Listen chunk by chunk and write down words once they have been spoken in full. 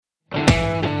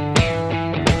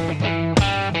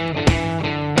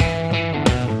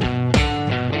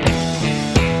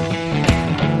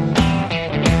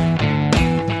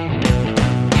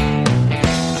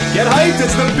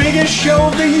biggest show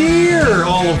of the year,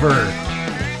 Oliver.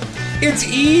 It's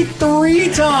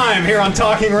E3 time here on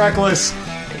Talking Reckless.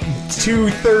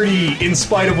 2:30, in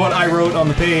spite of what I wrote on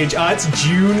the page. It's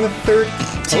June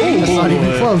 13th. It's not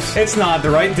even close. It's not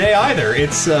the right day either.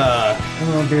 It's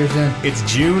beers in. it's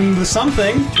June the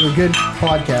something. A good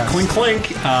podcast. Clink clink.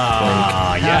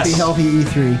 Happy, Yes. healthy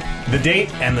E3. The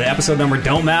date and the episode number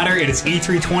don't matter. It is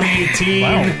E3 2018.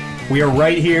 Wow. We are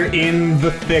right here in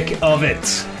the thick of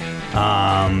it.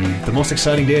 The most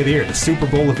exciting day of the year, the Super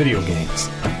Bowl of video games.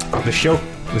 The show.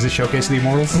 Was it Showcase of the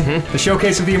Immortals? Mm-hmm. The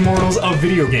Showcase of the Immortals of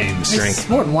video games. It's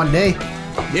more than one day.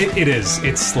 It is.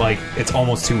 It's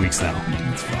almost 2 weeks now.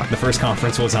 The first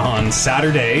conference was on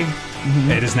Saturday.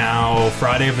 Mm-hmm. It is now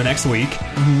Friday of the next week.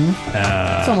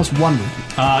 Mm-hmm. It's almost 1 week.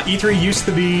 E3 used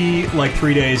to be like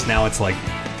 3 days. Now it's like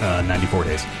 94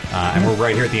 days. And we're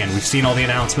right here at the end. We've seen all the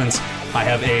announcements. I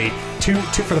have two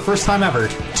for the first time ever,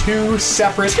 two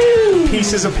separate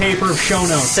pieces of paper of show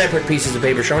notes. Separate pieces of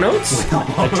paper show notes?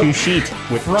 A two-sheet.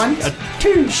 With Front,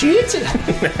 two sheets,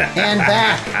 and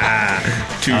back.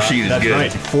 Two sheet is That's good.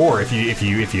 right. Four if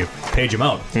you page them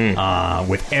out.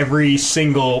 With every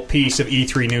single piece of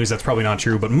E3 news. That's probably not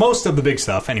true, but most of the big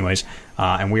stuff, anyways.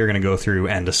 And we are going to go through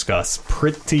and discuss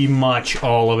pretty much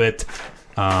all of it.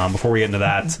 Before we get into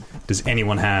that,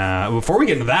 Before we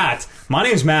get into that, my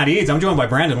name's Matt Eads. I'm joined by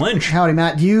Brandon Lynch. Howdy,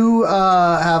 Matt. Do you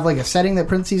have like a setting that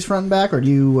prints these front and back, or do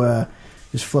you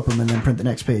just flip them and then print the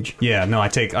next page? Yeah, no, I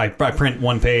print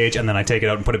one page and then I take it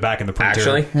out and put it back in the printer.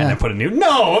 Actually? And then put a new.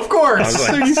 No, of course. I was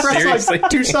like, You press seriously?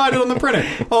 like two-sided on the printer.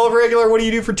 Oliver Regular, what do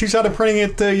you do for two-sided printing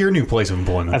at your new place of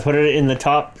employment? I put it in the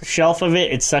top shelf of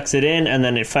it, it sucks it in, and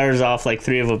then it fires off like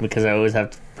 3 of them because I always have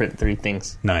to print 3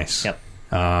 things. Nice. Yep.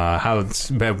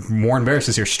 Warren Barris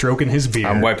is here stroking his beard.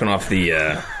 I'm wiping off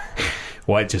the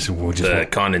What? Just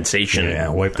condensation. Yeah,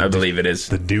 wipe I believe it is.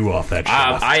 the dew off that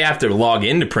stuff. I have to log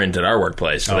in to print at our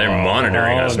workplace, so they're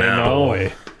monitoring us they now. know.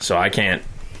 Boy. So I can't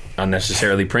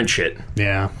unnecessarily print shit.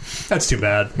 Yeah, that's too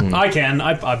bad.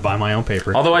 I buy my own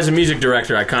paper. Although as a music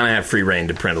director, I kind of have free reign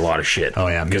to print a lot of shit. Oh,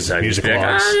 yeah, because I music just be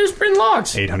like, logs. just print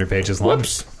logs. 800 pages long.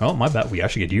 Whoops. Oh, my bad. We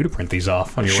actually get you to print these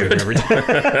off on your way here Should. every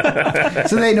day.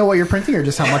 So they know what you're printing, or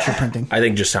just how much you're printing? I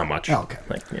think just how much. Oh, okay.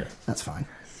 Like, yeah. That's fine.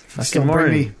 Good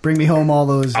morning. Bring me home all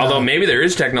those. Although maybe there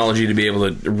is technology to be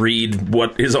able to read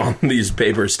what is on these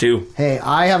papers too. Hey,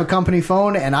 I have a company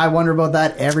phone, and I wonder about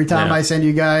that every time Yeah. I send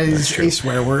you guys That's true. a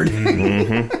swear word.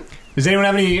 Does anyone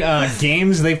have any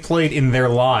games they've played in their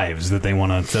lives that they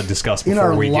want to discuss In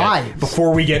our lives?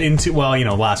 before we get into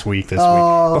last week, this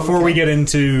Oh, week, before we get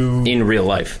into In real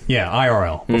life.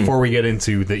 IRL, before we get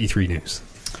into the E3 news?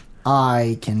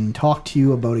 I can talk to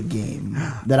you about a game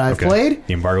that I've played.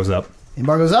 The embargo's up.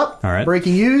 Embargo's up. All right.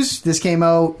 Breaking news. This came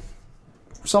out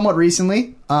somewhat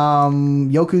recently.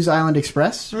 Yoku's Island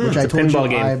Express, which I it's a told you pinball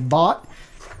game. I bought.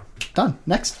 Done.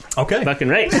 Next. Okay. Fucking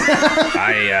right.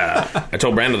 I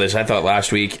told Brando this, I thought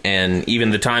last week, and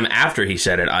even the time after he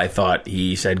said it, I thought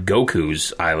he said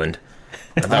Goku's Island.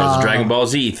 I thought it was a Dragon Ball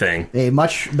Z thing. A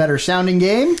much better sounding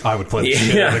game. I would play the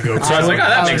shit out of Goku. So I was like, oh,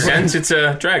 that makes sense. It's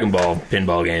a Dragon Ball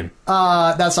pinball game.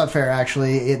 That's not fair,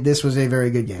 actually. This was a very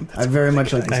good game. I very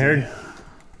much like this I game. heard.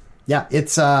 Yeah,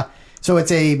 it's so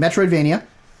it's a Metroidvania,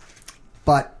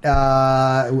 but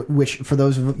which for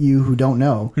those of you who don't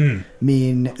know,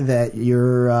 mean that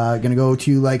you're going to go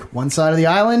to like one side of the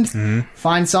island,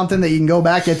 find something that you can go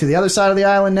back get to the other side of the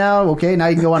island. Now, okay, now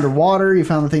you can go underwater. You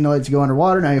found the thing that lets you go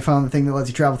underwater. Now you found the thing that lets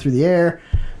you travel through the air.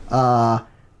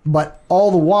 But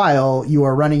all the while, you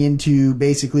are running into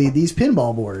basically these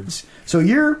pinball boards. So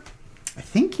I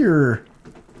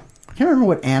can't remember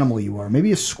what animal you are.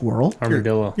 Maybe a squirrel.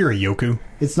 Armadillo. You're a Yoku.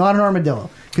 It's not an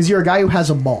armadillo because you're a guy who has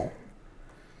a ball.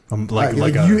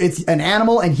 It's an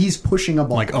animal and he's pushing a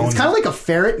ball. Like It's kind of like a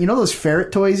ferret. You know those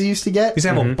ferret toys you used to get? Does he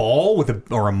have a ball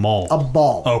or a maul? A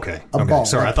ball. Okay. A ball.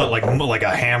 Sorry, I thought like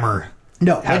a hammer.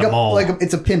 No, had a maul.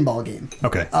 it's a pinball game.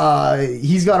 Okay.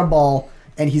 He's got a ball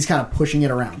and he's kind of pushing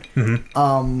it around. He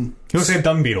looks like a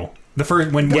dung beetle. The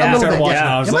first when Yeah, I started a little bit, watching,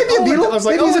 yeah. I was It like, might be a beetle. I was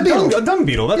like, Maybe he's a beetle. a dung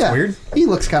beetle. That's Yeah. weird. He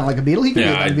looks kind of like a beetle. He could be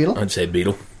a dung beetle. I'd say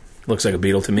beetle. Looks like a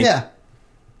beetle to me. Yeah.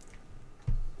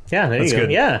 Yeah, there That's you go.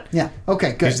 good. Yeah. Yeah.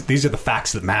 Okay, good. These are the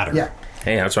facts that matter. Yeah.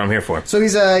 Hey, that's what I'm here for. So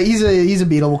he's a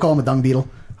beetle. We'll call him a dung beetle.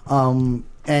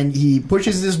 And he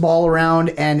pushes this ball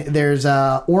around, and there's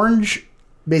orange,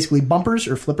 basically bumpers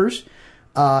or flippers,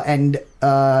 and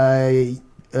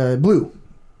blue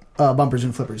bumpers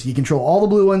and flippers. You control all the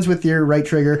blue ones with your right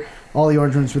trigger, all the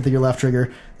orange ones with your left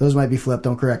trigger. Those might be flipped.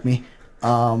 Don't correct me.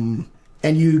 And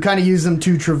you kind of use them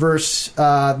to traverse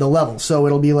the level. So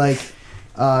it'll be like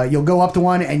you'll go up to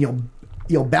one and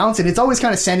you'll bounce it. It's always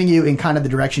kind of sending you in kind of the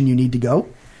direction you need to go.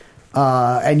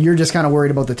 and you're just kind of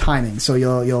worried about the timing. So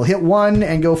you'll hit one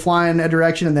and go fly in a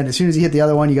direction, and then as soon as you hit the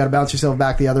other one, you got to bounce yourself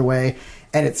back the other way,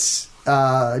 and it's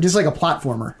just like a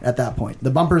platformer at that point.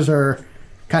 The bumpers are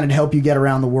kind of to help you get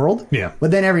around the world. Yeah.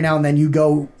 But then every now and then you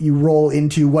roll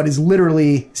into what is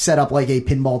literally set up like a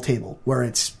pinball table, where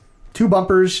it's 2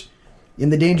 bumpers in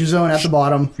the danger zone at the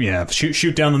bottom. Yeah,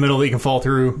 shoot down the middle that you can fall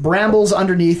through. Brambles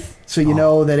underneath, so you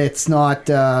know that it's not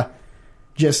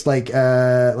just like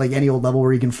any old level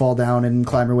where you can fall down and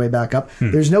climb your way back up.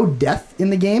 There's no death in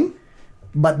the game,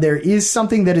 but there is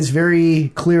something that is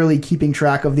very clearly keeping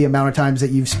track of the amount of times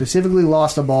that you've specifically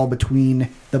lost a ball between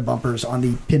the bumpers on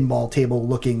the pinball table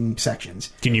looking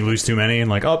sections. Can you lose too many and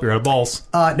like, oh, you're out of balls?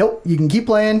 Nope, you can keep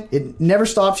playing. It never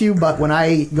stops you, but when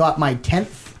I got my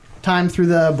 10th time through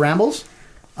the brambles,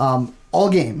 all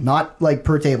game, not like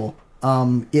per table,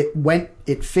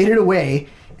 it faded away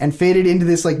and faded into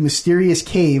this like mysterious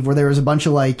cave where there was a bunch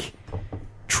of like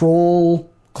troll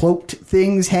cloaked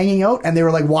things hanging out, and they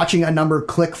were like watching a number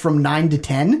click from 9 to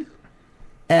 10,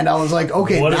 and I was like,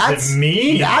 okay, what does it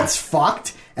mean? That's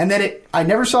fucked. And then I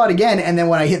never saw it again, and then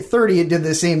when I hit 30 it did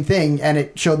the same thing, and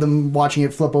it showed them watching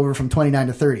it flip over from 29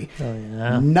 to 30. Oh,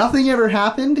 yeah. Nothing ever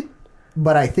happened,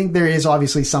 but I think there is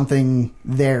obviously something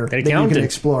there that you can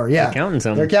explore. Yeah, They're counting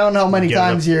something. They're counting how many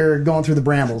times you're going through the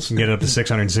brambles. Get it up to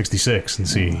 666 and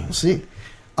see. We'll see.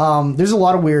 There's a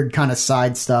lot of weird kind of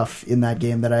side stuff in that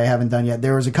game that I haven't done yet.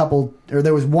 There was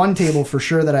one table for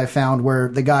sure that I found where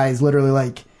the guy is literally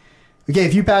like, okay,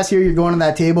 if you pass here, you're going to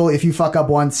that table. If you fuck up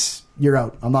once, you're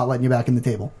out. I'm not letting you back in the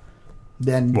table.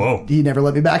 Then he never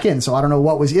let me back in, so I don't know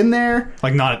what was in there.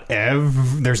 Like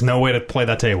there's no way to play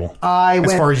that table.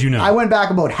 As far as you know. I went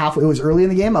back about halfway. It was early in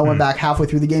the game. I went back halfway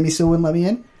through the game. He still wouldn't let me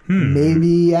in.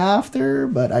 Maybe after,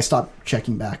 but I stopped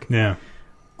checking back. Yeah.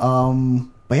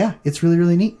 But yeah, it's really,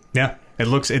 really neat. Yeah.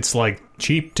 It's like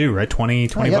cheap too, right? 20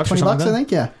 bucks or $20 something like that? I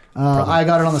think, yeah. I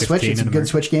got it on the Switch. It's a good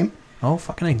Switch game. Oh,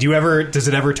 fucking A. Does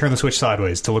it ever turn the Switch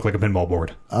sideways to look like a pinball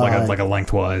board? Like a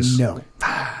lengthwise? No.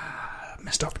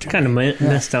 Missed opportunity. Kind of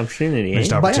missed opportunity.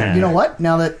 Missed Eh? opportunity. But yeah, you know what?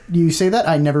 Now that you say that,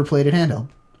 I never played it handheld.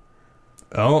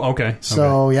 Oh, okay.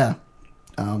 So yeah,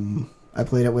 I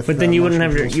played it with. But then you wouldn't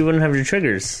have controls. your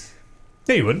triggers.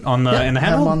 Yeah, you would in the have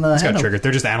handle. them on the it's got handle. triggers.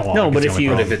 They're just analog. No, but It's the only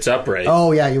But problem. if it's upright,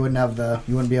 Oh yeah, you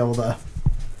wouldn't be able to.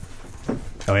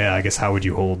 Oh yeah, I guess how would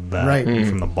you hold that Right.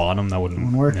 from the bottom? That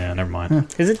wouldn't work. Yeah, never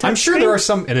mind. Is it? I'm sure touchscreen? there are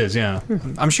some. It is. Yeah,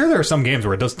 I'm sure there are some games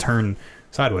where it does turn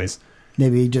sideways.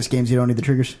 Maybe just games you don't need the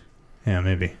triggers. Yeah,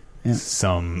 maybe. Yeah.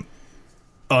 Some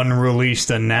unreleased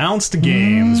announced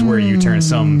games where you turn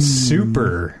some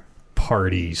super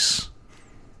parties.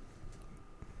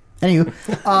 Anywho,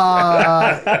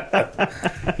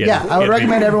 yeah, I would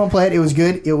recommend everyone play it. It was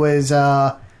good. It was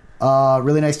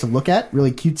really nice to look at,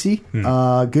 really cutesy,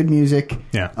 good music.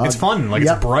 Yeah, it's fun. Like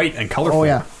yep. it's bright and colorful. Oh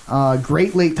yeah,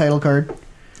 great late title card.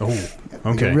 Oh,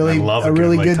 okay. Really, I love a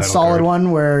really late good title solid card.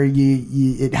 one where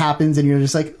it happens and you're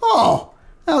just like, oh,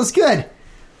 that was good.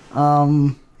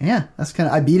 Yeah, that's kind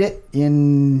of. I beat it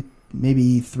in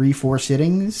maybe 3-4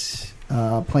 sittings,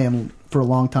 playing for a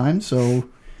long time. So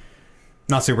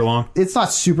Not super long. it's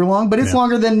not super long, but it's Yeah.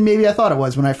 longer than maybe I thought it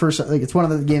was when I first. Like, it's one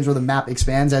of the games where the map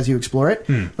expands as you explore it.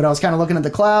 But I was kind of looking at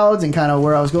the clouds and kind of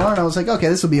where I was going, and I was like, okay,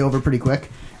 this will be over pretty quick.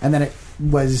 And then it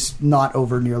was not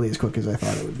over nearly as quick as I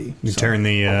thought it would be. You turn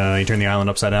the island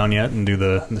upside down yet and do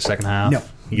the second half? No.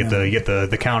 You get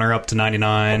the counter up to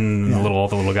 99 and all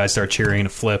the little guys start cheering and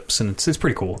it flips and it's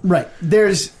pretty cool. Right.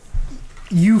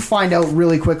 You find out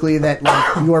really quickly that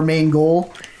like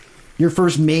your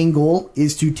first main goal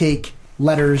is to take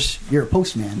letters. You're a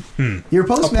postman. You're a A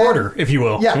postman. porter, if you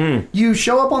will. Yeah. You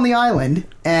show up on the island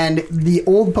and the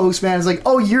old postman is like,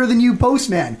 oh, you're the new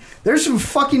postman. There's some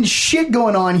fucking shit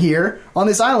going on here on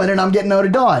this island and I'm getting out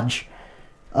of Dodge.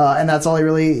 And that's all he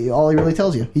really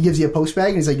tells you. He gives you a post bag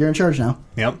and he's like, you're in charge now.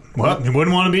 Yep. Well, it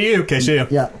wouldn't want to be you, Casey.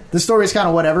 Yeah. The story is kind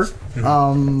of whatever.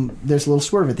 There's a little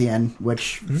swerve at the end,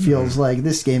 which feels like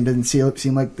this game didn't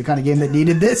seem like the kind of game that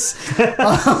needed this.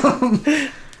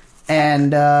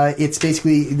 And it's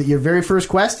basically your very first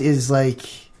quest is like,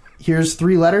 here's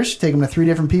 3 letters, take them to 3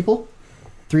 different people,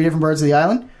 3 different parts of the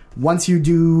island. Once you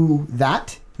do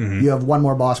that, you have one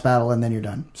more boss battle and then you're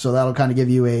done. So that'll kind of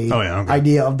give you a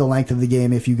idea of the length of the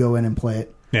game if you go in and play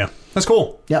it. Yeah. That's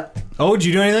cool. Yep. Oh, did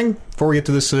you do anything before we get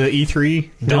to this E3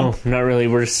 dump? No, not really.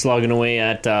 We're just slogging away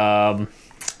at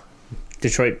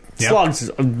Detroit. Yep. Slog's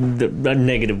a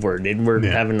negative word. And we're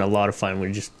having a lot of fun.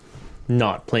 We're just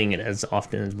not playing it as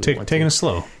often as we want Taking to. it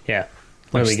slow. Yeah.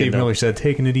 Like Really Steve good, though. Miller said,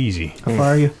 taking it easy. How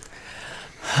far are you?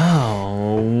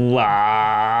 Oh,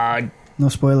 No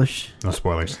spoilers. No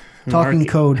spoilers. Talking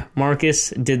code.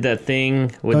 Marcus did that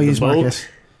thing with Don't the use boat. Marcus.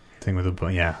 Thing with the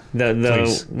yeah. The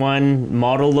Please. one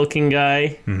model looking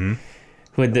guy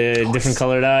with the different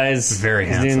colored eyes. Very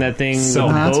He's handsome. doing that thing So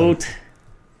with the handsome. boat.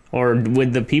 Or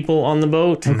with the people on the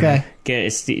boat. Okay.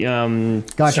 Gotcha.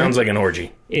 Sounds like an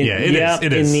orgy. Yeah, it is.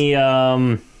 It is. In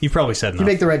the You've probably said enough. You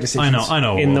make the right decisions. I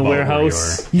know. In the about where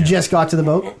warehouse. you You just got to the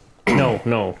boat?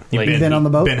 no, like been on the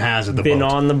boat? Ben has at the been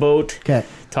boat. on the boat, Okay.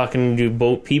 talking to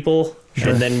boat people,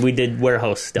 and then we did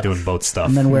warehouse stuff. Doing boat stuff.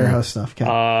 And then warehouse stuff.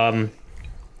 Okay.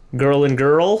 Girl and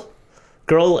girl,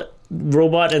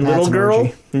 robot and That's little an girl.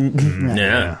 orgy.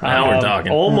 Yeah, now we're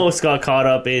talking. Almost got caught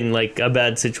up in like a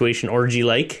bad situation, orgy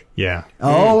like. Yeah.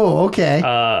 Oh, okay.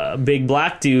 A big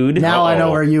black dude. Now I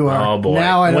know where you are. Oh, boy.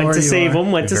 Now I know went where to you save are.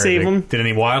 him. Went to Very save big. him. Did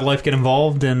any wildlife get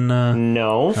involved in?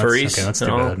 No. Furries? okay, that's too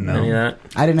No, bad. No. any of that?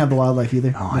 I didn't have the wildlife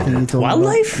either. Nothing you told me about.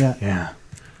 Wildlife? Yeah. Yeah.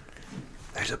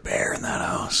 There's a bear in that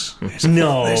house.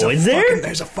 No, is there?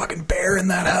 There's a fucking bear in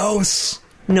that house.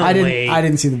 No I way.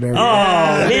 didn't see the bear. Oh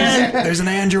man. There's an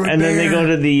android And bear. then they go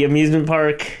to the amusement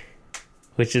park,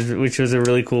 which was a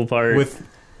really cool part. with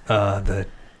the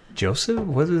Joseph.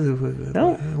 What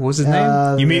No. was his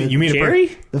name? You meet a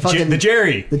Jerry? The fucking the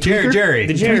Jerry. the tweaker? Jerry.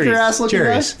 The Jerry. tweaker ass looking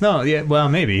Jerry's. No, yeah, well,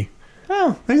 maybe.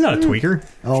 Oh, He's not a tweaker.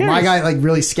 Oh, my guy, like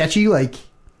really sketchy. Like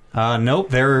Nope,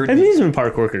 they're. amusement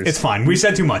park workers. It's fine. We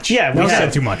said too much. Yeah, we we have.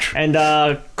 said too much. And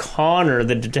Connor,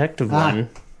 the detective one,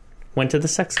 went to the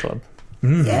sex club.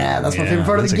 yeah, that's my Yeah, favorite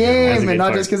part of that's the a good one. That's a game, good and not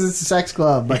part. just because it's a sex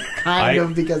club, but kind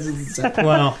of because it's a sex club.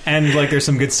 Well, and like there's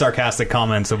some good sarcastic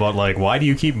comments about like, why do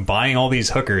you keep buying all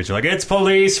these hookers? You're like, it's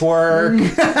police work.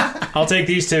 I'll take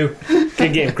these two.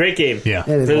 Good game, great game. Yeah. It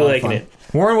is a Really lot of liking fun. it.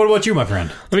 Warren, what about you, my friend?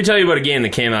 Let me tell you about a game that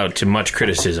came out to much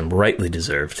criticism, rightly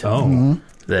deserved. Oh,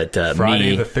 That Friday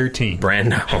me, the 13th.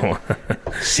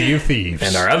 Brando, Sea of Thieves.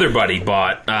 and our other buddy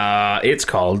bought. It's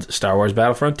called Star Wars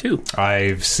Battlefront 2.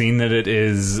 I've seen that it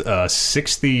is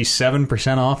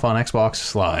 67% off on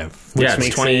Xbox Live. Yeah, it's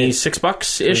makes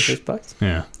 $26 ish. $26.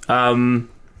 Yeah.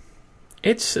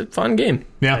 It's a fun game.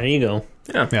 Yeah. There you go.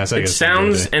 Yeah, Yeah, so I it guess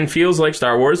sounds enjoy it. and feels like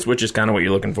Star Wars, which is kind of what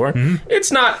you're looking for.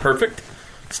 It's not perfect.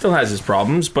 It still has its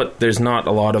problems, but there's not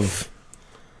a lot of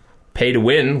pay to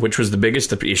win, which was the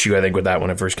biggest issue I think with that when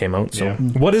it first came out. So Yeah.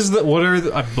 What's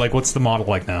the model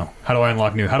like now? How do I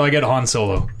unlock new? How do I get Han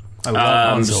Solo? I love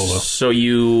Han Solo. so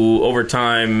you over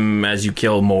time as you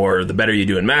kill more, the better you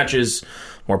do in matches,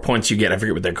 more points you get. I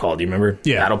forget what they're called. Do you remember?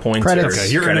 Yeah. Battle points. Credits. or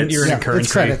Okay, you're credits. in Yeah, a it's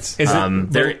currency. credits. Is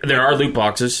it, There are loot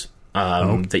boxes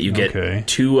that you get okay.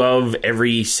 2 of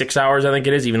every 6 hours. I think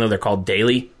it is, even though they're called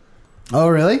daily, Oh,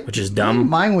 really? which is dumb.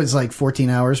 Mine was like 14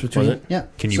 hours between. Was it? Yeah.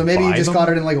 Can you so maybe you buy just them? got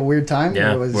it in like a weird time.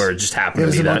 Yeah, where where it just happened it to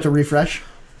was be about that. to refresh.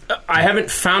 I haven't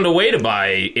found a way to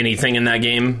buy anything in that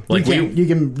game. Like You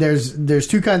can. There's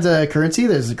two kinds of currency.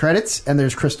 There's the credits and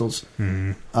there's crystals.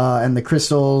 Mm-hmm. And the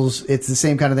crystals, it's the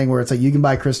same kind of thing where it's like you can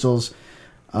buy crystals.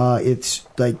 It's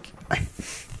like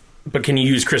but can you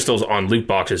use crystals on loot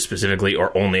boxes specifically,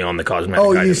 or only on the cosmetic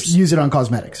oh, items? use it on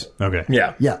cosmetics. okay.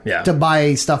 Yeah, Yeah, to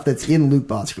buy stuff that's in loot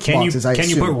boxes. Can you I put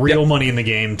assume. real money in the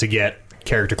game to get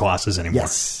character classes anymore?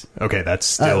 Yes. Okay, that's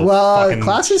still well, fucking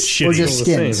classes shitty. or just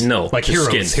skins? No, like just heroes.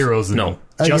 skins. Heroes. No,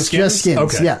 It's just skins,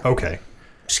 Okay. yeah. Okay.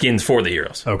 skins for the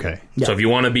heroes. Okay. Yeah. So if you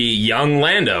want to be young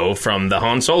Lando from the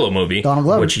Han Solo movie, Donald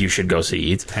Glover. which you should go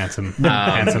see, Handsome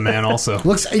man. Also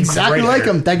Looks exactly Great like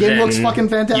hair. him. That game then looks fucking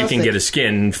fantastic. You can get a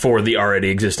skin for the already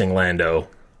existing Lando,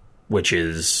 which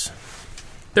is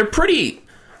they're pretty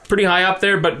high up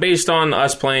there. But based on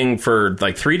us playing for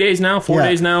like 3 days now, 4 Yeah.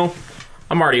 days now,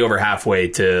 I'm already over halfway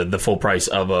to the full price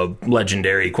of a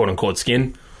legendary quote unquote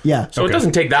skin. Yeah. So it Okay.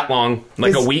 doesn't take that long, like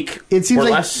It's- a week It seems or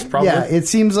like less, probably. Yeah, it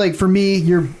seems like for me,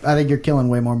 I think you're killing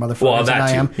way more motherfuckers Well, than that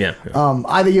I too. am. Yeah.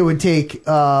 I think it would take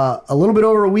a little bit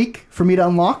over a week for me to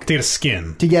unlock to get a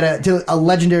skin. to get a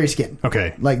legendary skin.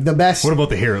 Okay. Like the best. What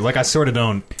about the hero? Like I sort of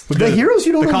don't. The heroes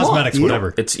you don't The unlock, cosmetics, do you?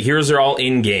 whatever. It's heroes are all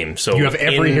in game, so You have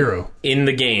every hero. in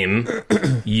the game.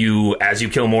 As you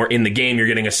kill more in the game, you're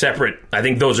getting a separate. I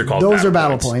think those are called. Those are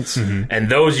battle points. and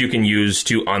those you can use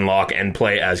to unlock and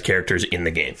play as characters in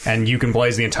the game. And you can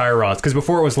blaze the entire roster because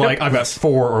before it was like I've got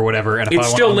 4 or whatever, and if It's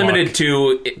I still want to limited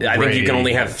to. I think you can Ray.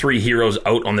 only have 3 heroes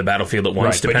out on the battlefield at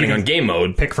once, Right, but depending you on can game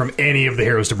mode. pick from any of the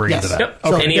heroes to bring Yes. into that. Yep.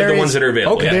 So Any of there the ones is- that are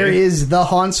available. Okay. There is the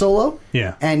Han Solo.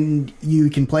 Yeah. And you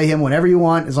can play him whenever you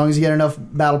want, as long as you get enough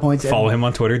battle points. Follow him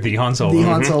on Twitter, the Han Solo. The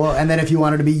Han Solo, and then if you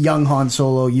wanted to be young Han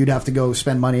Solo, you'd have to go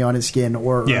spend money on his skin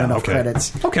or Yeah, earn enough okay.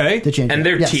 credits Okay. to change. And it.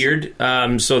 they're Yes. tiered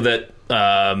so that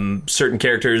certain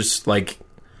characters, like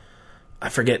I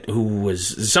forget who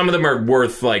was. Some of them are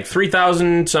worth like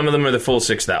 3,000. Some of them are the full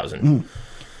 6,000.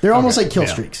 They're almost like kill Yeah.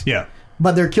 streaks. Yeah.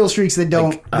 But they're kill streaks that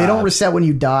don't reset when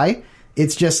you die.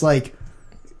 It's just like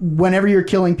whenever you're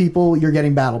killing people, you're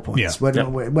getting battle points. Yeah.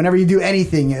 Whenever you do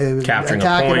anything, Capturing a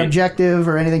attack, point. an objective,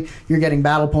 or anything, you're getting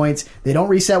battle points. They don't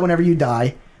reset whenever you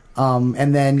die.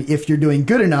 And then if you're doing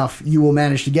good enough, you will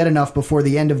manage to get enough before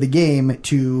the end of the game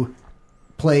to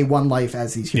play one life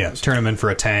as these Yeah, heroes. turn them in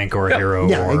for a tank or a hero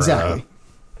Yeah, or exactly.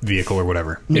 a vehicle or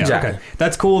whatever. Yeah, Exactly. okay.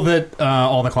 That's cool that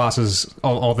all the classes,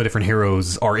 all the different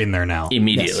heroes are in there now.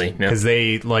 Immediately. Yeah. Because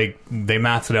they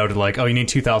mathed it out at like, oh, you need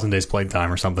 2,000 days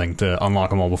playtime or something to unlock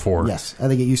them all before. Yes, I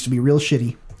think it used to be real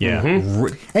shitty. Yeah.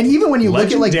 And even when you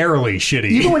look at like Legendarily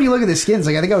shitty. even when you look at the skins,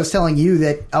 like I think I was telling you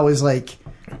that I was like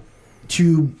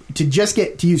to just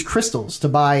get to use crystals to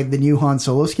buy the new Han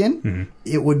Solo skin,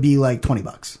 it would be like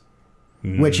 $20,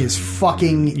 which is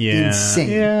fucking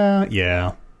insane.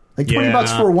 Yeah. Like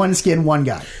 $20 for one skin, one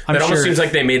guy. I'm It almost sure- seems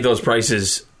like they made those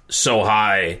prices so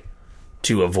high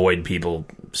to avoid people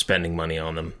spending money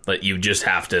on them. But you just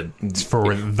have to.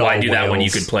 for the Why do that when you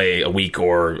whales. could play a week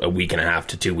or a week and a half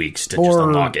to 2 weeks to just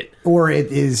unlock it? Or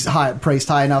it is priced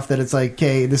high enough that it's like,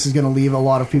 okay, this is going to leave a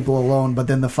lot of people alone, but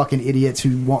then the fucking idiots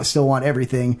who still want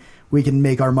everything, we can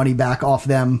make our money back off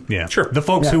them. Yeah, Sure. The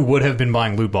folks Yeah. who would have been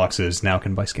buying loot boxes now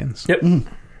can buy skins. Yep.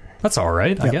 That's all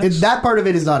right, I guess. That part of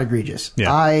it is not egregious.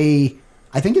 Yeah. I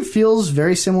think it feels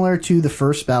very similar to the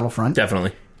first Battlefront. Definitely.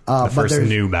 the but first there's-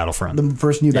 new Battlefront. the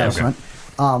first new Battlefront.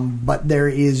 But there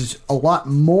is a lot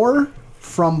more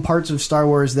from parts of Star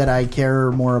Wars that I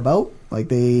care more about. Like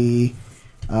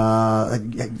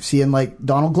seeing like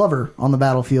Donald Glover on the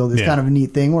battlefield is Yeah. kind of a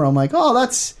neat thing where I'm like, oh,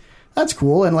 that's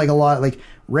cool. And like a lot, like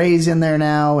Rey's in there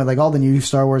now and like all the new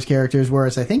Star Wars characters.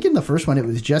 Whereas I think in the first one, it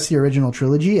was just the original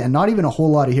trilogy and not even a whole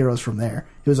lot of heroes from there.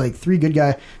 It was like 3 good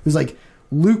guys. It was like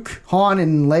Luke, Han,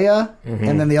 and Leia.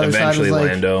 And then the other Eventually side was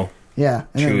like, Lando, yeah.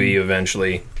 And then- Chewie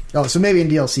eventually. Oh, so maybe in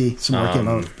DLC some more came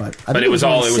out, but I But think it was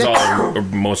all only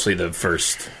 6. mostly the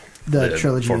first The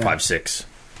trilogy, 4, yeah. 5, 6.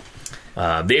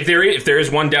 If there is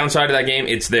one downside to that game,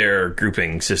 it's their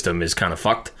grouping system is kind of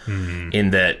fucked.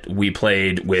 In that we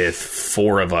played with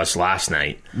 4 of us last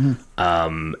night,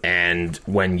 and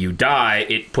when you die,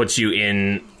 it puts you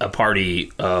in a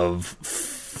party of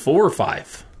 4 or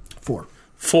 5. 4.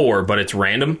 4, but it's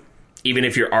random. Even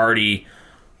if you're already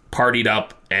partied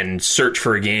up and search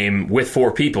for a game with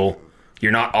 4 people,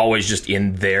 you're not always just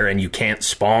in there and you can't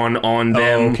spawn on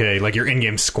them. Oh, okay, like your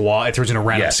in-game squad. It throws in a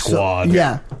random Yes. squad.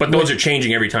 Yeah. But those are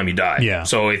changing every time you die. Yeah.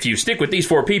 So if you stick with these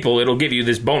 4 people, it'll give you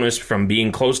this bonus from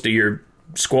being close to your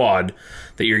squad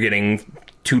that you're getting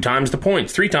 2 times the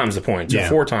points, 3 times the points, Yeah. or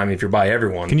 4 times if you're by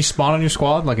everyone. Can you spawn on your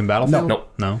squad like in Battlefield?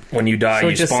 Nope. No. When you die, So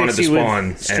it you just spawn at sticks the you with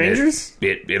spawn. strangers?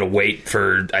 And it'll wait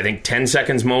for, I think, 10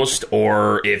 seconds most,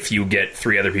 or if you get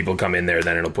 3 other people come in there,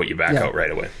 then it'll put you back Yeah. out right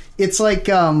away. It's like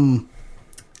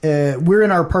we're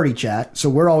in our party chat, so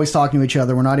we're always talking to each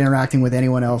other. We're not interacting with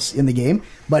anyone else in the game,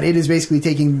 but it is basically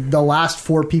taking the last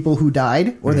 4 people who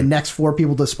died or the next 4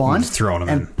 people to spawn Just throwing them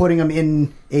and in. putting them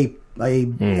in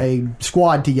a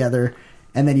squad together.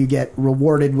 And then you get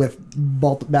rewarded with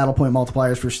battle point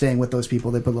multipliers for staying with those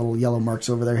people. They put little yellow marks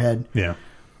over their head. Yeah.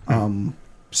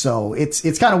 So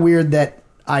it's kind of weird that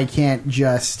I can't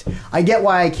just. I get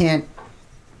why I can't.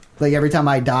 Like every time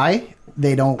I die,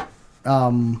 they don't.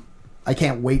 I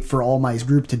can't wait for all my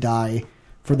group to die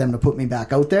for them to put me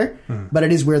back out there. But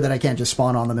it is weird that I can't just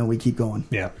spawn on them and we keep going.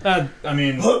 Yeah. I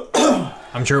mean,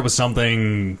 I'm sure it was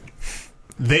something.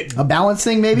 A balance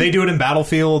thing, maybe. They do it in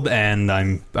Battlefield, and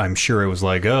I'm sure it was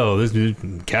like, oh, this is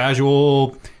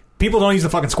casual. People don't use the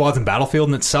fucking squads in Battlefield,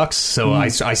 and it sucks. So I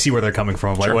see where they're coming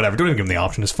from. Like, whatever, don't even give them the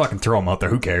option. Just fucking throw them out there.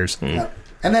 Who cares? Yeah.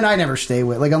 And then I never stay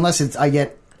with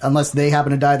unless they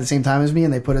happen to die at the same time as me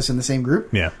and they put us in the same group.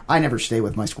 Yeah. I never stay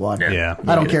with my squad. Yeah.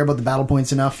 I don't care about the battle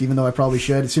points enough, even though I probably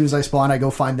should. As soon as I spawn, I go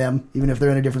find them, even if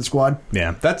they're in a different squad.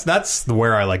 Yeah, that's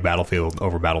where I like Battlefield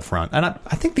over Battlefront. And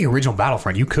I think the original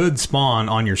Battlefront, you could spawn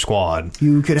on your squad.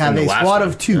 You could have In a the last squad one,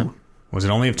 of 2. Was it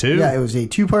only of 2? Yeah, it was a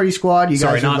 2-party squad. You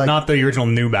Sorry, guys would, not the original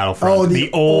new Battlefront. Oh, the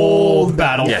the old old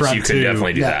Battlefront. Yes, you could 2.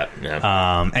 definitely do Yeah. that.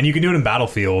 Yeah. And you can do it in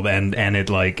Battlefield, and it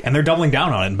like, and they're doubling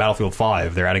down on it in Battlefield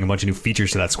 5. They're adding a bunch of new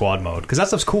features to that squad mode because that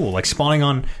stuff's cool. Like spawning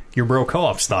on your bro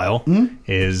co-op style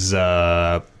is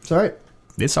Sorry.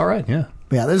 it's all right. Yeah,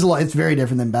 But yeah, there's a lot. It's very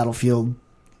different than Battlefield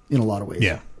in a lot of ways.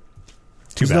 yeah.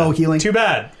 Too There's bad. no healing. Too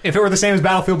bad. If it were the same as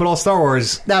Battlefield but all Star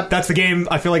Wars, That- that's the game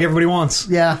I feel like everybody wants.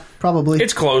 Yeah, probably.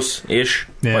 It's close-ish,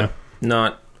 Yeah. but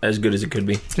not as good as it could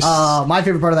be. My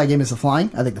favorite part of that game is the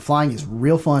flying. I think the flying is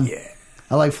real fun. Yeah.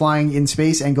 I like flying in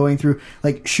space and going through,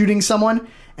 like, shooting someone,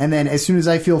 and then as soon as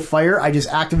I feel fire, I just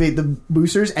activate the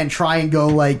boosters and try and go,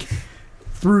 like,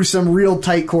 through some real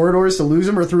tight corridors to lose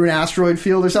them, or through an asteroid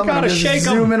field or something. gotta I'm just shake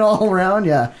 'em. zooming all around,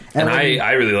 yeah. And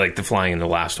I really liked the flying in the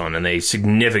last one, and they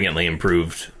significantly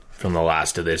improved from the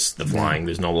last to this. The flying,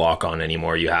 there's no lock on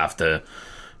anymore. You have to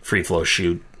free flow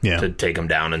shoot to take them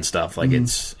down and stuff. Like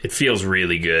it feels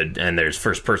really good. And there's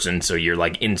first person, so you're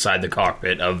like inside the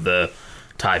cockpit of the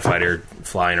TIE fighter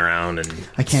flying around, and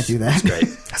I can't do that. It's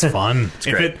great. That's fun.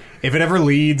 great. If it ever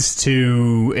leads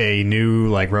to a new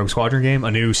like Rogue Squadron game,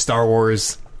 a new Star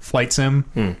Wars flight sim,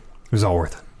 it was all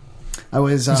worth it.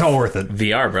 It's all worth it.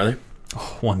 VR, brother.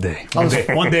 One day,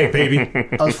 baby.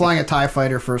 I was flying a TIE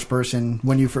fighter first person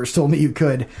when you first told me you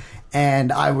could,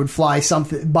 and I would fly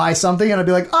by something, and I'd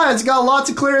be like, it's got lots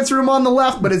of clearance room on the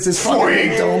left, but it's this fucking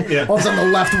big dome. Yeah. All of a sudden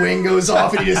the left wing goes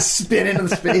off, and you just spin into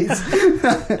the space.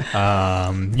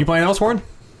 You playing else, Warren?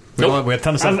 Nope. We had a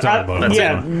ton of stuff to talk about.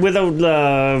 Yeah,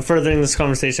 without furthering this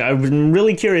conversation, I'm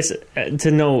really curious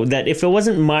to know that if it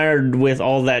wasn't mired with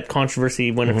all that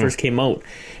controversy when it first came out,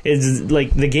 is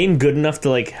like the game good enough to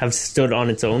like have stood on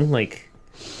its own, like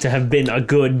to have been a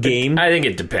good game? I think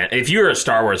it depends. If you're a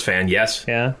Star Wars fan, yes.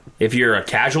 Yeah. If you're a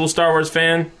casual Star Wars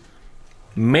fan,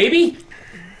 maybe.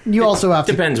 You also have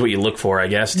to. Depends what you look for, I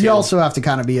guess. Too. You also have to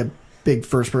kind of be a big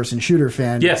first-person shooter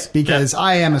fan. Yes. Because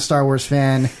I am a Star Wars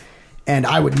fan, and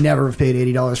I would never have paid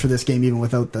 $80 for this game even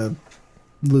without the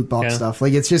loot box stuff.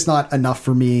 Like, it's just not enough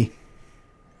for me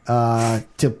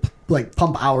to like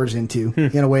pump hours into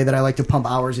in a way that I like to pump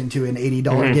hours into an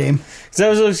 $80 game.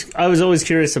 So I was always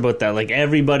curious about that. Like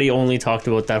everybody only talked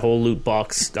about that whole loot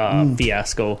box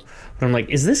fiasco. But I'm like,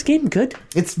 is this game good?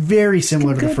 It's very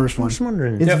similar to the first one. I'm just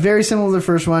wondering. It's very similar to the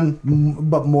first one,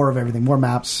 but more of everything. More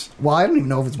maps. Well, I don't even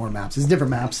know if it's more maps. It's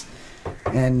different maps.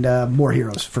 And more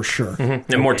heroes, for sure.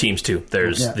 And more teams, too.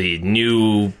 There's the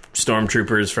new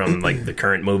stormtroopers from like the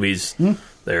current movies.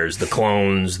 There's the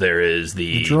clones. There is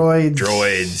the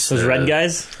droids. Those red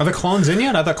guys? Are the clones in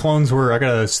yet? I thought clones were... I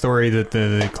got a story that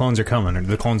the clones are coming. Or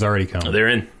the clones already coming? They're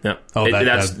in. Yeah. Oh, the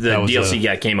DLC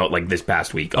was came out like this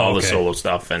past week. All the solo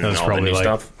stuff and all the new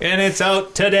stuff. And it's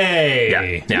out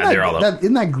today. Yeah, they're all out.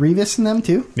 Isn't that Grievous in them,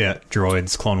 too? Yeah,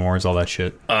 droids, Clone Wars, all that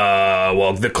shit.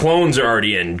 Well, the clones are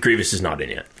already in. Grievous is not in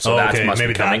yet. So that must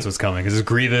maybe be coming. that's what's coming. Because it's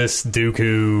Grievous,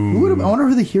 Dooku... I wonder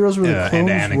who the heroes were the and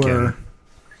clones Anakin. were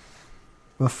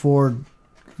before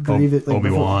Grievous.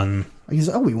 Obi-Wan. I guess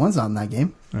Obi-Wan's not in that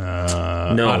game.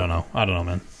 No. I don't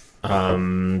know,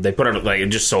 man. They put out like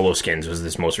just solo skins was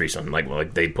this most recent.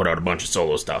 Like they put out a bunch of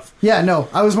solo stuff. Yeah, no.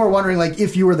 I was more wondering, like,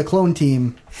 if you were the clone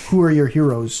team, who are your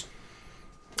heroes?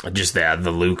 Just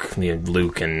the Luke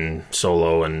and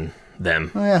Solo and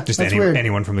them. Oh, yeah. Just that's weird.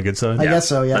 anyone from the good side? I guess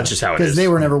so, yeah. That's just how it is. Because they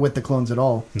were never with the clones at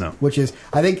all. No. Which is,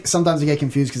 I think sometimes I get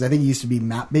confused because I think it used to be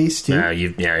map-based, too. I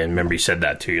remember you said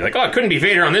that too. You're like, it couldn't be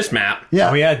Vader on this map. Yeah.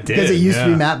 Oh, yeah, it did. Because it used to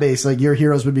be Yeah. map-based. Like, your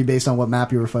heroes would be based on what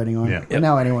map you were fighting on. Yeah. But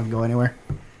now anyone can go anywhere.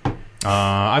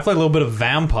 I played a little bit of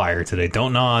Vampire today.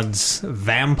 Don't Nod's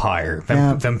Vampire.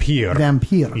 Vampire.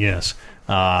 Vampire. Yes.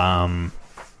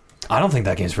 I don't think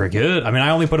that game's very good. I mean,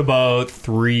 I only put about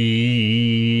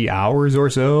 3 hours or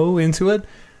so into it.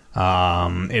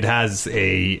 It has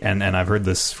and I've heard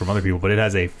this from other people, but it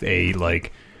has a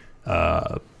like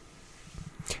the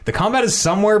combat is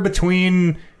somewhere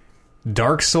between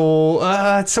Dark Soul,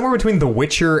 it's somewhere between The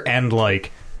Witcher and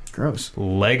like Gross.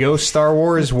 Lego Star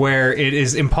Wars, where it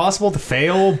is impossible to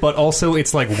fail, but also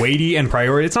it's like weighty and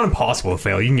priority. It's not impossible to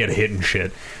fail. You can get hit and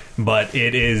shit, but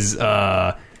it is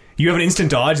you have an instant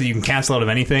dodge that you can cancel out of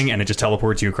anything, and it just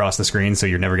teleports you across the screen, so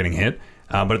you're never getting hit.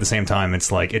 But at the same time,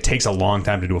 it's like it takes a long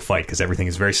time to do a fight because everything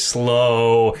is very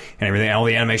slow and everything. All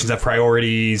the animations have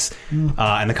priorities,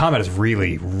 and the combat is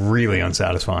really, really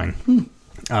unsatisfying.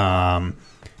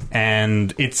 And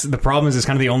the problem is it's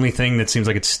kind of the only thing that seems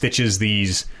like it stitches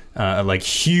these like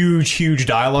huge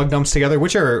dialogue dumps together,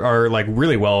 which are like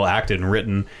really well acted and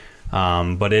written.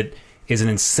 But it is an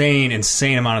insane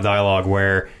amount of dialogue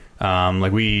where.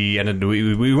 Like we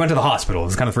went to the hospital.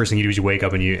 It's kind of the first thing you do is you wake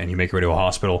up and you make your way to a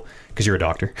hospital because you're a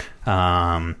doctor.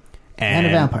 And a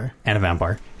vampire. And a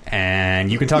vampire.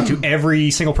 And you can talk to every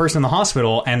single person in the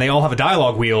hospital, and they all have a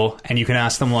dialogue wheel, and you can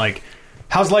ask them, like,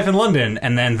 how's life in London?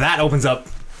 And then that opens up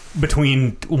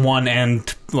between 1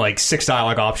 and, like, 6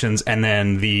 dialogue options, and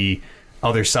then the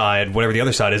other side, whatever the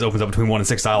other side is, opens up between 1 and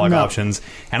 6 dialogue options.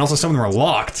 And also some of them are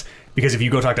locked. Because if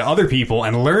you go talk to other people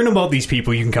and learn about these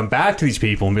people, you can come back to these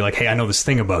people and be like, hey, I know this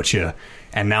thing about you,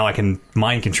 and now I can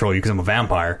mind control you because I'm a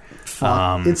vampire.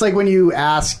 It's like when you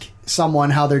ask someone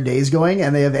how their day's going,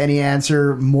 and they have any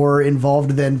answer more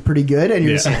involved than pretty good, and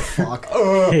you're just Yeah. like,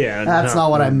 fuck. Yeah, That's not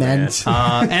what I meant.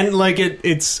 And like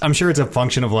it's I'm sure it's a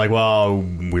function of like, well,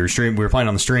 we were playing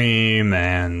on the stream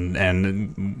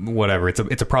and whatever. It's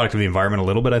a product of the environment a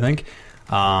little bit, I think.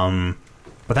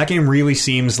 But that game really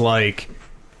seems like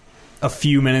a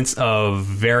few minutes of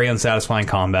very unsatisfying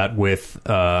combat with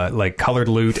like colored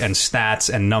loot and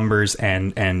stats and numbers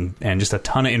and just a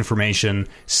ton of information,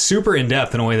 super in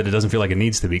depth in a way that it doesn't feel like it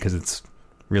needs to be because it's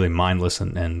really mindless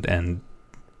and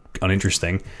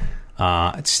uninteresting.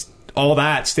 It's all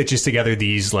that stitches together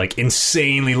these like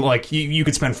insanely like you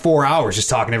could spend 4 hours just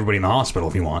talking to everybody in the hospital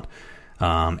if you want,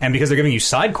 and because they're giving you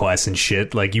side quests and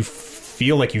shit, like you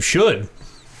feel like you should.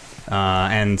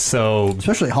 And so,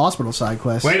 Especially hospital side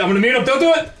quests. wait, I'm gonna mute him. Don't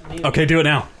do it. Okay, do it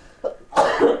now.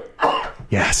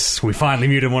 Yes, we finally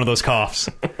muted one of those coughs.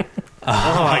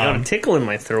 I got a tickle in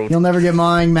my throat. You'll never get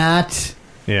mine, Matt.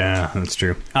 Yeah, that's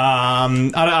true.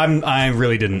 I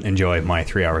really didn't enjoy my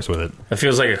 3 hours with it. It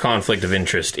feels like a conflict of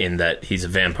interest in that he's a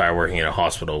vampire working in a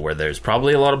hospital where there's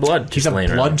probably a lot of blood. He's just a laying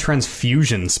blood around.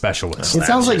 transfusion specialist. It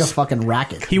sounds like a just- fucking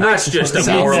racket. He That's just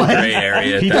a moral gray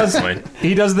area at He that does. point.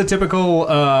 He does the typical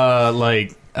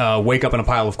wake up in a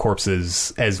pile of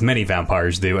corpses, as many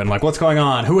vampires do, and like, what's going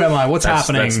on? Who am I? What's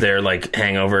happening? That's their like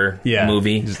hangover Yeah.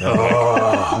 movie. Just,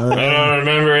 I don't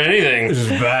remember anything. This is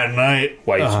a bad night.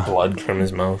 Wipes blood from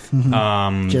his mouth.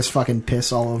 Just fucking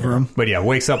piss all over him. But yeah,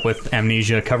 wakes up with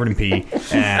amnesia, covered in pee,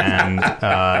 and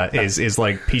is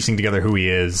like piecing together who he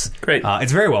is. Great.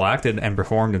 It's very well acted and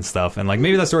performed and stuff. And like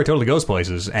maybe that story totally goes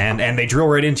places. And they drill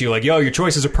right into you, like, yo, your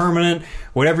choices are permanent.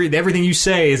 Everything you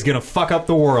say is gonna fuck up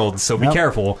the world. So be Yep.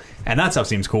 careful. And that stuff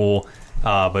seems cool.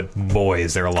 But boy,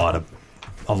 is there a lot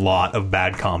of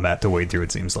bad combat to wade through.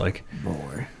 It seems like.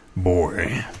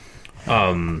 Boy.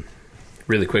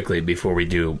 Really quickly before we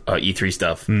do E3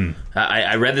 stuff,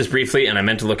 I read this briefly and I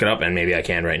meant to look it up, and maybe I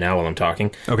can right now while I'm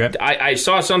talking. Okay. I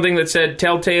saw something that said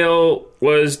Telltale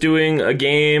was doing a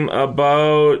game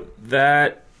about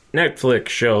that Netflix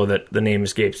show that the name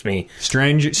escapes me.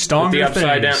 Stronger the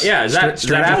Upside Things. Down- yeah, is that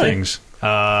Stranger happening? Things.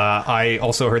 I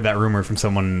also heard that rumor from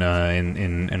someone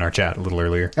in our chat a little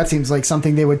earlier. That seems like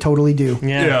something they would totally do.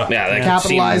 Yeah. Yeah, that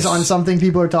Capitalize seems- on something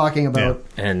people are talking about.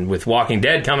 And with Walking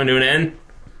Dead coming to an end,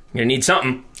 you're gonna need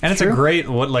something. And it's a great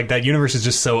that universe is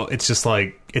just so it's just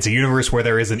like it's a universe where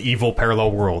there is an evil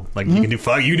parallel world. Like you can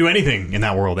do anything in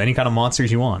that world, any kind of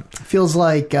monsters you want. Feels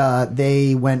like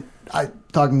they went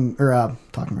talking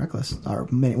reckless.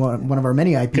 One of our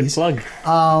many Good IPs. plug.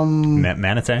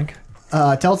 Manitank.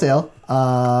 Telltale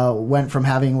went from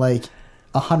having like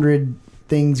 100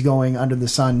 things going under the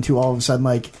sun to all of a sudden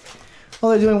like,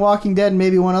 they're doing Walking Dead and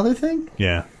maybe one other thing.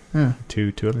 Yeah.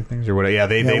 Two other things or whatever. Yeah,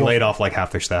 they well- laid off like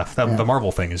half their staff. The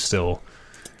Marvel thing is still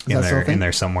that still a thing? in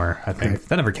there somewhere. I think Okay.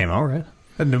 that never came out, right?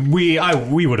 And we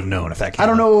would have known if that came I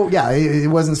don't out. know. Yeah, it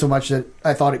wasn't so much that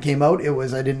I thought it came out. It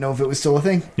was I didn't know if it was still a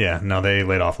thing. Yeah, no, they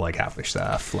laid off like half their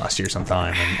staff last year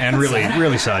sometime and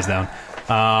really sized down.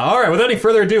 All right, without any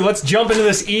further ado, let's jump into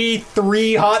this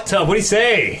E3 hot tub. What do you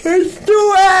say? Let's do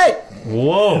it.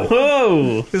 Whoa.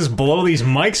 Whoa. Just blow these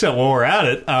mics up while we're at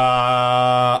it.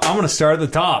 I'm going to start at the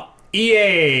top.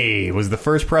 EA was the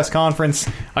first press conference.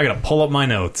 I got to pull up my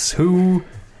notes. I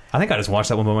think I just watched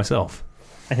that one by myself.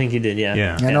 I think you did, yeah.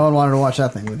 Yeah. Yeah, no one wanted to watch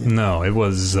that thing with you. No, it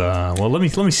was, well, let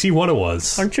me see what it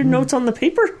was. Aren't your notes on the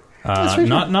paper?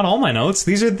 Not all my notes.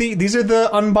 These are the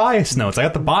unbiased notes. I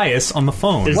got the bias on the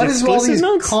phone. There's What is all exclusive these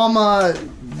notes? comma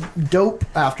dope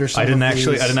after? Some I didn't of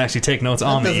these? actually take notes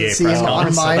on the doesn't EA seem press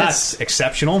conference, so unbiased. that's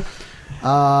exceptional.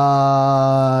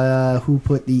 Who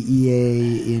put the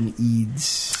EA in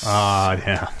EADS?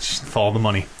 Yeah, just follow the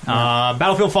money.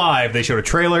 Battlefield 5, they showed a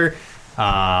trailer.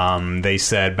 They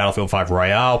said Battlefield 5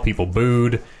 Royale. People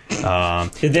booed. Did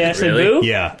they actually Really? boo?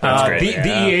 Yeah, That's great.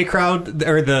 The EA crowd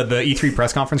or the E3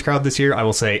 press conference crowd this year, I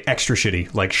will say extra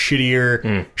shitty, like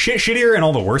shittier, shittier in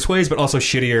all the worst ways, but also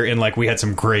shittier in like we had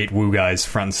some great woo guys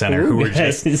front and center who were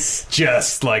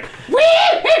just like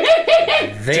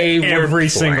They were every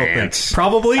single thing, plants.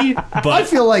 probably. I But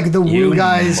feel like the You Woo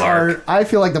guys mark. are. I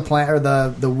feel like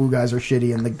the Woo guys are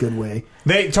shitty in the good way,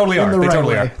 they totally In are. the They right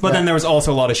totally way, are. But yeah. then there was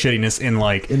also a lot of shittiness in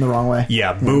like in the wrong way.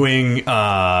 yeah, booing.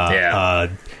 Yeah.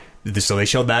 So they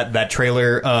showed that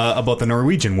trailer about the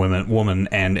Norwegian woman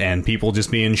and people just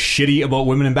being shitty about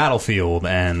women in Battlefield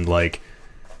and like.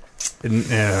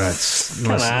 Listen,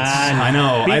 I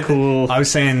know. Be cool. I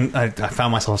was saying. I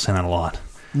found myself saying that a lot.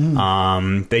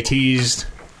 They teased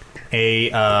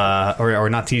or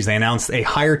not teased. They announced a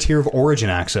higher tier of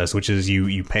Origin access, which is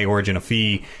you pay Origin a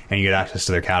fee and you get access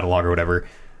to their catalog or whatever.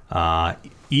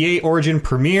 EA Origin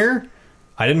Premier.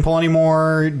 I didn't pull any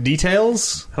more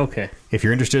details. Okay. If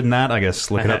you're interested in that, I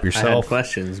guess look it up I had yourself.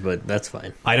 questions, but that's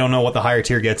fine. I don't know what the higher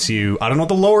tier gets you. I don't know what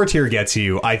the lower tier gets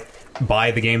you. I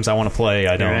buy the games I want to play.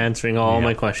 I don't. You're answering all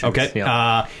my questions. Okay.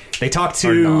 Yeah. They talked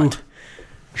Or to... not.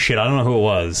 Shit, I don't know who it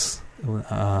was.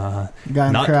 Guy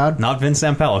in Not the crowd. Not Vince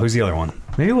Zampella. Who's the other one?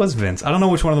 Maybe it was Vince. I don't know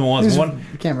which one of them it was. I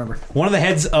can't remember. One of the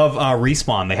heads of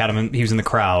Respawn. They had him. He was in the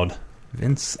crowd.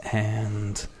 Vince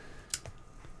and...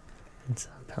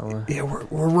 Pella. Yeah,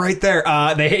 we're right there.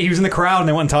 He was in the crowd, and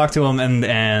they went and talked to him,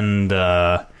 and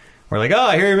we're like, "Oh,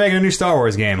 I hear you're making a new Star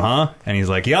Wars game, huh?" And he's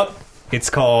like, "Yep, it's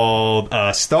called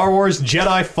Star Wars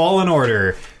Jedi Fallen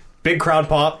Order." Big crowd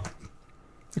pop,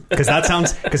 because that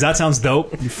sounds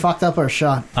dope. You fucked up our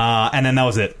shot. And then that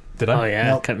was it. Did I? Oh, yeah.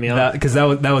 Nope. Cut me off. Because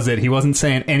that was it. He wasn't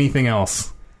saying anything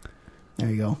else. There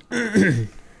you go.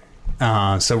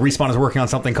 So Respawn is working on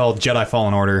something called Jedi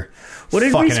Fallen Order. What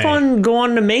did Fucking Respawn go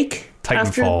on to make?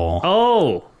 Titanfall. After?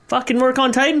 Oh, fucking work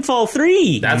on Titanfall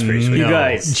 3. That's pretty sweet. You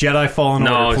guys. Jedi Fallen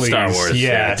No, Order, it's please. Star Wars. Yes.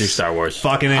 Yeah, do Star Wars.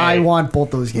 Fucking A. I want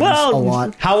both those games Well, a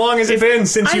lot. How long has it been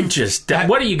since you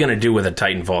What are you going to do with a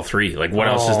Titanfall 3? Like, what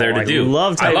else is there to I do?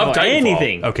 love I love Titanfall. Titanfall.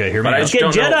 Anything. Okay, here we But go. I Let's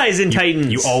just get don't know. Jedis in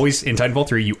Titans. You always in Titanfall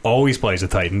 3. You always play as a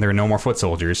Titan. There are no more foot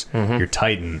soldiers. Mm-hmm. Your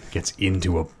Titan gets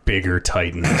into a bigger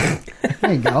Titan,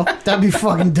 There you go. That'd be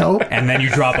fucking dope. and then you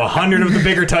drop 100 of the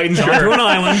bigger Titans onto an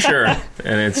island. Sure.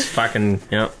 And it's fucking,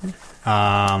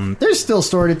 There's still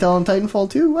story to tell in Titanfall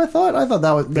 2. I thought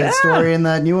that story in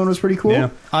that new one was pretty cool. Yeah,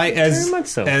 Very much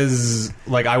so.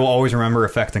 I will always remember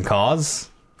Effect and Cause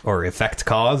or Effect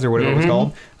Cause or whatever it was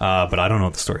called. But I don't know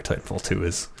what the story of Titanfall 2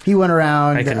 is. He went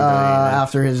around I couldn't believe that.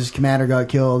 after his commander got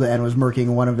killed and was murking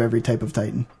one of every type of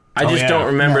Titan. I just yeah. don't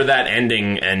remember Yeah. that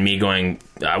ending and me going,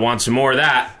 I want some more of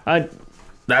that.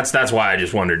 That's why I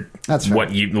just wondered That's fair. what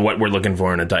we're looking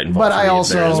for in a Titanfall. But 3, I if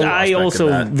also- there is an I aspect of also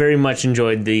that. very much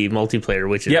enjoyed the multiplayer,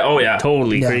 which is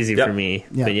totally Yeah. crazy Yep. for me.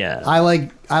 Yeah. But yeah. I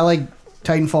like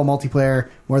Titanfall multiplayer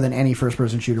more than any first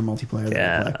person shooter multiplayer that I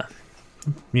yeah. play.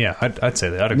 Yeah, I'd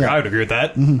say that. Yeah. I would agree with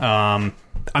that.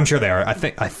 I'm sure they are. I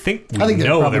think we I think they're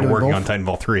know probably they're doing working both. on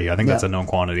Titanfall 3. I think that's Yeah. a known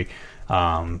quantity.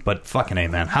 But fucking A,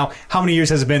 man. How many years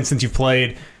has it been since you've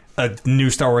played a new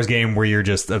Star Wars game where you're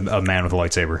just a man with a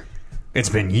lightsaber? It's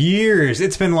been years.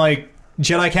 It's been like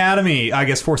Jedi Academy. I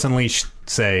guess Force Unleashed,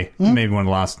 say. Maybe one of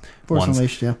the last Force ones.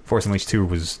 Unleashed, yeah. Force Unleashed 2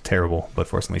 was terrible, but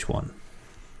Force Unleashed 1.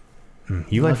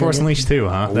 You like Okay, Force yeah. Unleashed 2,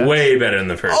 huh? way better than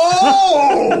the first.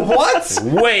 Oh! What?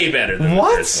 Way better than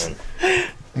What? the first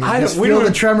one. I can feel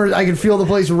the tremors. I can feel the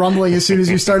place rumbling as soon as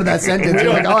you started that sentence.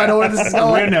 You're like, oh, I know where this is We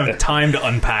going. didn't have time to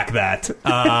unpack that.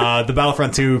 The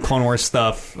Battlefront 2, Clone Wars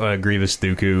stuff, Grievous,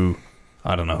 Dooku,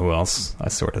 I don't know who else. I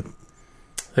sort of...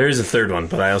 There is a third one,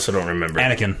 but I also don't remember.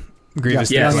 Anakin.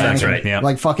 Grievous. Yes, Dooku, that's Anakin. right. Yeah.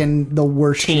 Like fucking the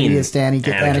worst, Teen shittiest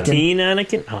Anakin. Teen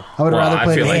Anakin? Oh. I would Well, rather I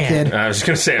play feel it as a like kid. I was just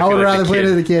going to say, I would feel like rather the play it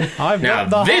kid. as a kid. I've Now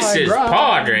got the this high is ground.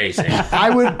 pod racing. I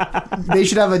would. They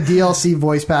should have a DLC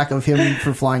voice pack of him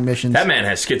for flying missions. That man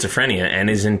has schizophrenia and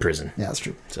is in prison. Yeah, that's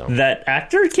true. So That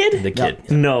actor kid? the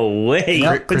kid. No way.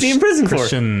 Yep. What's he in prison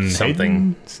Christian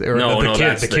Something. Hayden? Or No, the kid,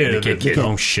 that's the the kid. kid.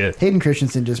 Oh, shit. Hayden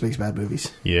Christensen just makes bad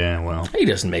movies. Yeah, well. He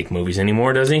doesn't make movies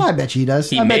anymore, does he? I bet you he does.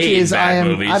 He I bet you made his bad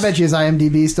movies. I bet you his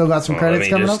IMDb still got some Well, credits let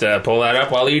me coming just up. pull that up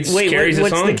while he for? Wait, carries us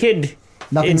what's on. the kid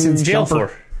Nothing in since jail Jumper.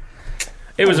 for?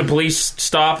 It was a police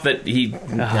stop that he,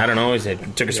 I don't know, he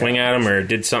took a swing at him or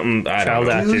did something. I don't Child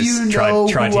know. actor. Do you know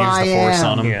Tried to who use I the force am?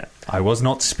 on him. Yeah. I was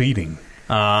not speeding.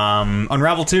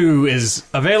 Unravel 2 is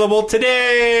available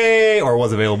today, or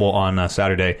was available on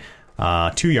Saturday. 2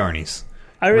 Yarnies.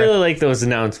 I really like those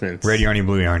announcements. Red Yarny,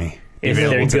 Blue Yarny. If they're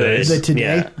Available today. good. The today,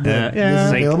 Yeah. this Yeah.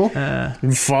 is Like,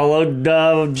 available.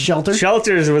 Followed Shelter?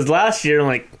 Shelters was last year. I'm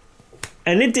like,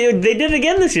 and they did it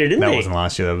again this year, didn't That they? wasn't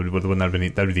last year. Wouldn't that have been?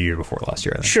 That would be the year before last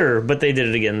year, I think. Sure, but they did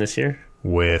it again this year.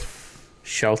 With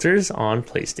Shelters on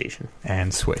PlayStation.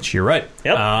 and Switch. You're right.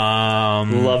 Yep.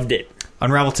 Um, Loved it.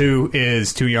 Unravel 2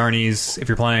 is 2 Yarnies. If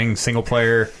you're playing single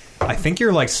player, I think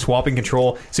you're like swapping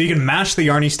control, so you can mash the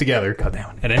Yarnies together.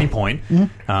 Goddamn, at any point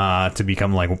to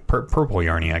become like purple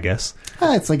Yarny, I guess.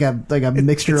 It's like a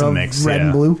mixture It's a of mix, red yeah.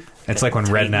 and blue. It's like when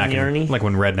Redneck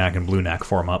Yarny? and Blue Neck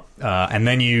form up, and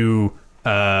then you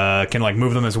can like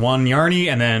move them as one Yarny,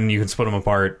 and then you can split them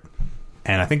apart.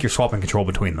 And I think you're swapping control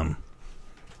between them.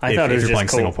 I If- thought it if was you're just playing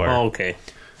single player. Oh, okay.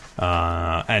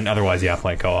 And otherwise, yeah,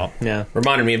 play co-op. Yeah.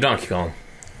 Reminded me of Donkey Kong,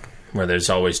 where there's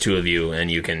always two of you and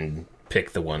you can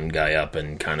pick the one guy up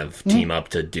and kind of team up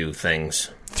to do things.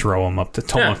 Throw them up to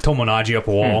Yeah. Tomonaji up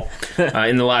a wall.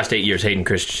 In the last 8 years, Hayden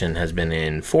Christensen has been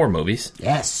in 4 movies.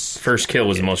 Yes. First Kill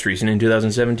was the most recent in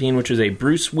 2017, which was a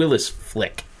Bruce Willis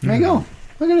flick. There you go.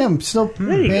 Look at him, still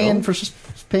you paying go.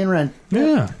 paying rent,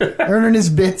 Yeah. earning his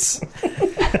bits.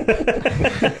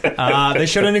 They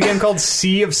showed a new game called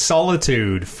Sea of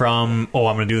Solitude from, I'm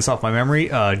going to do this off my memory,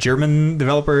 German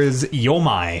developers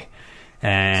Yomai.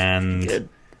 And Good.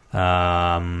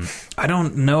 I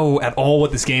don't know at all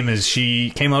what this game is.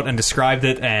 She came out and described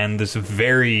it, and this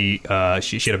very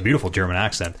she had a beautiful German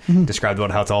accent. Described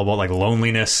about how it's all about like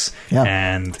loneliness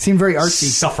and Seemed very artsy.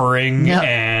 suffering Yeah.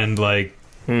 and like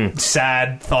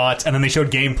sad thoughts. And then they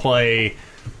showed gameplay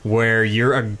where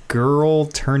you're a girl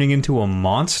turning into a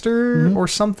monster or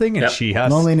something, and Yep. she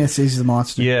has Loneliness is the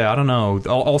monster. Yeah, I don't know.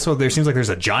 Also, there seems like there's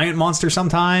a giant monster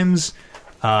sometimes.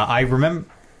 I remember.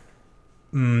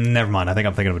 Never mind. I think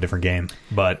I'm thinking of a different game,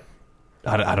 but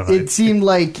I don't know. It seemed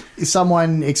like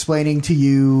someone explaining to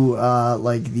you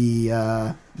like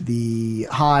the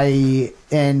high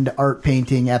end art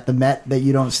painting at the Met that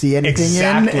you don't see anything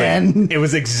exactly. in, and It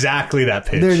was exactly that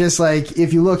pitch. they're just like,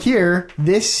 if you look here,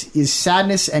 this is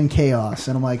sadness and chaos,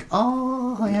 and I'm like,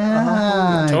 oh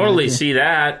yeah, Totally see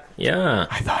that. Yeah.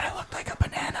 I thought it looked like a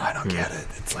banana. I don't get it.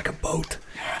 It's like a boat.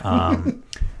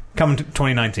 Coming to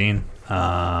 2019.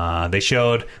 They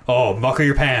showed, buckle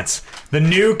your pants, the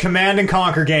new Command and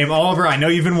Conquer game. Oliver, I know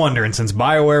you've been wondering, since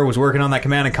BioWare was working on that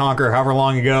Command and Conquer however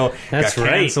long ago, That's got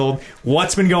right. canceled.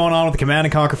 What's been going on with the Command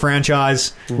and Conquer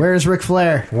franchise? Where's Ric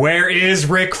Flair? Where is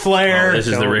Ric Flair? Oh, this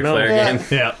is the Don't Ric know. Flair Yeah. game.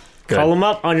 Yeah. Good. Call him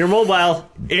up on your mobile.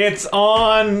 It's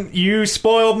on. You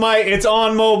spoiled my. It's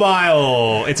on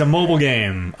mobile. It's a mobile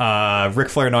game. Ric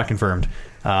Flair not confirmed.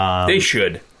 They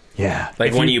should. Yeah.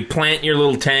 Like If when you plant your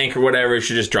little tank or whatever, you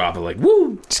should just drop it. Like,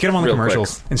 woo! just get him on the real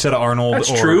commercials instead of Arnold.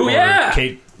 That's or, true, or yeah.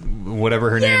 Kate, whatever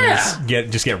her name Yeah. is.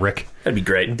 Just get Rick. That'd be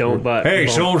great. Don't but Hey,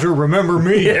 won't. soldier, remember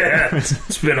me? Yeah.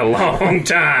 It's been a long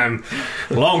time.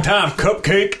 Long time,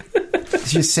 cupcake.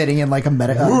 He's just sitting in like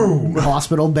a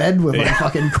hospital bed with like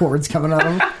fucking cords coming out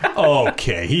of him.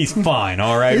 Okay, he's fine.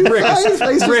 All right, Rick He's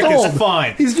just Rick old. is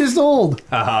fine. He's just old.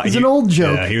 He's an old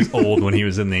joke. Yeah, he was old when he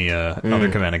was in the other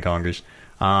Command and Conquers.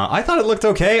 I thought it looked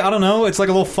okay. I don't know. It's like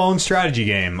a little phone strategy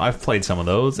game. I've played some of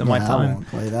those in my Yeah, I time. won't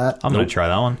play that. I'm going to try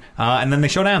that one. And then they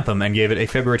showed Anthem and gave it a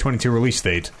February 22 release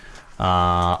date.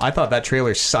 I thought that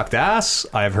trailer sucked ass.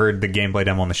 I've heard the gameplay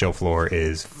demo on the show floor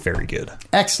is very good.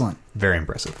 Excellent. Very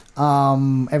impressive.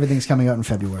 Everything's coming out in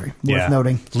February. Worth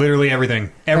noting. Literally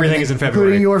everything. Everything is in February.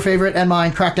 Including your favorite and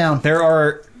mine, Crackdown. There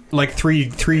are like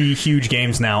three huge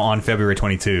games now on February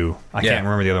 22. I can't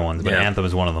remember the other ones, but Yeah. Anthem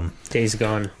is one of them. Days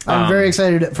Gone. I'm very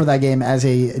excited for that game as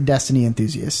a Destiny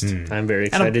enthusiast. I'm very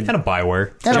And excited. a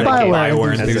BioWare. And a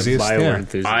BioWare As a enthusiast. BioWare Yeah.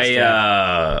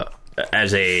 enthusiast.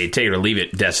 As a take it or leave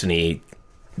it Destiny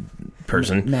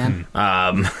person, Man.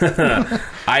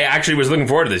 I actually was looking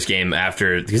forward to this game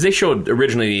because they showed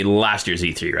originally last year's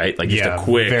E3, right? Like just Yeah, a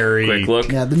quick look.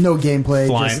 Yeah, the no gameplay.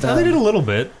 Flying. Just, No, they did a little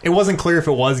bit. It wasn't clear if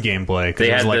it was gameplay because They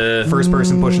it was had like the- first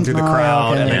person pushing through the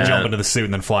crowd okay. and then Yeah. jump into the suit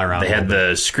and then fly around. They a had little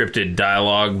the scripted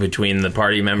dialogue between the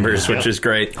party members, which is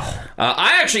great.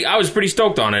 I was pretty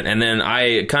stoked on it, and then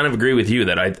I kind of agree with you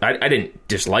that I didn't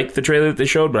dislike the trailer that they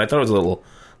showed, but I thought it was a little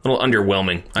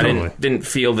underwhelming. Totally. I didn't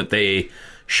feel that they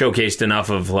showcased enough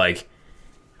of like,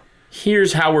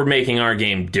 here's how we're making our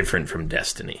game different from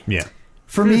Destiny. Yeah.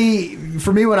 For me,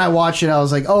 when I watched it, I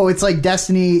was like, "Oh, it's like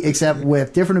Destiny, except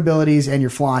with different abilities, and you're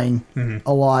flying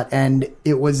a lot." And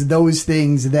it was those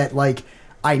things that like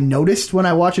I noticed when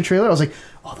I watched a trailer. I was like,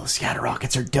 "Oh, those scatter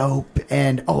rockets are dope,"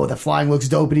 and "Oh, the flying looks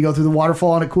dope." And you go through the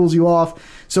waterfall and it cools you off.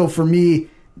 So for me,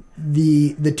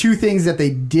 the two things that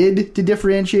they did to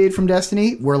differentiate from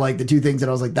Destiny were like the two things that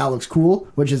I was like, "That looks cool,"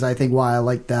 which is I think why I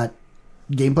like that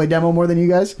gameplay demo more than you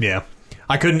guys. Yeah.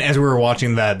 I couldn't, as we were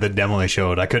watching the demo they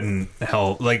showed, I couldn't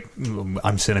help, like,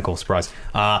 I'm cynical, surprise.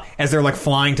 As they're, like,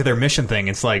 flying to their mission thing,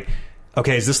 it's like,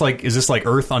 okay, is this like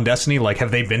Earth on Destiny? Like,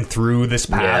 have they been through this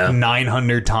path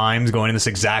 900 times, going in this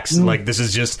exact, like, this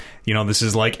is just, this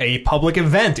is like a public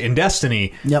event in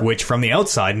Destiny, Yep. which from the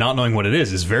outside, not knowing what it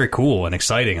is very cool and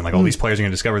exciting, and, like, all these players are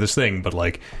going to discover this thing, but,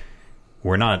 like,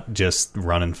 we're not just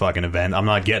running fucking event. I'm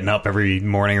not getting up every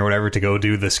morning or whatever to go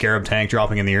do the Scarab tank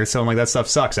dropping in the earth. So I'm like, that stuff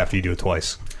sucks after you do it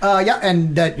twice. Yeah,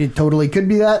 and that it totally could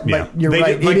be that. Yeah, But you're they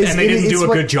right. did, like, and they didn't do a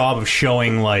what- good job of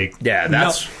showing like. Yeah,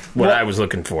 that's what well, I was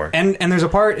looking for. And there's a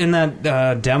part in that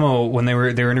demo when they were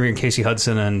interviewing Casey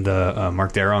Hudson and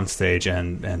Mark Darrow on stage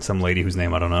and some lady whose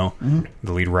name I don't know,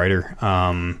 the lead writer.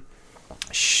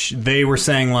 They were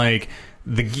saying like.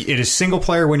 It is single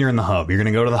player when you're in the hub. You're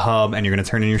going to go to the hub and you're going to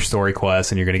turn in your story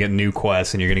quests and you're going to get new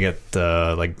quests and you're going to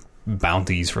get like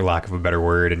bounties, for lack of a better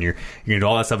word, and you're gonna do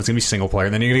all that stuff. It's gonna be single player,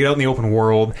 and then you're gonna get out in the open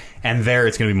world, and there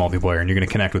it's gonna be multiplayer, and you're gonna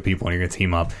connect with people, and you're gonna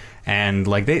team up. And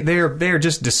like they're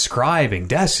just describing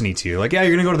Destiny to you. Like, yeah,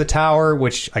 you're gonna go to the tower,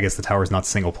 which I guess the tower is not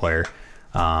single player.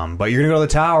 But you're gonna go to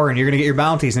the tower and you're gonna get your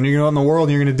bounties and you're gonna go out in the world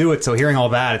and you're gonna do it. So hearing all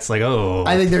that, it's like, oh,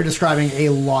 I think they're describing a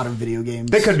lot of video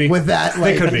games. They could be with that.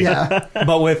 Like, they could be, yeah.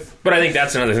 But I think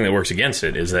that's another thing that works against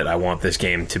it, is that I want this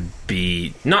game to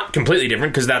be not completely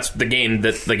different, because that's the game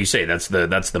that, like you say, that's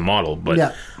the model. But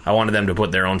Yeah. I wanted them to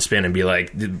put their own spin and be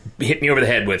like, hit me over the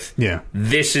head with,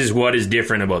 this is what is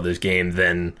different about this game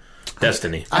than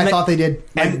Destiny. I thought they did,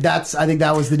 and I think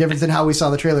that was the difference in how we saw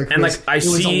the trailer. And like it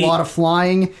was a lot of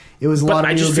flying. It was a lot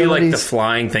of. I just feel like the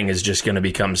flying thing is just going to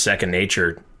become second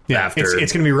nature after.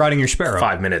 It's going to be riding your sparrow.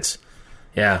 5 minutes.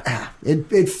 Yeah,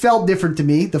 it felt different to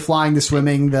me. The flying, the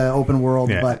swimming, the open world,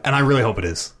 but and I really hope it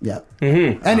is. Yeah,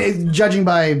 and judging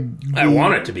by, I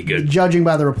want it to be good. Judging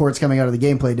by the reports coming out of the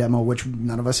gameplay demo, which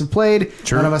none of us have played,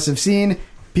 none of us have seen.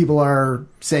 People are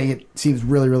saying it seems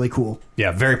really, really cool.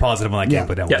 Yeah, very positive on that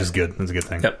gameplay demo, which is good. That's a good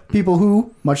thing. Yep. People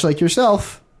who, much like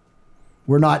yourself,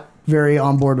 were not very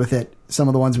on board with it. Some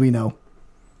of the ones we know.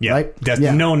 Yeah, right?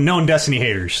 Known Destiny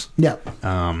haters. Yeah.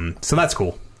 So that's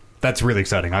cool. That's really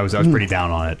exciting. I was pretty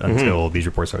down on it until these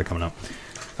reports started coming up.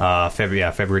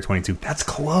 February 22. That's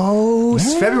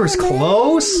close. Yeah, February's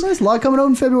close. There's a lot coming out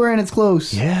in February, and it's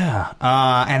close. Yeah.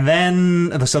 And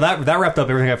then, so that wrapped up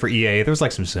everything I got for EA. There was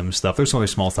like some Sim stuff. There's some other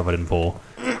small stuff I didn't pull.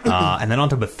 And then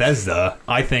onto Bethesda.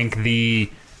 I think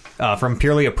from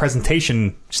purely a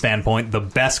presentation standpoint, the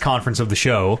best conference of the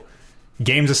show.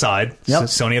 Games aside,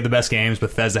 Sony had the best games.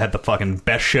 Bethesda had the fucking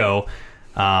best show.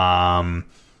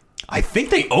 I think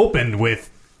they opened with...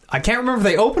 I can't remember if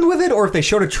they opened with it or if they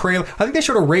showed a trailer. I think they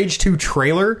showed a Rage 2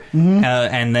 trailer,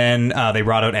 and then they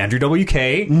brought out Andrew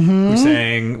WK, who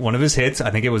sang one of his hits. I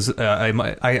think it was... I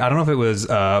don't know if it was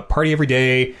Party Every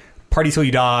Day, Party Till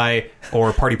You Die,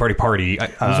 or Party Party Party.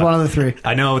 It was one of the three.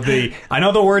 I know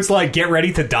the words like "Get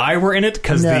Ready to Die" were in it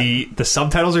because the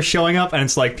subtitles are showing up, and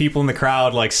it's like people in the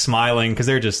crowd like smiling because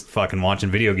they're just fucking watching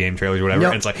video game trailers or whatever.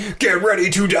 And it's like "Get Ready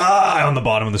to Die" on the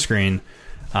bottom of the screen.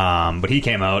 But he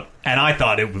came out, and I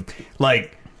thought it was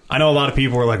like, I know a lot of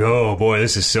people were like, "Oh boy,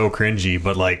 this is so cringy,"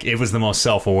 but like it was the most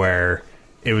self-aware.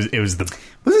 Was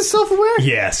it self-aware?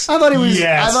 Yes. I thought it was.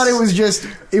 Yes. I thought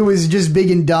it was just big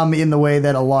and dumb in the way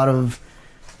that a lot of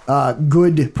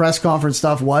good press conference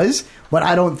stuff was. But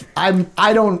I'm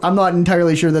not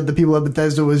entirely sure that the people at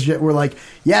Bethesda were like,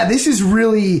 yeah, this is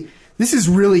really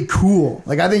cool.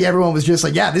 Like I think everyone was just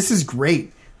like, yeah, this is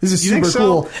great. This is super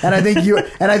cool. And I think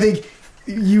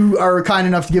you are kind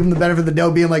enough to give them the benefit of the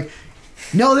doubt, being like,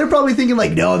 no, they're probably thinking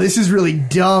like, no, this is really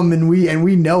dumb, and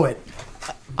we know it.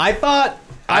 I thought.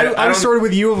 I was sort of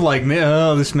with you of like, maybe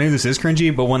this is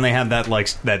cringy, but when they had that like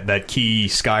that key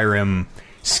Skyrim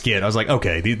skit, I was like,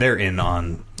 okay, they're in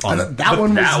on that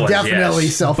one was definitely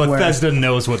self-aware. Bethesda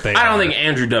knows what they. I don't think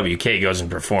Andrew WK goes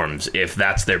and performs if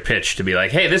that's their pitch to be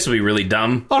like, hey, this will be really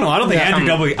dumb. Oh no, I don't think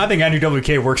I think Andrew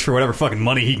WK works for whatever fucking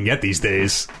money he can get these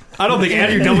days. I don't think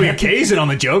Andrew WK's in on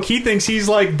the joke. He thinks he's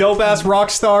like dope-ass rock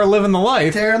star living the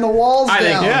life. Tearing the walls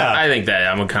down. I think that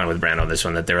I'm kind of with Brand on this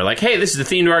one, that they were like, hey, this is the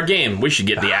theme to our game. We should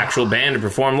get the actual band to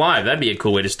perform live. That'd be a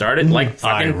cool way to start it. Like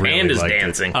fucking Pandas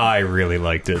dancing. I really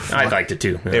liked it. I liked it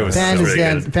too. It was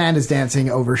Pandas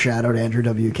dancing overshadowed Andrew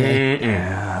WK.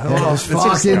 Yeah.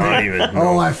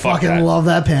 I fucking love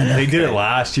that Panda. They did it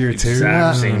last year too.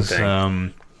 Same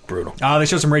thing. Brutal. They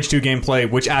showed some Rage 2 gameplay,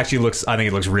 which actually I think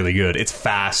it looks really good. It's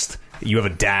fast. You have a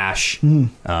dash,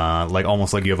 like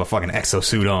almost like you have a fucking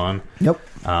exosuit on. Yep.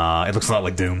 It looks a lot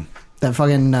like Doom. That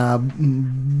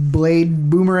fucking blade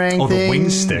boomerang thing. The wing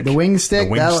stick. The wing stick.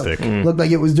 Looked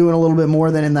like it was doing a little bit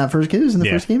more than in that first game.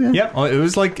 First game, yeah. Yeah, well, it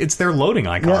was like it's their loading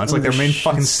icon. Yeah, it's like their main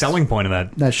fucking selling point of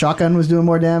that. That shotgun was doing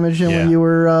more damage than when you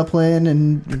were playing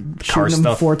and shooting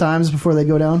them 4 times before they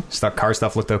go down. Car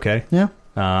stuff looked okay. Yeah.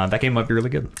 That game might be really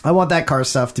good. I want that car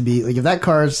stuff to be like, if that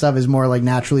car stuff is more like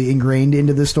naturally ingrained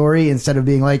into the story instead of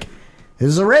being like, this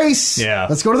is a race. Yeah.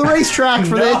 Let's go to the racetrack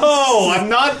for this. No, I'm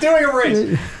not doing a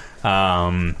race.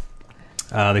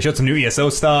 They showed some new ESO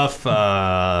stuff.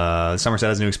 Somerset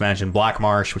has a new expansion, Black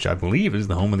Marsh, which I believe is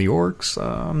the home of the orcs.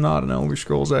 I'm not an Elder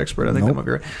Scrolls expert. I think that might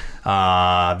be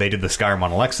right. They did the Skyrim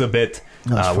on Alexa bit,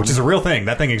 which is a real thing.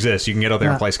 That thing exists. You can get out there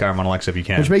and play Skyrim on Alexa if you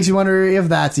can. Which makes you wonder if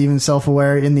that's even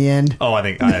self-aware in the end. Oh, I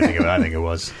think it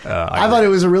was. I thought it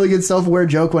was a really good self-aware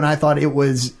joke when I thought it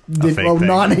was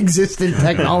non-existent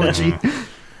technology.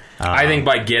 I think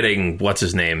by getting what's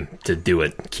his name to do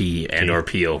it, Key and or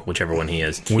Peel, whichever one he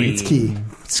is. It's Key.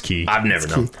 It's Key. I've never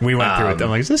known. We went through it.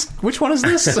 I'm like, which one is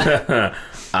this?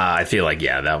 I feel like,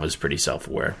 that was pretty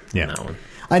self-aware. Yeah. That one.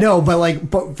 I know,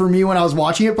 but for me, when I was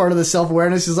watching it, part of the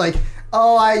self-awareness is like,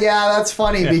 that's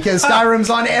funny because Skyrim's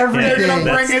on everything. They're gonna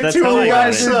bring it That's to how I You got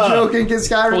guys it. are joking because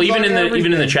Skyrim's Well, even on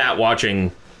everything. in the chat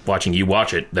watching you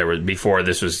watch it, there was, before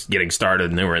this was getting started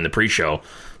and they were in the pre-show,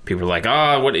 people were like,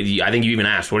 what? I think you even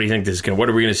asked, what do you think what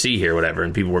are we going to see here, whatever,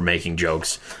 and people were making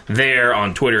jokes there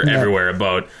on Twitter everywhere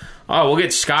about, we'll get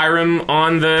Skyrim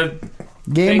on the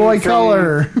Game thing Boy from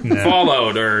Color.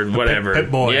 Fallout or whatever.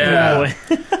 Pip-Boy. Yeah.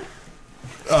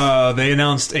 They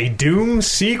announced a Doom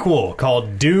sequel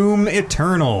called Doom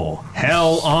Eternal: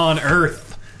 Hell on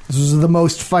Earth. This was the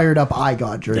most fired up I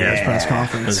got during this press That was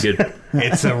conference. good.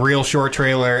 It's a real short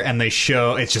trailer, and they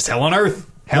show it's just Hell on Earth.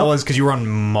 Hell is because you were on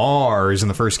Mars in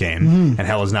the first game, and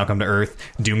Hell has now come to Earth.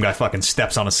 Doom guy fucking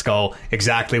steps on a skull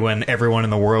exactly when everyone in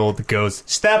the world goes,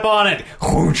 step on it!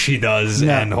 Whoosh, he does,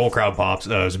 Yeah. and the whole crowd pops. It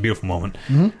was a beautiful moment.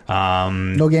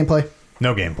 No gameplay.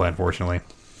 No gameplay, unfortunately.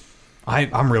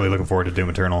 I'm really looking forward to Doom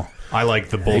Eternal. I like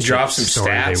the They bullshit dropped some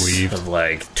story stats they weave. of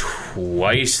like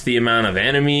twice the amount of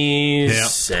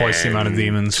enemies. Yeah, twice the amount of and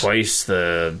demons. Twice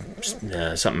the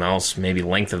something else. Maybe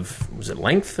length of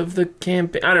the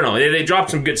campaign? I don't know. They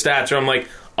dropped some good stats. So I'm like,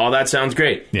 that sounds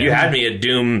great. Yeah. You had me at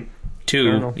Doom 2,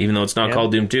 Eternal. even though it's not Yeah.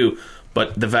 called Doom 2.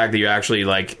 But the fact that you're actually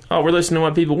like, we're listening to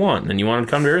what people want, and you want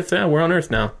to come to Earth? Yeah, we're on Earth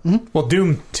now. Well,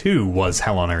 Doom 2 was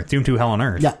Hell on Earth. Doom 2 Hell on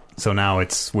Earth. Yeah. So now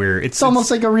it's It's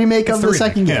almost like a remake of the remake.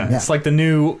 second game. Yeah. It's like the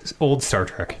new old Star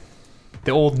Trek.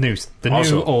 The old news. The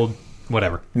Also- new old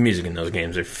whatever. The music in those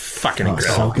games are fucking so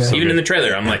incredible. good. Even in the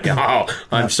trailer, I'm like,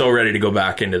 I'm so ready to go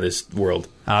back into this world.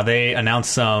 They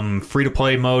announced some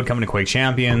free-to-play mode coming to Quake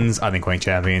Champions. I think Quake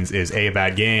Champions is A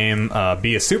bad game,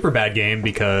 B a super bad game,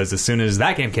 because as soon as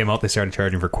that game came out, they started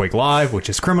charging for Quake Live, which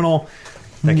is criminal.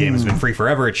 That game has been free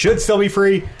forever. It should still be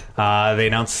free. They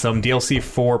announced some DLC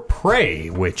for Prey,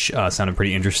 which sounded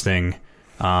pretty interesting.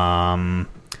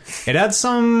 It had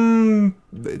some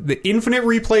the infinite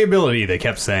replayability. They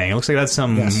kept saying it looks like that's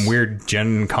some Yes. weird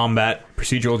gen combat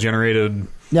procedural generated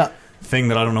Yeah. thing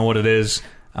that I don't know what it is.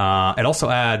 It also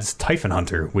adds Typhon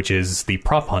Hunter, which is the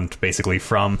prop hunt, basically,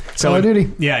 from... Call of Duty.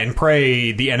 Yeah, in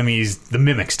Prey, the enemies, the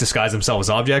mimics, disguise themselves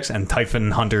as objects, and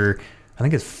Typhon Hunter, I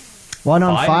think it's 1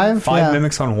 on 5? Five Yeah.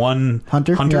 mimics on one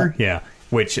Hunter? Yeah.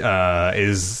 Which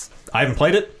is... I haven't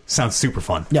played it. Sounds super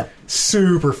fun. Yeah.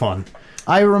 Super fun.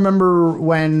 I remember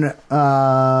when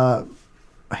I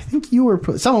think you were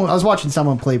I was watching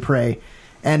someone play Prey,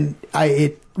 and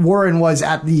Warren was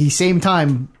at the same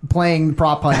time playing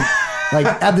Prop Hunt, like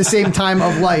at the same time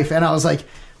of life, and I was like,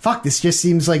 "Fuck, this just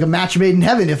seems like a match made in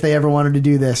heaven if they ever wanted to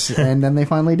do this," and then they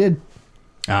finally did.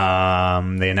 They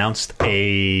announced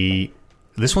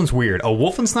this one's weird, a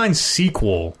Wolfenstein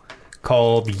sequel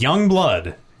called Young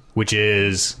Blood, which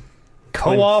is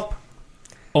co-op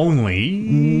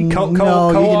only. Co-op?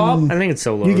 can- I think it's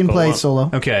solo. You can or play co-op. solo.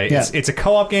 Okay, Yeah. it's a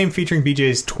co-op game featuring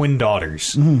BJ's twin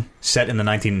daughters, set in the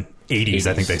 1980s,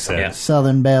 I think they said. Yeah.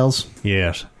 Southern Belles.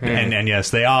 Yes, and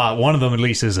yes, they are. One of them, at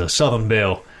least, is a Southern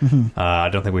Belle. I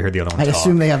don't think we heard the other one I talk.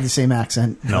 assume they have the same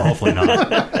accent. No, hopefully not.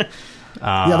 The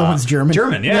other one's German.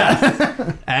 German,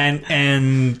 yeah.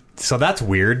 and so that's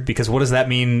weird, because what does that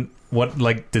mean? What,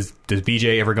 like, does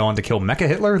BJ ever go on to kill Mecha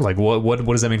Hitler? Like, what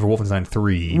does that mean for Wolfenstein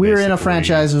 3? We're in a basically?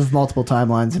 franchise of multiple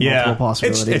timelines and Yeah, multiple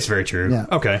possibilities. it's very true. Yeah.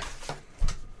 Okay.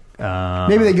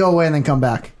 Maybe they go away and then come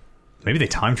back. Maybe they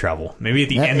time travel. Maybe at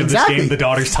the Yeah, end of exactly. this game, the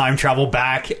daughters time travel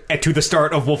back to the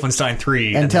start of Wolfenstein 3.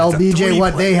 And then tell it's a BJ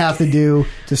what they 3-player have to game. do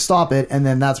to stop it, and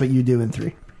then that's what you do in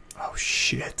 3. Oh,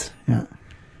 shit. Yeah.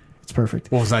 It's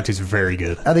perfect. Wolfenstein 2 is very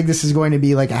good. I think this is going to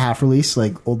be like a half release,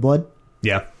 like Old Blood.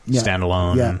 Yeah. Yeah.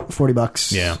 Standalone. Yeah,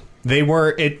 $40. Yeah. They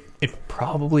were... It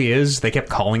probably is. They kept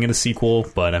calling it a sequel,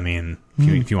 but, I mean,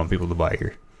 if you want people to buy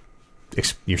your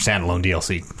standalone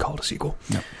DLC, you can call it a sequel.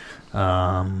 Yep.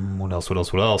 What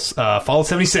else? Fallout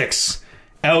 76.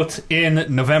 Out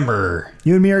in November.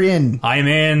 You and me are in. I am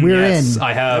in. We're yes, in.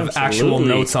 I have actual Absolutely.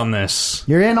 notes on this.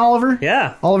 You're in, Oliver?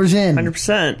 Yeah, Oliver's in.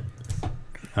 100%.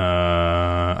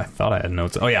 I thought I had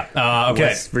notes. Oh, yeah. Okay.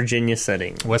 West Virginia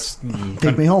setting. West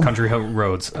Take me home. Country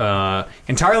Roads.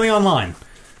 Entirely online.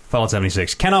 Fallout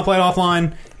 76. Cannot play it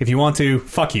offline. If you want to,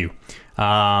 fuck you.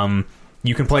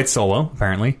 You can play it solo,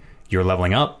 apparently. You're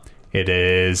leveling up. It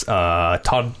is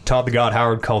Todd the God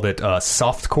Howard called it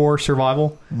softcore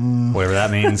survival, whatever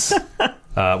that means.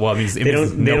 Well, it means, They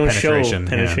don't show penetration.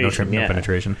 penetration, No yeah.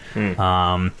 penetration.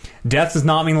 Death does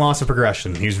not mean loss of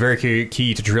progression. He was very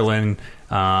key to drill in.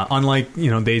 Unlike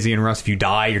Daisy and Rust, if you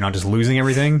die, you're not just losing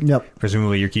everything. Yep.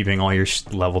 Presumably, you're keeping all your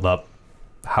leveled up.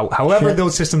 However, Shit.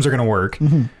 those systems are going to work.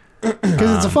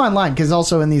 Because it's a fine line, because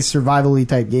also in these survival-y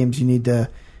type games, you need to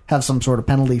have some sort of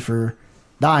penalty for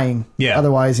dying. Yeah.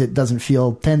 Otherwise, it doesn't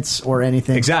feel tense or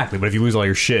anything. Exactly, but if you lose all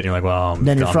your shit, you're like, well,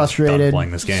 Then you're I'm frustrated. done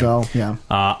playing this game. So, yeah.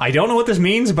 I don't know what this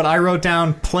means, but I wrote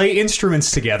down play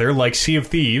instruments together like Sea of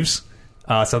Thieves.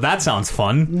 So that sounds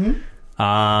fun. We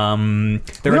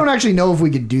don't actually know if we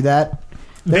could do that.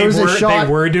 They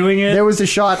were doing it. There was a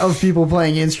shot of people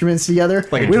playing instruments together.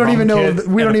 Like a we don't drum even know. kit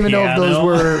We and don't a even know if those piano.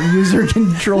 were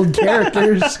user-controlled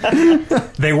characters.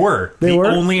 They were. They the were?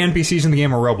 only NPCs in the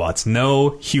game are robots.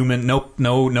 No human.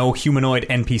 No humanoid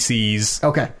NPCs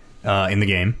Okay. in the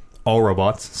game. All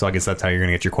robots. So I guess that's how you're going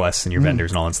to get your quests and your vendors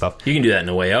and all that stuff. You can do that in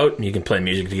A Way Out. You can play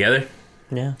music together.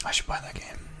 Yeah. I should buy that game.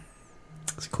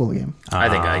 It's a cool game. I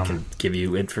think I can give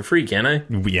you it for free, can I?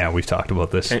 Yeah, we've talked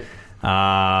about this. Okay. There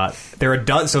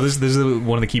are so this is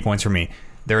one of the key points for me.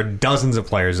 There are dozens of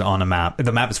players on a map.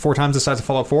 The map is 4 times the size of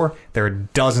Fallout 4. There are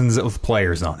dozens of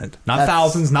players on it. Not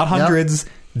thousands, not hundreds,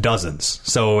 dozens.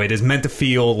 So it is meant to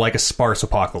feel like a sparse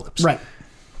apocalypse. Right.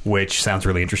 Which sounds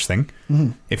really interesting.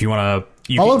 If you want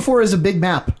to... Fallout 4 is a big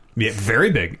map. Yeah,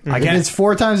 very big. I If can't... it's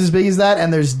 4 times as big as that,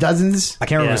 and there's dozens. I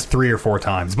can't remember Yeah. if it's 3 or 4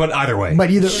 times, but either way. But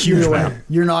huge either map. way,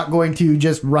 you're not going to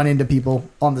just run into people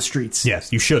on the streets.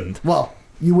 Yes, you shouldn't. Well,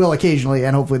 you will occasionally,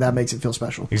 and hopefully that makes it feel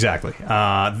special. Exactly.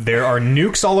 There are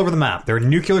nukes all over the map. There are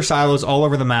nuclear silos all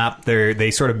over the map. They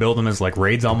sort of build them as like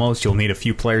raids almost. You'll need a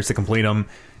few players to complete them.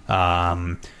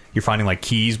 You're finding like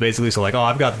keys basically. So like, oh,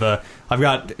 I've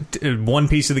got one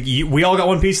piece of the key. We all got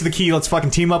one piece of the key. Let's fucking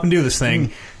team up and do this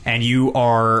thing. And you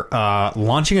are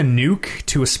launching a nuke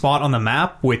to a spot on the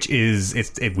map, which is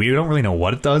we don't really know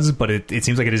what it does, but it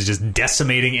seems like it is just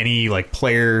decimating any like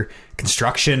player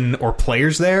construction or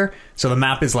players there. So the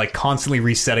map is like constantly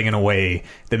resetting in a way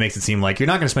that makes it seem like you're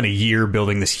not going to spend a year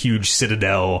building this huge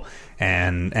citadel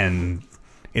and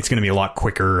it's going to be a lot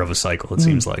quicker of a cycle, it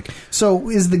seems like. So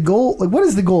is the goal, like, what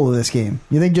is the goal of this game?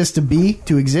 You think just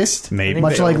to exist? Maybe.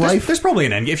 Much like life? There's probably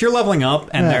an end. If you're leveling up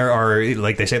and Yeah. there are,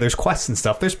 like they say, there's quests and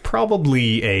stuff, there's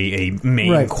probably a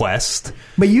main Right. quest.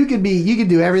 But you could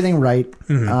do everything right,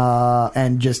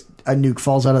 and just a nuke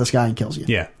falls out of the sky and kills you.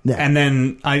 Yeah. Yeah. And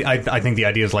then I think the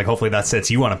idea is like, hopefully that sets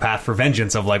you on a path for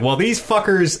vengeance of like, well, these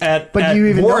fuckers at you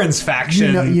even Warren's know,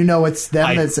 faction. You know it's them.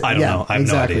 I That's don't know. I have no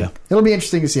exactly. idea. It'll be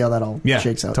interesting to see how that all Yeah,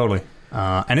 shakes out. totally.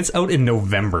 And it's out in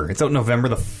November. It's out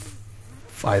November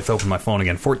I have to open my phone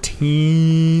again.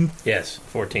 14th. Yes,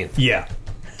 14th. Yeah.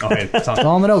 Okay. It's on, It's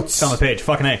all on the notes. it's on the page.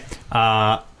 Fucking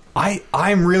A.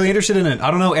 I'm really interested in it.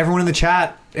 I don't know. Everyone in the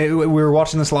chat, we were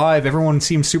watching this live. Everyone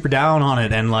seemed super down on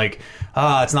it and like,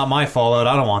 it's not my Fallout.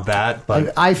 I don't want that.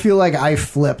 But I feel like I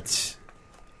flipped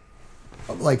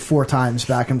like 4 times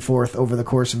back and forth over the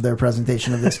course of their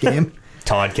presentation of this game.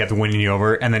 Todd kept winning you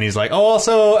over, and then he's like, "Oh,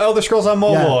 also Elder Scrolls on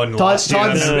mobile," Yeah. and lost you,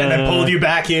 and then pulled you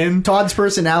back in. Todd's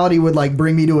personality would like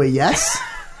bring me to a yes.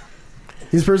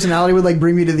 His personality would like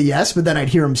bring me to the yes, but then I'd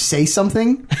hear him say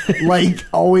something like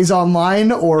always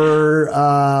online or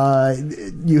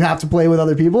you have to play with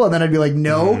other people, and then I'd be like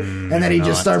no, and then he'd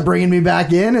just start bringing me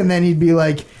back in, and then he'd be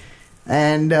like,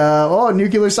 and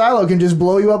nuclear silo can just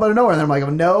blow you up out of nowhere, and then I'm like,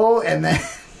 oh no, and then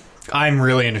I'm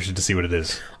really interested to see what it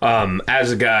is.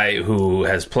 As a guy who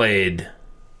has played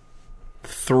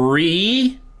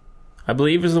 3, I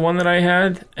believe is the one that I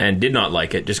had, and did not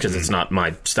like it just because it's not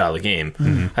my style of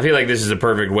game. I feel like this is a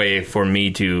perfect time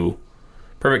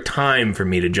for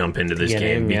me to jump into this Get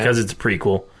game in, yeah. because it's a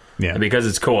prequel, Yeah. and because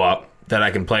it's co-op that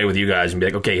I can play with you guys and be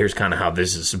like, okay, here's kind of how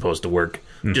this is supposed to work,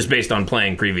 just based on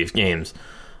playing previous games.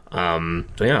 So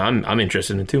yeah, I'm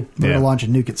interested in it too. we're Yeah. gonna launch a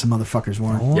nuke at some motherfuckers,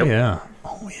 Warren. Oh Yep. yeah,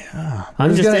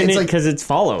 I'm just in it's it like- because it's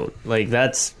Fallout. Like,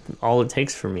 that's all it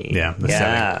takes for me. yeah. The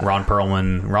yeah. setting. Ron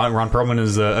Perlman. Ron Perlman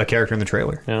is a character in the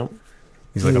trailer. Yeah.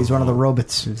 He's like He's one of the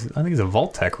robots. I think he's a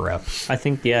Vault-Tec rep. I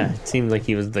think, it seemed like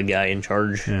he was the guy in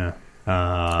charge. Yeah.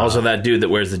 Also, that dude that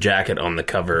wears the jacket on the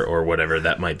cover or whatever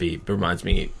that might be reminds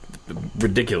me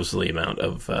ridiculously amount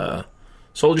of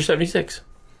Soldier 76.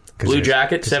 Blue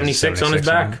jacket, 76 on his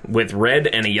back with red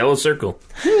and a yellow circle.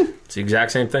 It's the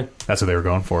exact same thing. That's what they were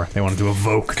going for. They wanted to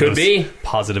evoke Could those be.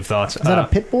 positive thoughts. Is that a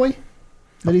Pit Boy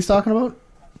that he's talking about?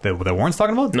 that Warren's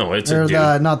talking about? No, it's Or a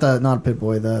dude. not Pit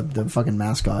Boy, the fucking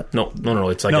mascot. No.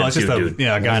 It's like No, a it's just dude.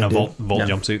 a guy in a Dude. Volt Yeah.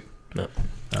 jumpsuit. No.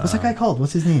 What's that guy called?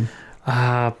 What's his name?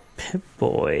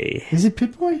 Pip-Boy. Is it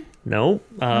Pit Boy? Nope.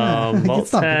 it's not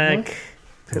Vault-Tec.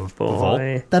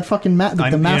 Pip-Boy. That fucking the Yeah, I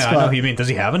know mascot. who you mean. Does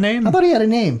he have a name? I thought he had a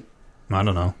name. I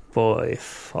don't know. Boy.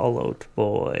 Fallout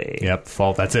Boy. Yep,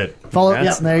 Fault. That's it. Follow.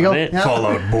 That's Yeah, there you go. not it. Yeah.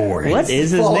 Fallout Boy. What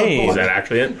is his Fallout name? Is that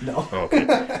actually it? No. Oh, okay.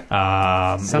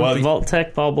 Something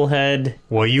Vault-Tec bobblehead.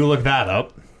 Well, you look that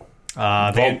up.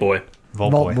 Vault Boy.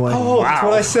 Vault Vault Boy. Oh, that's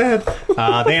what I said.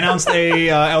 They announced a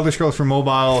Elder Scrolls for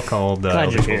mobile called Glad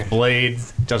Elder you're Scrolls here. Blade.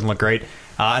 Doesn't look great.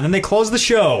 And then they close the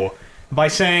show by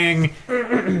saying,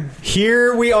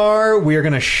 here we are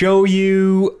going to show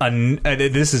you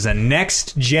this is a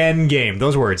next-gen game.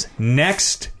 Those words,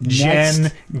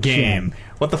 next-gen game.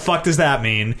 What the fuck does that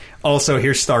mean? Also,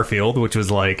 here's Starfield, which was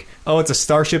like, oh, it's a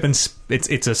starship and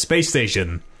it's a space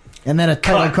station. And then a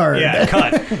title card. Yeah,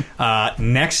 cut.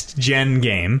 Next-gen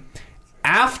game.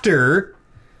 After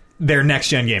their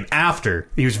next-gen game. After.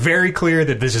 He was very clear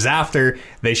that this is after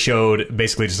they showed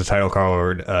basically just a title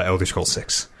card, Elder Scrolls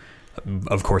 6.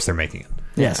 Of course they're making it.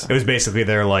 Yes. It was basically,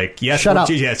 they're like, yes, Shut up.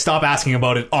 Yeah, stop asking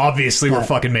about it. Obviously, we're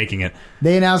fucking making it.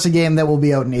 They announced a game that will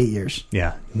be out in 8 years.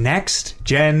 Yeah.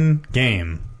 Next-gen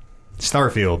game.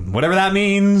 Starfield. Whatever that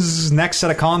means. Next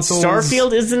set of consoles.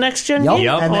 Starfield is the next gen game?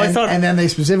 Yep. And, Oh, then, I thought. and then they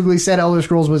specifically said Elder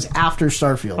Scrolls was after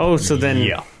Starfield. Oh, so then.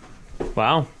 Yeah.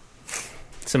 Wow.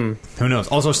 Some. Who knows?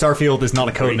 Also, Starfield is not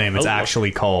a code Great name. It's outlook.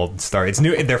 actually called Star. It's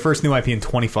new. Their first new IP in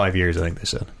 25 years, I think they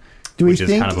said. Do we which is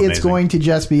think kind of it's amazing. going to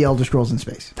just be Elder Scrolls in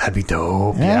space? That'd be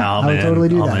dope. Yeah, Yeah, I would man. totally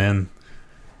do that. Man.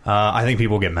 I think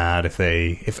people get mad if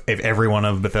every one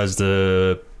of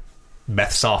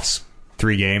Bethsoft's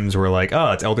 3 games were like,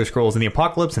 oh, it's Elder Scrolls in the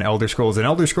Apocalypse and Elder Scrolls and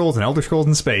Elder Scrolls and Elder Scrolls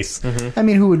in space. Mm-hmm. I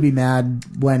mean, who would be mad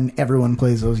when everyone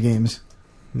plays those games?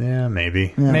 Yeah,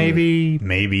 maybe. Yeah.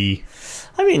 Maybe.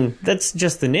 I mean, that's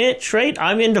just the niche, right?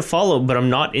 I'm into Fallout, but I'm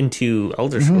not into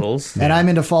Elder Scrolls. And I'm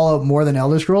into Fallout more than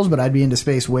Elder Scrolls, but I'd be into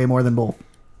space way more than both.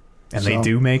 And So- they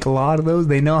do make a lot of those.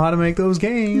 They know how to make those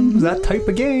games. That type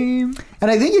of game. And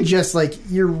I think it's just like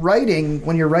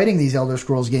when you're writing these Elder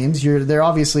Scrolls games, they're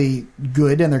obviously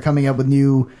good and they're coming up with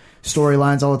new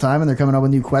storylines all the time and they're coming up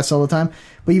with new quests all the time.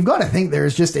 But you've got to think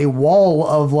there's just a wall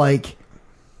of like,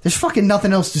 there's fucking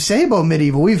nothing else to say about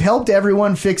Medieval. We've helped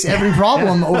everyone fix every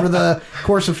problem over the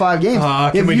course of 5 games.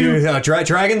 Can we do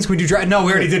dragons? Can we do dragons? No,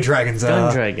 we already did dragons.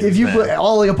 Gun Dragon. If you put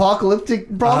all the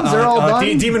apocalyptic problems, they're all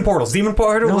done. Demon portals. Demon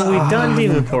portals. No, we've done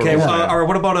Demon Portals. Okay, or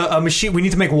what about a machine? We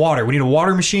need to make water. We need a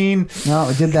water machine. No,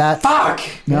 we did that. Fuck!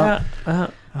 No. Yeah.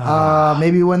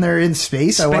 Maybe when they're in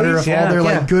space, I wonder if all their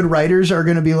like good writers are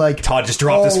going to be like, Todd just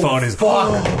dropped his phone. His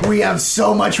fuck, we have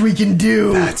so much we can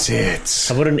do. That's it.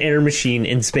 How about an air machine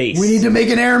in space? We need to make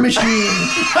an air machine.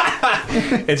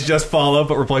 It's just Fallout,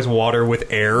 but replace water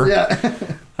with air.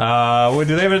 Yeah, What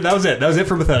did they have? That was it. That was it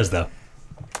for Bethesda.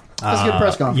 that's a good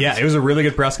press conference. Yeah, it was a really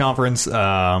good press conference.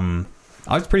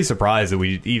 I was pretty surprised that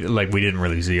we didn't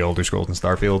really see Elder Scrolls and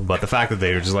Starfield, but the fact that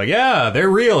they were just like, yeah, they're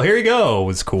real. Here you go,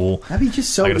 was cool. That'd be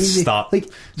just so I gotta easy. stop. Like,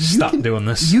 Stop doing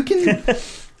this. You can,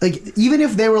 like, even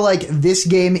if they were like, this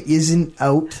game isn't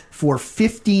out for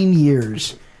 15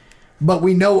 years, but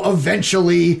we know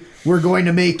eventually we're going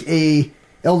to make a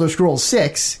Elder Scrolls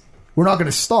 6, we're not going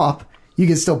to stop. You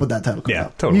can still put that title card Yeah,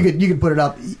 out. totally. You could put it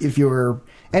up if you were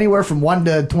anywhere from 1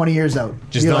 to 20 years out.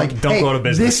 Just You're don't go out of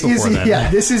business this before is, then. Yeah,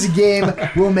 this is a game.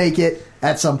 We'll make it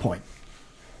at some point.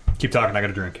 Keep talking. I got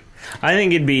to drink. I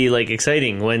think it'd be like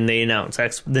exciting when they announce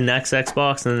the next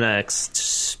Xbox and the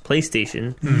next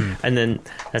PlayStation, and then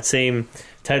that same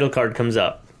title card comes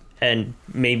up, and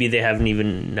maybe they haven't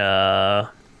even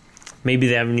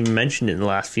mentioned it in the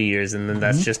last few years, and then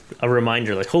that's just a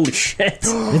reminder, like, holy shit!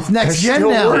 It's next gen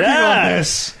now. Yeah.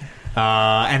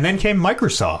 And then came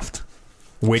Microsoft,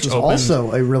 which It was opened.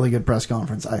 also a really good press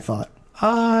conference, I thought.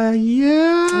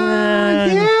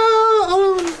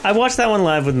 I watched that one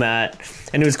live with Matt,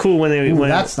 and it was cool when they Ooh, when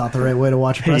that's not the right way to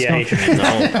watch a press yeah,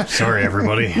 conference. no, Sorry,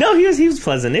 everybody. no, he was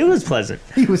pleasant. It was pleasant.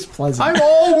 He was pleasant. I'm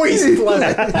always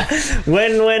pleasant.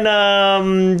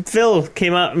 When Phil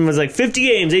came out and was like 50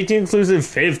 games, 18 inclusive,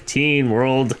 15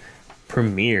 world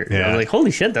premiere. I Yeah. was like,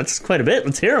 holy shit, that's quite a bit.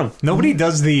 Let's hear them. Nobody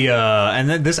does the, and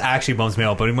then this actually bums me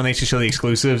out, but when they used to show the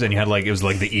exclusives and you had like, it was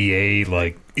like the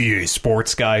EA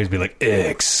Sports guys be like,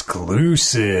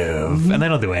 exclusive. And they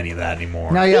don't do any of that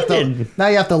anymore. now you have They to did. now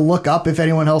you have to look up if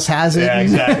anyone else has it. Yeah,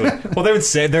 exactly. Well, they would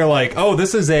say, they're like, oh,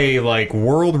 this is a like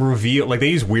world reveal. Like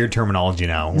they use weird terminology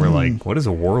now. We're like, what is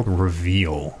a world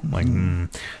reveal? Like,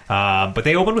 but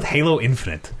they opened with Halo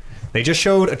Infinite. They just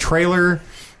showed a trailer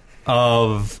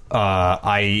of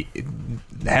I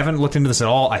haven't looked into this at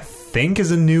all. I think is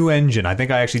a new engine. I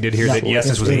think I actually did hear that. Yes,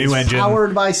 this was a new engine.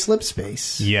 powered by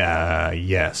Slipspace, Yeah.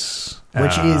 Yes.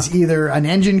 which is either an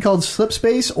engine called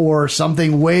Slipspace or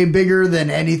something way bigger than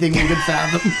anything we could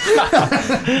fathom.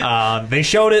 They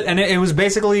showed it, and it was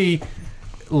basically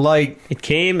like, It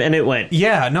came and it went.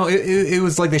 yeah, no, it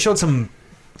was like they showed some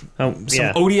Oh,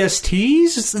 yeah.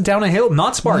 ODSTs down a hill,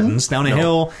 not Spartans, down a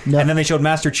hill, No. and then they showed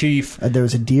Master Chief. There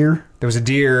was a deer. There was a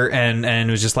deer, and it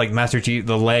was just like Master Chief,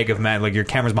 the leg of like your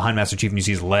camera's behind Master Chief, and you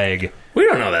see his leg. We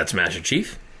don't know that's Master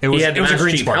Chief. It was, He had the it was a Master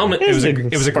green Chief Spartan. helmet. It was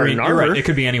a Spartan green. You're right. armor. It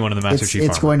could be anyone in the Master Chief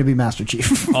It's armor. going to be Master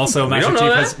Chief. Also, We Master don't Chief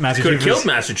know has that. Master Could Chief have killed is-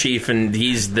 Master Chief, and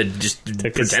he's the just his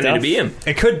pretending to stuff. be him.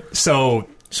 It could. So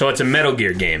So it's a Metal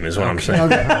Gear game, is what I'm saying.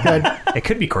 Okay, good. it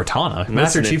could be Cortana.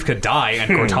 Master Listening. Chief could die, and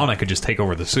Cortana could just take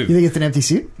over the suit. You think it's an empty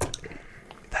suit?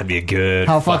 That'd be a good.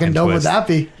 How fucking dope would twist. that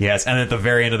be? Yes, and at the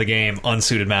very end of the game,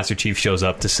 unsuited Master Chief shows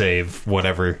up to save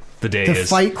whatever the day To is.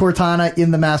 fight Cortana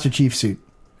in the Master Chief suit.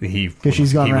 Because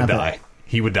she's gone he would rampant. die.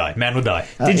 He would die. Man would die.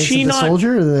 Did is she it the not-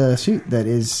 soldier or the suit that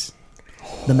is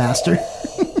the master?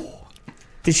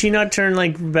 Did she not turn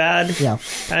like bad? Yeah.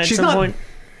 At She's some not point,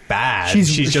 Bad.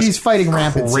 She's just fighting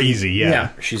rampant. crazy. Yeah.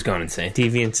 She's gone insane.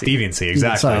 deviancy. Deviancy.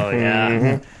 Exactly. Sorry.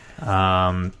 Oh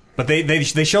yeah. But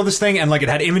they show this thing and like it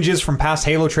had images from past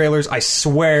Halo trailers. I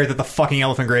swear that the fucking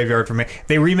Elephant Graveyard from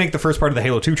they remake the first part of the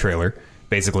Halo 2 trailer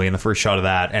basically in the first shot of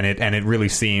that, and it really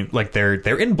seemed like they're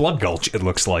in Blood Gulch. It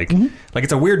looks like like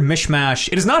it's a weird mishmash.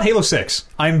 It is not Halo 6.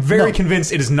 I'm very No.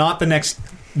 convinced it is not the next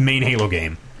main Halo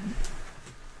game,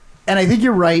 And I think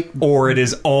you're right. or it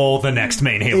is all the next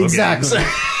main Halo Exactly. games.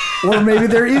 Or maybe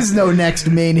there is no next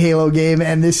main Halo game,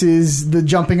 and this is the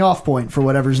jumping off point for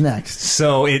whatever's next.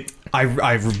 So I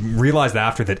realized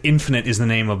after that Infinite is the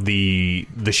name of the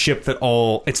ship that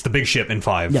it's the big ship in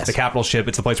 5. Yes. The capital ship.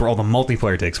 It's the place where all the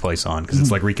multiplayer takes place on because it's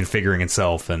like reconfiguring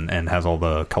itself and has all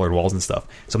the colored walls and stuff.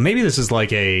 So maybe this is like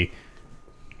maybe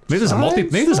there's a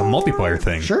multiplayer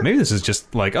thing. Sure. Maybe this is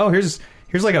just like, oh, here's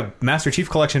like a Master Chief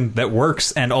collection that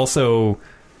works, and also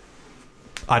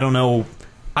I don't know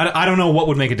what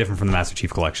would make it different from the Master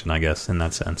Chief collection, I guess, in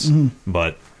that sense.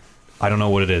 But I don't know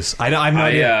what it is. I have no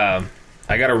idea.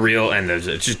 I got a real, and there's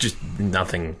just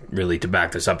nothing really to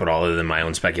back this up at all other than my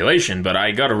own speculation, but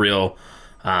I got a real,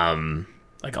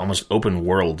 like almost open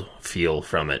world feel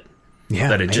from it. Yeah,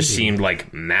 that it just maybe. seemed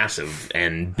like massive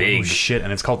and big. Oh shit!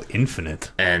 And it's called Infinite.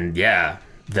 And yeah,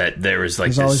 that there was like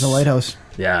There's always a lighthouse.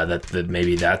 Yeah, that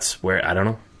maybe that's where, I don't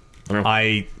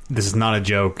know. This is not a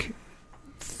joke.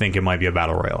 Think it might be a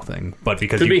battle royale thing, but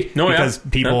because Could be. No, because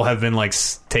yeah. people No. have been like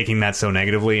taking that so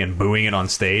negatively and booing it on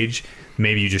stage,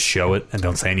 maybe you just show it and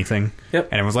don't say anything. Yep.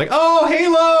 And everyone's like, "Oh,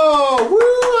 Halo! Woo!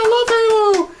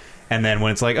 I love Halo!" And then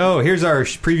when it's like, "Oh, here's our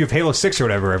preview of Halo 6 or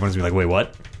whatever," everyone's gonna be like, "Wait,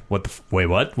 what? Wait,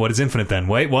 what? What is Infinite then?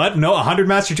 Wait, what? No, 100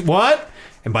 Master Chief. What?"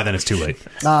 And by then it's too late.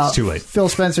 It's too late. Phil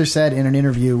Spencer said in an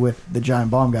interview with the Giant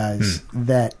Bomb guys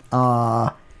that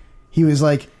he was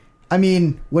like, I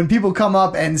mean, when people come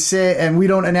up and say, and we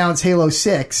don't announce Halo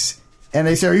 6, and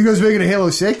they say, "Are you guys making a Halo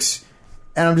 6?"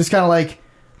 And I'm just kind of like,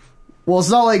 well, it's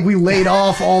not like we laid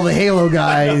off all the Halo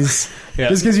guys. Yeah.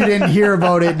 Just because you didn't hear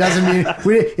about it doesn't mean...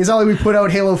 it's not like we put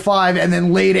out Halo 5 and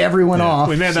then laid everyone off.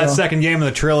 We made that so- second game of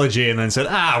the trilogy and then said,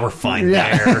 we're fine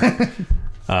Yeah.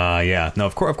 there. Yeah. No,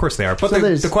 of course they are. But So the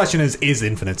there's- question is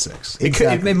Infinite 6?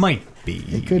 Exactly. It might be.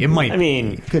 It could be. might I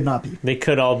mean, Could not be. they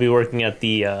could all be working at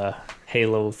the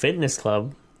Halo Fitness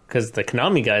Club because the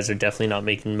Konami guys are definitely not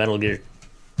making Metal Gear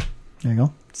There you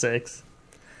go. 6.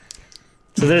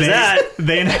 So there's that.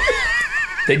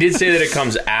 They did say that it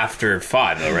comes after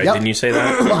 5, though, right? Yep. Didn't you say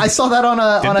that? Well, I saw that on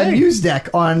a they? news deck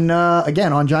on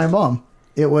Giant Bomb.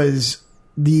 It was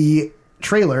the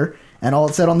trailer, and all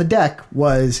it said on the deck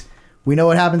was, "We know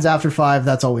what happens after 5.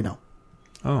 That's all we know."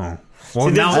 Oh. Well,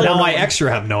 See, now there's- my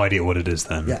extra have no idea what it is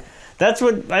then. Yeah. That's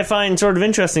what I find sort of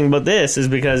interesting about this is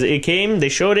because it came, they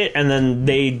showed it, and then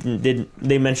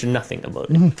they mentioned nothing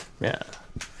about it. Yeah.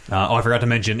 I forgot to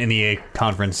mention in the EA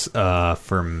conference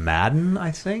for Madden,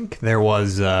 I think there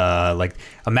was like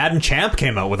a Madden champ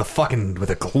came out with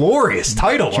a glorious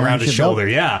title around his Championship shoulder,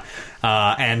 belt.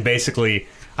 yeah. And basically,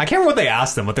 I can't remember what they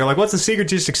asked him, but they're like, "What's the secret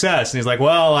to success?" And he's like,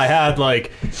 "Well, I had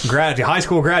like high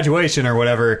school graduation or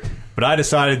whatever, but I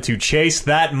decided to chase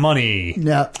that money."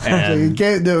 Yeah. And-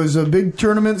 There was a big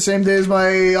tournament the same day as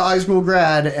my high school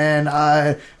grad,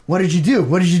 and what did you do?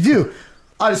 What did you do?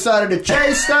 I decided to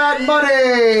chase that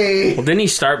money. Well, didn't he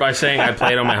start by saying, "I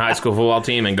played on my high school football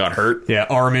team and got hurt"? Yeah,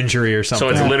 arm injury or something.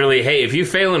 So it's literally, hey, if you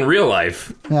fail in real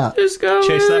life, Yeah. just go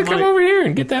Chase that come money. over here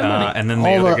and get that money. And then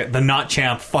All the not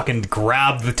champ fucking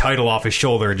grabbed the title off his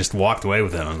shoulder and just walked away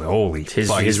with it. I was like, holy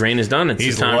fuck. His reign is done. It's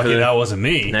He's time lucky for the that wasn't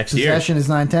me. next year. Possession is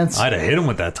 9/10. I'd have hit him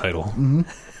with that title.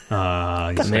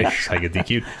 I get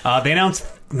DQ'd. They announced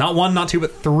not one, not two,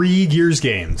 but 3 Gears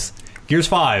games. Gears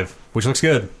 5, which looks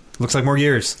good. Looks like more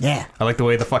Gears. Yeah. I like the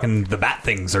way the bat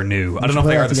things are new. I don't know if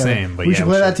Play they that are the together. same, but we yeah. should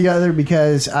play that together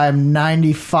because I'm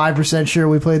 95% sure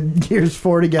we played Gears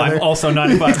 4 together. I'm also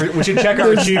 95. We should check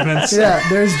our achievements. Yeah,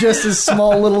 there's just a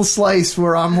small little slice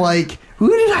where I'm like, who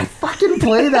did I fucking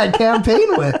play that campaign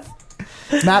with?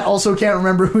 Matt also can't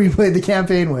remember who he played the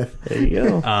campaign with. There you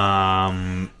go.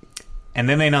 And And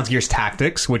then they announced Gears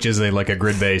Tactics, which is like a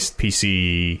grid-based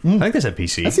PC. I think they said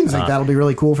PC. That seems like that'll be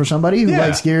really cool for somebody who yeah.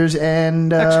 likes Gears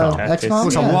and XCOM.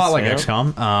 Looks a Yeah. lot like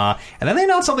XCOM. And then they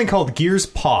announced something called Gears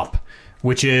Pop,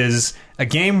 which is a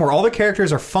game where all the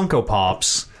characters are Funko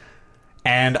Pops.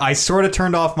 And I sort of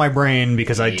turned off my brain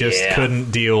because I just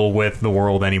couldn't deal with the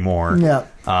world anymore. Yeah.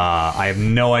 I have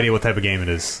no idea what type of game it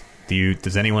is.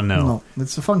 Does anyone know? No,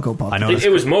 it's a Funko Pop. I know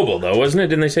It was mobile, though, wasn't it?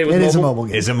 Didn't they say it was It mobile? is a mobile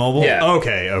game. Is it mobile? Yeah.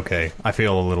 Okay. I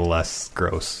feel a little less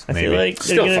gross. I Maybe. feel like they're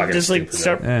Still gonna fucking just like stupid,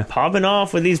 start though. Yeah. popping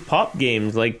off with these pop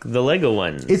games like the Lego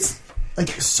one. It's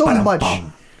like so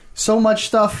much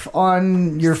stuff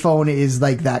on your phone is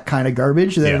like that kind of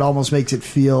garbage that Yeah. it almost makes it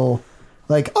feel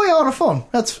like, oh yeah, on a phone.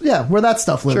 That's where that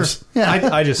stuff lives. Sure. Yeah,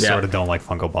 I just Yeah. sort of don't like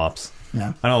Funko Pops.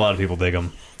 yeah. I know a lot of people dig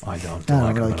them. I don't. I don't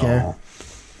like really them care. at all.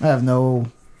 I have no.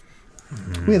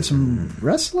 We have some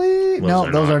wrestling. No,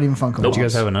 are those not. aren't even Funko. Nope. Pops. Do you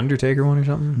guys have an Undertaker one or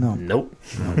something? No, Nope.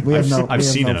 we have no. I've we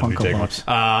seen have an no Funko Undertaker.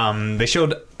 Pops. They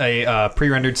showed a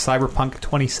pre-rendered Cyberpunk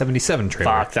 2077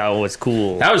 trailer. Fuck, that was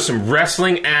cool. That was some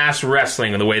wrestling-ass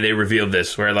wrestling, the way they revealed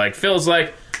this, where, like, Phil's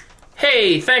like,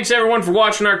 hey, thanks, everyone, for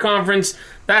watching our conference.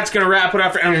 That's going to wrap it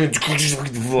up.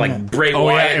 Like, Bray Oh,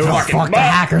 yeah, Wyatt it was fucking... Fuck, the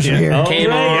hackers are here. Oh, Came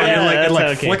right, on, yeah, it like,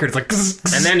 that's okay. flickered. It's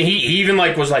like... And then he even,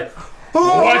 like, was like,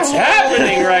 what's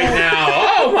happening right now?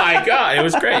 Oh, my God. It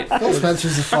was great. Phil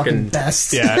Spencer's the fucking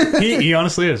best. yeah, he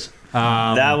honestly is.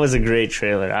 That was a great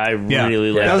trailer. I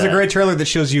really liked that. That was a great trailer that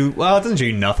shows you. Well, it doesn't show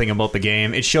you nothing about the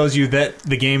game. It shows you that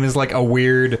the game is like a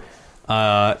weird,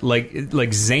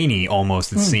 like zany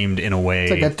almost. It seemed in a way.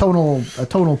 It's like a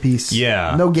tonal piece.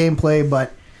 Yeah. No gameplay,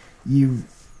 but you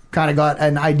kind of got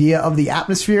an idea of the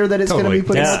atmosphere that it's going to be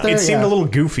putting out there. It seemed Yeah. a little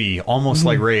goofy, almost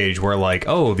like Rage, where like,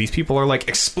 oh, these people are like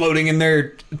exploding in their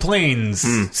planes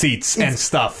seats and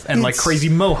stuff, and like it's- crazy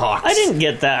mohawks. I didn't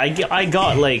get that. I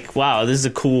got like, wow, this is a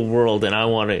cool world, and I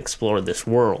want to explore this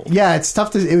world. Yeah, it's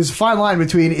tough to. It was a fine line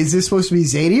between is this supposed to be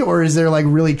zany or is there like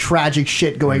really tragic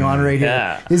shit going on right here?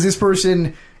 Yeah. Is this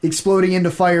person exploding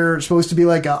into fire supposed to be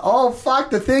like, oh fuck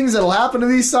the things that'll happen to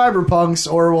these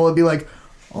cyberpunks, or will it be like,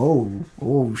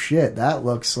 oh shit, that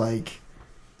looks like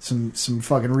some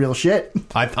fucking real shit?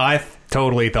 I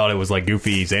totally thought it was like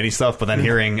goofy, zany stuff, but then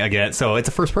hearing again, so it's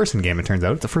a first-person game. It turns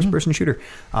out it's a first-person shooter.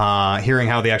 Hearing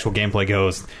how the actual gameplay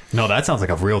goes, no, that sounds like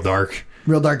a real dark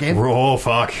game. Oh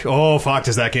fuck!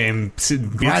 Does that game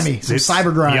Grimy. Some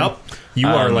cyber grime. Yep, you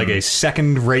are like a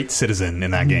second-rate citizen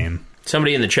in that game.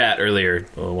 Somebody in the chat earlier,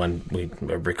 when we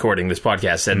were recording this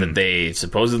podcast, said that they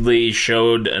supposedly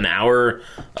showed an hour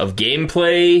of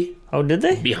gameplay Oh, did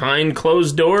they? behind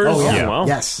closed doors. Oh yeah, Yeah. Wow.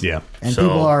 yes, Yeah, and So,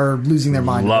 people are losing their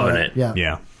mind. loving about it. Yeah,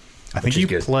 yeah. I think is you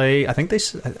good. play. I think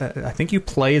I think you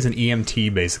play as an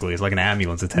EMT basically. It's like an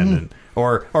ambulance attendant,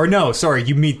 or no, sorry,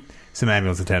 you meet some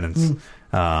ambulance attendants,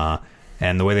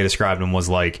 and the way they described them was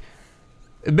like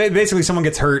basically someone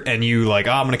gets hurt and you like,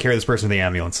 oh, I'm going to carry this person to the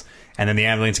ambulance. And then the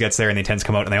ambulance gets there and the attendants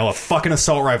come out and they all have fucking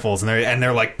assault rifles and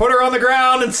they're like, put her on the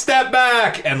ground and step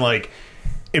back. And like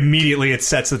immediately it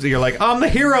sets that you're like, I'm the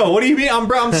hero. What do you mean?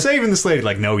 I'm saving this lady.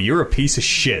 Like, no, you're a piece of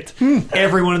shit.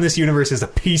 Everyone in this universe is a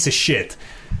piece of shit.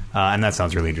 And that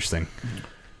sounds really interesting.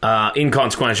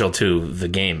 Inconsequential to the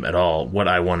game at all, what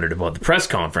I wondered about the press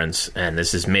conference, and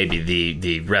this is maybe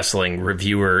the wrestling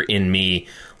reviewer in me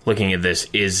looking at this,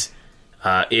 is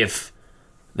if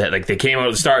that like they came out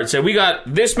at the start and said, we got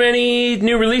this many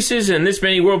new releases and this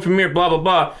many world premiere, blah, blah,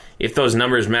 blah. If those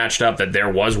numbers matched up, that there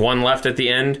was one left at the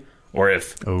end, or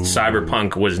if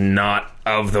Cyberpunk was not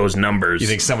of those numbers. You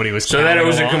think somebody was So that it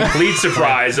was a counting along? complete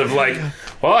surprise of like,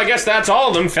 well, I guess that's all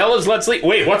of them. Fellas, let's leave.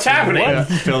 Wait, what's happening? Yeah.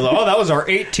 Oh, that was our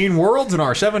 18 worlds and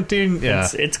our 17. Yeah.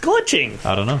 It's glitching.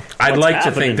 I don't know. I'd What's like to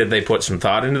happening? think that they put some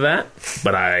thought into that,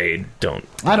 but I don't.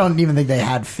 I don't even think they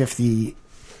had 50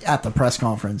 at the press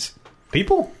conference.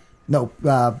 People? No,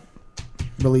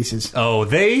 releases. Oh, it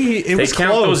They was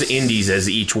count close. those indies as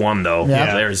each one, though.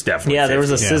 Yeah. There's definitely Yeah, there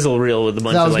was a 50. sizzle reel with a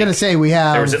bunch So I of was like. going to say we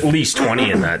There was have at least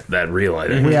 20 in that reel, I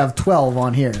think. we have 12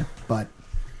 on here, but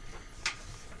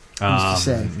who's to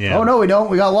say? yeah. Oh no, we don't.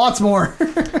 We got lots more.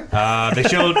 They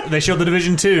showed the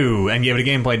Division 2 and gave it a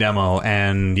gameplay demo,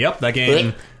 and yep, that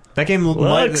game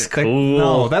Looks cool.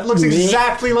 No, that looks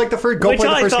exactly like the first. Go which play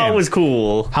the I first thought game. was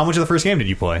cool. How much of the first game did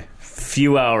you play?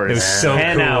 Few hours. It was so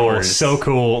 10 cool. hours. So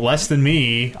cool. Less than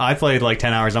me. I played like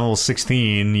 10 hours. I'm almost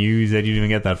 16. You said you didn't even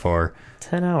get that far.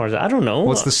 10 hours. I don't know.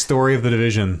 What's the story of the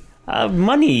Division?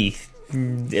 Money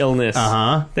illness.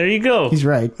 Uh-huh. There you go. He's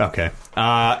right. Okay.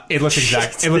 It looks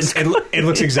exact. It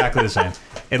looks exactly the same.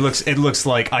 It looks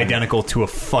like identical to a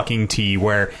fucking T.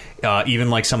 Where even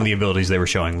like some of the abilities they were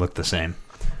showing looked the same.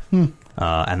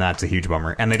 and that's a huge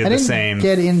bummer. And they did I the didn't same.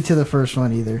 get into the first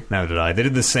one either. Neither did I. They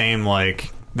did the same,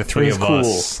 like the three was of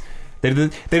us. They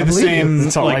did the believe same you.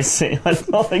 That's all I like say. That's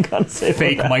all I gotta say.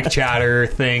 fake about mic chatter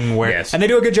thing where, Yes. and they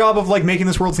do a good job of like making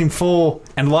this world seem full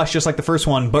and lush, just like the first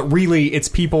one. But really, it's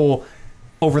people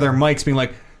over their mics being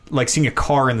like seeing a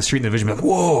car in the street in the vision, like,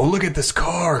 whoa, look at this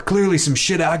car. Clearly some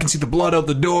shit. I can see the blood out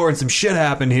the door and some shit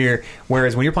happened here.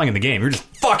 Whereas when you're playing in the game, you're just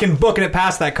fucking booking it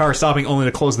past that car, stopping only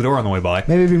to close the door on the way by.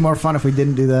 Maybe it'd be more fun if we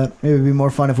didn't do that. Maybe it'd be more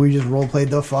fun if we just role-played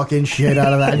the fucking shit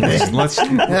out of that thing. Let's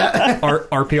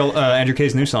RPL, Andrew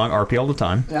K's new song, RPL the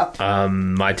time. Yep.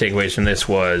 My takeaways from this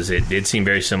was it did seem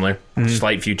very similar.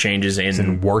 Slight few changes In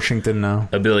in Washington now.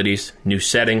 abilities, new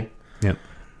setting. Yep.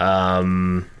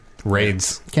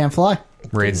 Raids. Can't fly.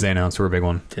 Raids they announced were a big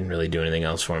one. Didn't really do anything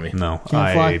else for me. No.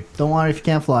 Can't fly. Don't want it if you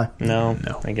can't fly. No,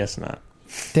 No. I guess not.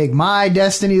 Take my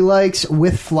Destiny likes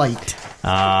with flight.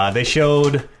 They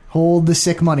showed Hold the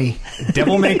sick money.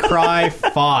 Devil May Cry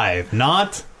 5.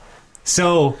 Not.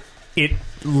 So, it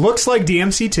looks like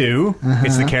DMC2.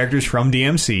 It's the characters from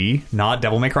DMC, not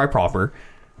Devil May Cry proper.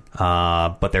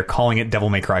 But they're calling it Devil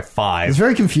May Cry 5. It's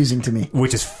very confusing to me.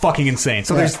 Which is fucking insane.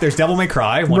 So Yeah. there's Devil May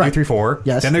Cry 1, Right. 2, 3, 4.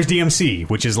 Yes. Then there's DMC,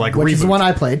 which is like Which reboot. is the one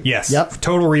I played. Yes. Yep.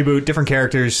 Total reboot, different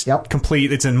characters. Yep.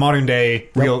 Complete. It's in modern day,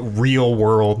 real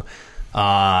world.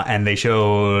 And they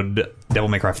showed Devil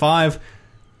May Cry 5.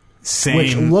 Same.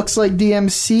 Which looks like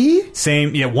DMC.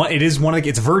 Same. Yeah. It is one of the.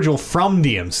 It's Virgil from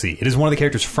DMC. It is one of the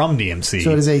characters from DMC. So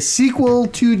it is a sequel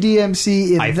to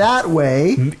DMC in that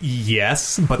way.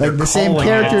 Yes, but Like they're the same calling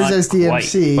characters it, as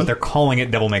DMC. but they're calling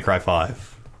it Devil May Cry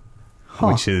 5.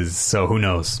 Which is, so who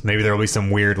knows? Maybe there will be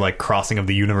some weird like crossing of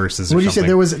the universes or What did you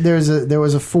something. say? There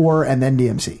was a 4 and then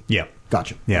DMC. Yeah.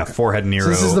 Gotcha. Yeah, Okay. Forehead Nero. So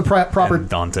this is the proper and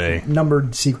Dante.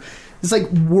 numbered sequel. It's like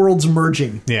worlds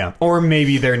merging. Yeah, or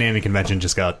maybe their naming convention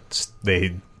just got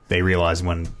they realized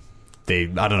when they,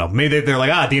 I don't know, maybe they're like,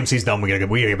 DMC's done. We gotta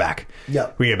get back.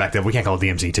 Yep. We gotta get back to, we can't call it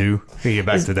DMC 2. We gotta get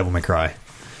back to Devil May Cry.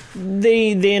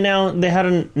 They had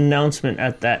an announcement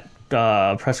at that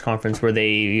press conference where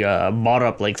they bought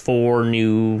up like 4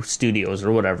 new studios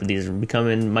or whatever. These are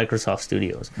becoming Microsoft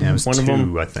studios. Yeah, it was one 2, of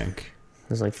them I think.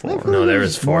 was like 4. No, there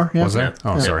was 4. Yeah. Was there?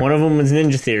 Oh, sorry. One of them was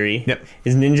Ninja Theory. Yep.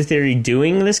 Is Ninja Theory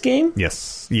doing this game?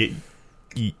 Yes. Yeah.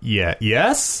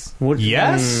 Yes. What-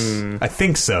 Yes. I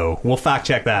think so. We'll fact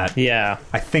check that. Yeah,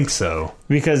 I think so.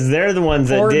 because they're the ones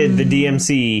that Or- did the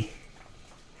DMC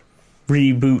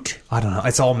reboot. I don't know.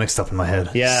 It's all mixed up in my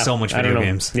head. Yeah, So much I don't video know.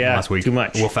 games Yeah, last week. too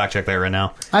much. We'll fact check that right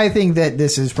now. I think that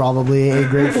this is probably a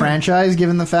great franchise,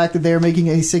 given the fact that they are making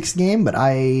a 6th game. But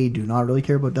I do not really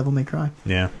care about Devil May Cry.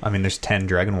 Yeah. I mean, there's 10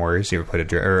 Dragon Warriors. You ever played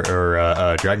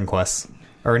Dragon Quest?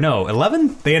 Or no,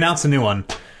 11? They announced a new one.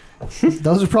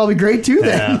 Those are probably great too.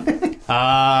 Then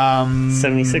Yeah.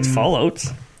 76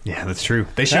 Fallouts. Yeah, that's true.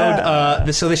 They showed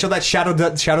so they showed that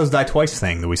Shadows Die Twice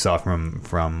thing that we saw from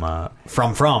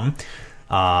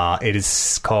it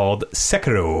is called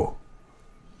Sekiro.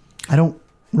 I don't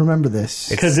remember this.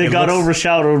 Because it got looks-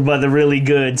 overshadowed by the really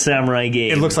good Samurai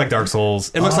game. It looks like Dark Souls.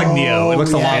 It looks like Neo. It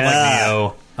looks a lot yeah. like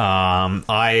Neo.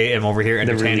 I am over here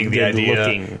entertaining the, really good idea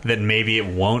looking. that maybe it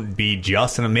won't be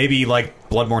just, and maybe like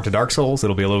Bloodborne to Dark Souls,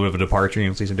 it'll be a little bit of a departure.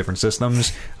 You'll see some different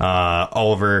systems.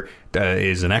 Oliver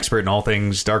is an expert in all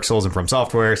things Dark Souls and From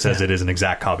Software, says it is an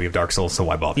exact copy of Dark Souls, so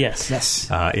why bother? Yes. Yes.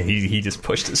 He just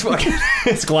pushed his fucking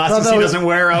his glasses that he was- doesn't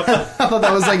wear up. I thought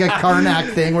that was like a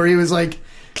Karnak thing where he was like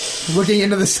looking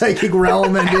into the psychic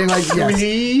realm and being like,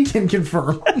 yes, can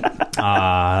confirm.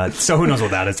 So who knows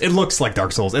what that is? It looks like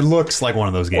Dark Souls. It looks like one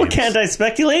of those games. Well, can't I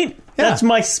speculate? Yeah. That's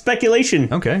my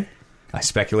speculation. Okay. I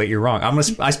speculate you're wrong.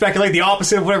 I speculate the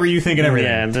opposite of whatever you think and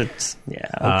everything. Yeah,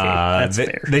 okay. That's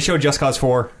fair. They showed Just Cause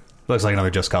 4. Looks like another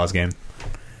Just Cause game.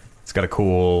 It's got a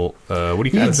cool. What do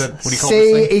you call this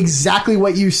Say thing? exactly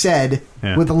what you said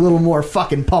Yeah. with a little more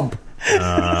fucking pump.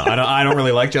 I don't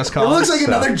really like Just Cause. It looks like so-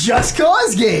 another Just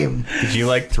Cause game. Did you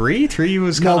like 3? 3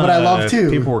 was No, kinda, but I love 2.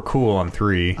 People were cool on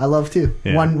 3. I love 2.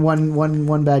 Yeah.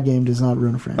 One bad game does not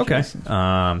ruin a Okay.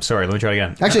 franchise. Sorry. Let me try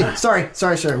again. Actually,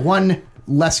 sorry. One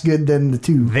less good than the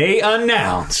 2. They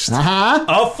announced Uh-huh.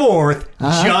 a 4th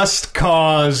Just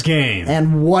Cause game.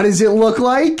 And what does it look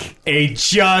like? A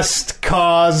Just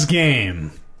Cause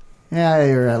game. Yeah,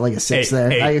 you're at like a 6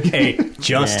 there. A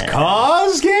Just Yeah.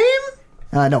 Cause game?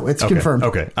 No, it's confirmed.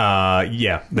 Okay.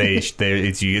 Yeah.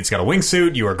 It's got a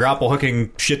wingsuit. You are grapple hooking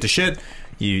shit to shit.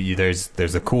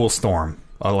 There's a cool storm,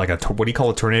 like what do you call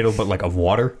a tornado, but like of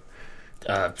water?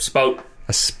 Spout,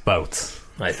 A spout.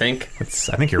 I think. I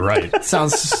think you're right.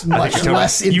 Sounds much Totally-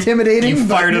 less intimidating. You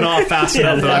but- fired it off fast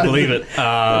enough that I believe it.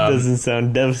 That doesn't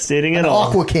sound devastating at all.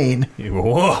 Aqua Cane.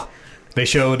 Whoa. They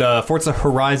showed Forza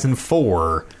Horizon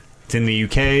 4 It's in the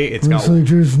UK. It's got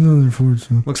there's another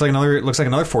Forza. looks like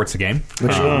another Forza game.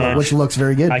 Which looks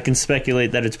very good. I can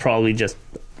speculate that it's probably just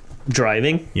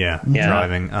driving. Yeah, Yeah.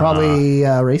 driving. Probably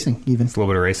racing, even. a little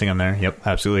bit of racing on there. Yep,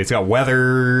 absolutely. It's got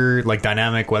weather, like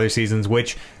dynamic weather seasons,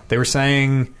 which they were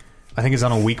saying, I think it's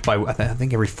on a week by, I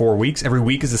think every 4 weeks. Every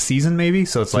week is a season, maybe.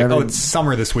 So it's like, it's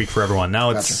summer this week for everyone. Now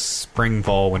it's spring,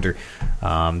 fall, winter.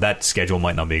 That schedule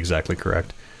might not be exactly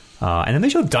correct. And then they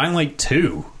showed Dying Light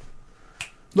 2.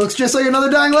 Looks just like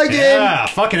another Dying Light game. Yeah,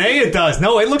 fucking A, it does.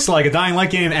 No, it looks like a Dying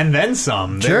Light game and then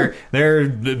some. Sure. They're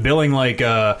billing like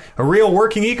a real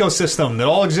working ecosystem that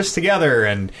all exists together.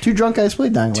 And 2 drunk guys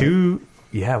played Dying Light.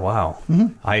 yeah, wow.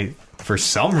 I, for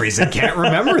some reason, can't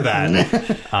remember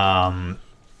that.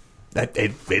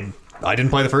 I didn't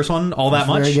play the first one all that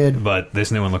much, very good. but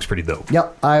this new one looks pretty dope.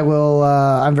 Yep, I will.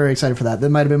 I'm very excited for that. That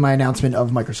might have been my announcement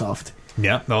of Microsoft.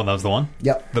 Yeah, no, that was the one.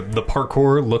 Yep. The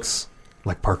parkour looks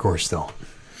like parkour still.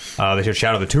 They showed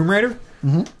Shadow of the Tomb Raider.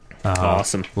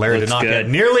 Awesome. Larry Looks did not good. get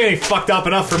nearly any fucked up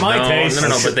enough for my taste.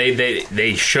 No, but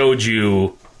they showed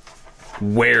you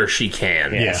where she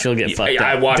can. Yeah, she'll get fucked up.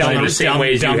 I watched Down it the- the same down-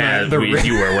 ways down you the- have, the-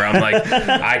 you were, where I'm like,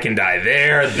 I can die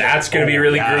there. That's going to be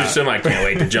really yeah. gruesome. I can't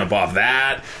wait to jump off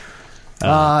that.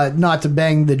 Not to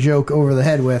bang the joke over the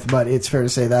head with, but it's fair to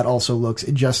say that also looks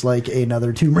just like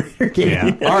another Tomb Raider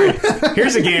game. Yeah. All right.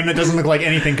 Here's a game that doesn't look like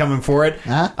anything coming for it.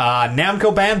 Huh?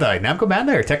 Namco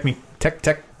Bandai or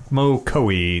Tecmo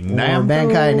Koei.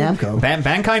 Bankai Namco.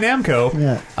 Bankai Namco.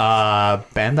 Yeah.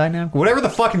 Bandai Namco. Whatever the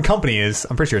fucking company is,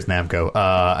 I'm pretty sure it's Namco.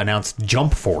 Announced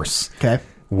Jump Force. Okay.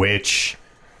 Which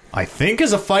I think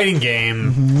is a fighting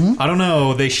game. I don't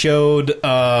know. They showed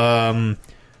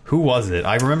who was it?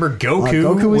 I remember Goku,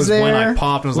 Goku was there. when I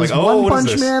popped and was like, One what Punch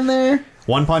is this? Man there.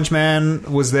 One Punch Man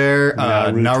was there.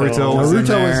 Naruto was in Naruto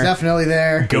there. was definitely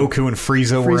there. Goku and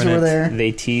Frieza were in Frieza it. were there.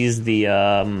 They teased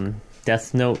the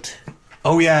Death Note.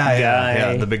 Oh yeah, Guy.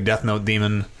 yeah, the big Death Note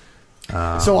demon.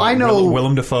 So I know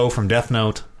Willem Dafoe from Death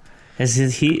Note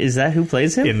Is that who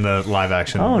plays him? in the live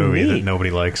action Oh, movie neat. that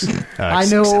nobody likes. I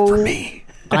know except for me.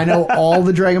 I know all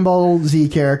the Dragon Ball Z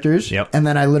characters. Yep. And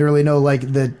then I literally know like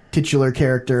the titular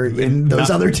character in those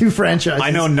other 2 franchises.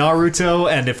 I know Naruto,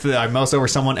 and if I mouse over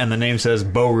someone and the name says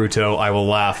Boruto, I will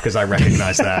laugh because I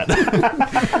recognize that.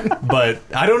 But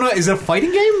I don't know. Is it a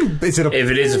fighting game? Is it? If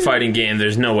it is a fighting game,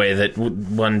 there's no way that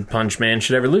One Punch Man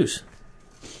should ever lose.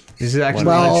 Is it actually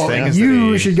Well, such thing as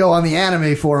you the- should go on the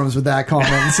anime forums with that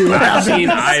comment and see what happens.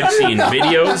 I've seen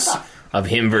videos of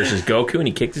him versus Goku, and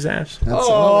he kicked his ass.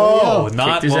 Oh, Kicked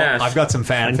not his well. ass. I've got some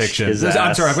fan Punched fiction. his I'm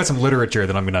ass. sorry. I've got some literature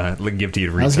that I'm going to give to you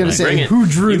to read. I was going to tonight. Bring say, it. who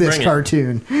drew You this bring it.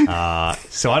 cartoon?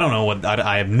 So I don't know what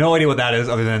I have no idea what that is,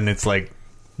 other than it's like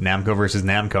Namco versus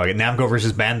Namco. I get Namco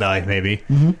versus Bandai, maybe.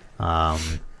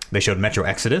 They showed Metro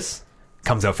Exodus.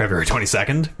 Comes out February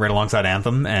 22nd, right alongside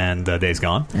Anthem and Days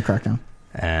Gone. Yeah, Crackdown.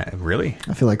 Really?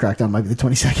 I feel like Crackdown might be the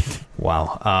 22nd.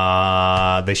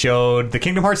 Wow. They showed the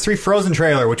Kingdom Hearts 3 Frozen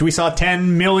trailer, which we saw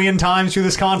 10 million times through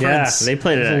this Yeah, conference. they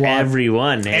played it It's a at lot. every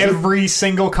one. Eh? Every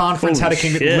single conference Holy had a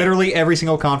Kingdom. shit. Literally every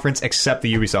single conference except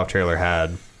the Ubisoft trailer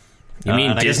had. You mean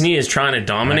and I Disney is trying to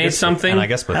dominate guess- something? and I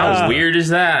guess How Bethesda. weird is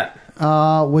that?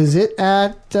 Was it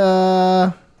at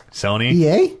Sony?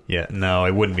 EA? Yeah, no,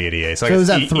 it wouldn't be at EA. So, I So it guess was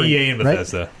at 3, EA and right?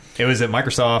 Bethesda. It was at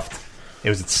Microsoft. It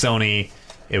was at Sony.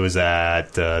 It was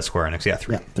at Square Enix. Yeah,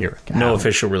 3. Yeah, 3. You're- No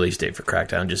official release date for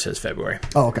Crackdown, just says February.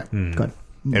 Oh, okay. Good.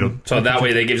 It'll So that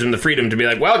way they gives them the freedom to be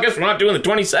like, well, I guess we're not doing the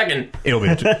 22nd. it'll be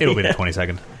the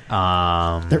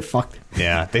 22nd. They're fucked.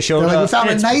 Yeah, they showed. They're like, we found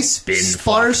a it's nice been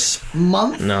sparse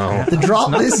month No. to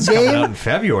drop this out game. in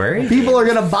February. People are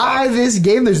going to buy this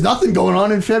game. There's nothing going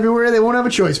on in February. They won't have a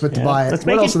choice but to buy it.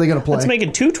 What else are they going to play? Let's make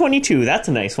it 2/22. That's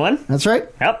a nice one. That's right.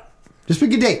 Yep. Just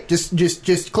pick a date.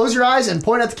 Just close your eyes and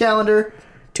point at the calendar.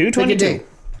 Pick a 2/22. date.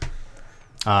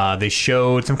 They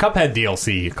showed some Cuphead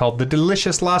DLC called The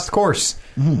Delicious Last Course.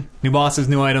 New bosses,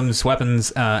 new items,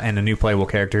 weapons, and a new playable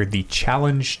character, the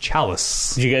Challenge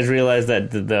Chalice. Did you guys realize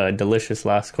that the delicious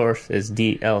last course is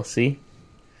DLC?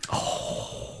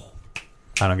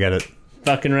 I don't get it.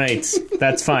 Fucking rights.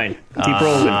 That's fine. Keep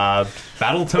rolling.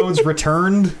 Battletoads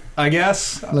returned, I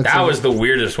guess. That was the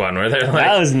weirdest one where they're like,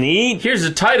 That was neat. here's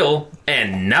a title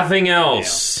and nothing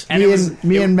else. And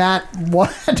Me and Matt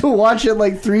had to watch it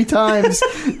like 3 times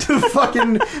to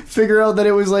fucking figure out that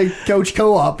it was like Coach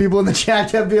Co-op. People in the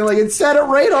chat kept being like, it said it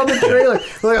right on the trailer.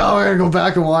 We're like, oh, we're going to go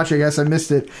back and watch. I guess I missed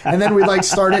it. And then we'd like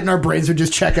start it and our brains would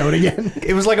just check out again.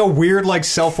 It was like a weird, like,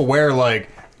 self-aware, like,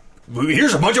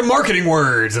 here's a bunch of marketing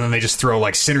words, and then they just throw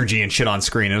like synergy and shit on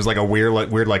screen. It was like a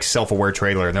weird self-aware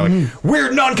trailer, and they're like,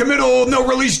 weird, non-committal, no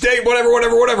release date,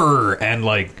 whatever, and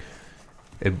like,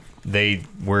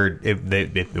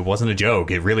 It wasn't a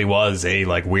joke. It really was a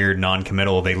like weird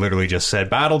non-committal. They literally just said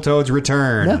Battletoads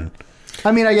return. Yeah.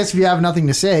 I mean, I guess if you have nothing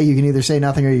to say, you can either say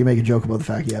nothing or you can make a joke about the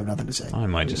fact you have nothing to say. I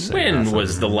might just say When nothing.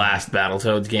 was the last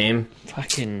Battletoads game?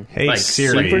 Fucking Hey Like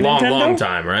Siri. Super long Nintendo?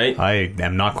 time, right? I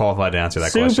am not qualified to answer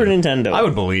that Super question. Nintendo. I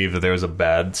would believe that there was a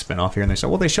bad spin-off here, and they said,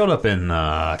 well, they showed up in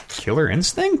Killer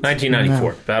Instinct?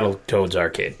 1994, Battletoads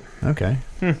Arcade. Okay.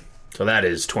 So that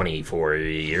is 24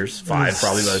 years, 5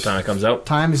 probably by the time it comes out.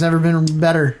 Time has never been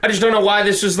better. I just don't know why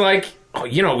this was like, oh,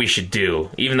 you know what we should do?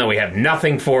 Even though we have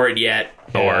nothing for it yet,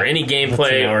 or any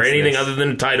gameplay, or announce anything this. other than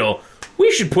a title,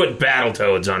 we should put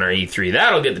Battletoads on our E3.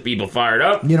 That'll get the people fired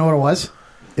up. You know what it was?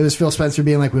 It was Phil Spencer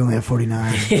being like, we only have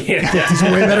 49. Yeah. It's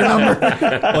a way better number.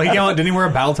 Well, didn't he wear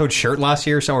a Battletoads shirt last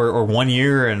year or 1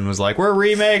 year and was like, we're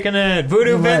remaking it.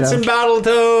 Voodoo He might Vince have. and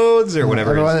Battletoads or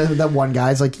whatever it is. That one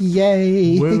guy's like,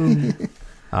 yay. Woo.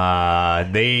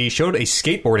 They showed a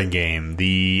skateboarding game,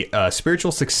 the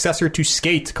spiritual successor to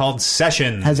Skate called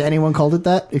Session. Has anyone called it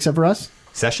that except for us?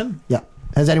 Session? Yeah.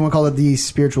 Has anyone called it the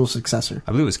spiritual successor?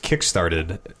 I believe it was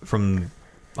kickstarted from,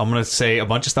 I'm going to say a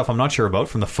bunch of stuff I'm not sure about,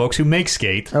 from the folks who make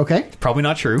Skate. Okay. Probably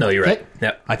not true. No, you're right.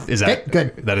 Okay. Yep. Is that Okay,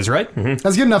 good. That is right?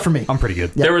 That's good enough for me. I'm pretty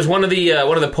good. Yeah. There was one of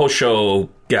the post-show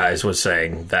guys was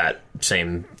saying that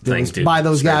same thing. too. By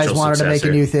those guys Spiritual wanted to make a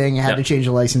successor. new thing, had Yep. to change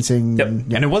the licensing. Yep.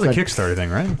 And it was a Good. Kickstarter thing,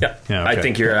 right? Yeah, Yeah, I okay.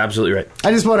 think you're absolutely right.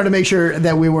 I just wanted to make sure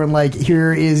that we weren't like,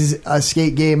 here is a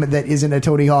skate game that isn't a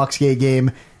Tony Hawk skate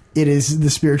game. It is the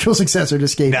spiritual successor to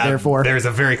Skate, Now, therefore. there's a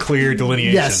very clear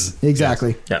delineation. Yes,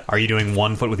 exactly. Yeah. Are you doing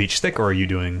one foot with each stick, or are you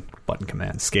doing button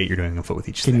command? Skate, you're doing a foot with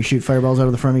each Can stick. you shoot fireballs out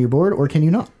of the front of your board, or can you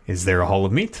not? Is there a Hall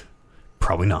of Meat?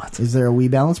 Probably not. Is there a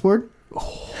Wii balance board?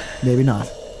 Maybe not.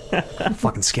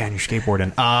 Fucking scan your skateboard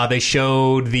in. They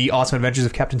showed the Awesome Adventures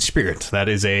of Captain Spirit. That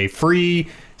is a free,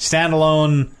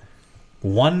 standalone,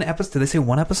 one episode. Did they say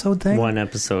one episode thing? one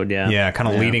episode, yeah. Yeah, kind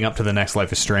of leading up to the next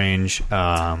Life is Strange.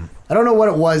 I don't know what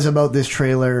it was about this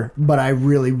trailer, but I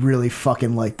really, really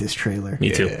fucking liked this trailer. Me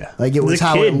too. Yeah. Like, it was The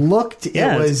how kid. it looked.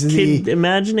 Yeah, it was it's the... kid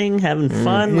imagining, having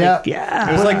fun. Yeah. Like, yeah.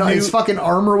 It was like his fucking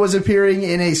armor was appearing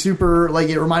in a super, like,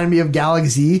 it reminded me of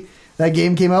Galaxy. That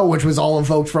game came out, which was all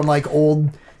evoked from like old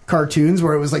cartoons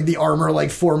where it was like the armor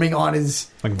like forming on his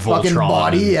Like fucking Voltron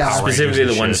body. and Yeah. Power Rangers Specifically,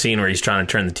 the and one shit. scene where he's trying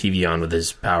to turn the TV on with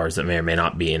his powers that may or may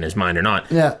not be in his mind or not.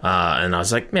 Yeah. And I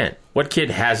was like, man, what kid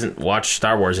hasn't watched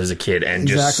Star Wars as a kid and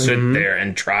just Exactly. sit there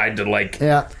and tried to like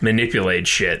Yeah. manipulate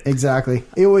shit? Exactly.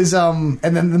 It was and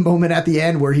then the moment at the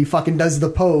end where he fucking does the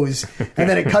pose and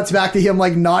then it cuts back to him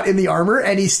like not in the armor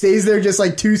and he stays there just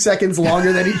like 2 seconds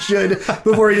longer than he should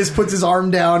before he just puts his arm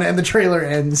down and the trailer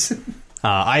ends.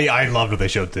 I loved what they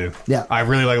showed too. Yeah. I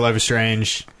really like Life is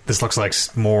Strange. This looks like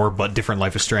more but different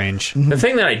Life is Strange. The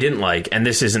thing that I didn't like, and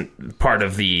this isn't part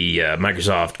of the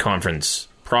Microsoft conference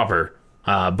proper,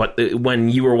 but when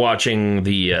you were watching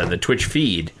the Twitch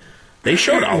feed, they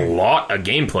showed a lot of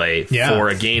gameplay Yeah. for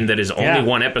a game that is only Yeah.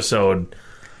 one episode.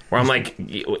 Where I'm like,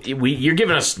 you're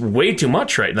giving us way too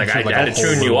much, right? Like, I like had a to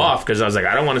tune whole you room. off because I was like,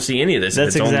 I don't want to see any of this. if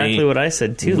That's it's exactly only, what I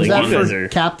said, too. Was Like, that you guys for are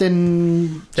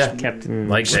Captain? Yeah. Captain...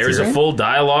 Like, there's a name? full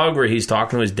dialogue where he's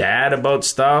talking to his dad about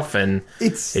stuff, and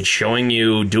It's showing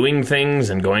you doing things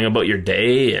and going about your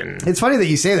day. And It's funny that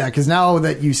you say that because now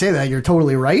that you say that, you're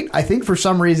totally right. I think for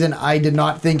some reason I did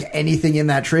not think anything in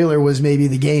that trailer was maybe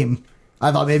the game.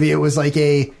 I thought maybe it was like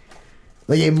a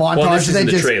montage this that isn't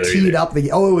the just trailer teed either. up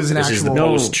the. Oh, it was an this actual. is the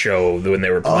post show when they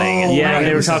were playing it. Yeah, right, they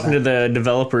I were missed talking that. to the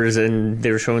developers and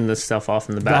they were showing this stuff off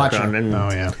in the Gotcha. background. And Oh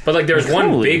yeah. But like, there's one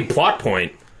Holy. big plot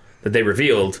point that they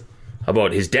revealed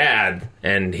about his dad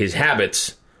and his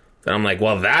habits. That I'm like,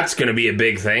 well, that's going to be a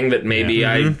big thing that maybe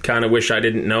I kind of wish I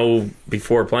didn't know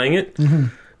before playing it.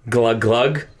 Glug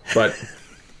glug. But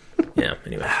yeah,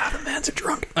 anyway. Man's a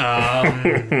drunk.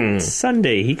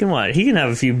 Sunday, he can watch. He can have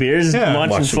a few beers Yeah,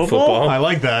 watching watch some football. football. I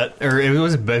like that. Or it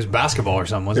was basketball or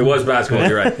something, It wasn't it? was basketball,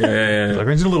 you're right. Yeah. Like,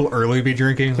 aren't you a little early to be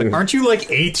drinking? Like, aren't you like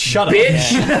 8? Shut up.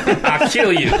 Bitch, I'll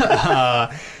kill you.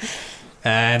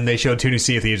 And they showed 2 new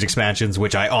Sea of Thieves expansions,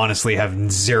 which I honestly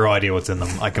have zero idea what's in them.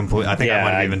 I think Yeah, I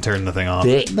might have I- even turned the thing off.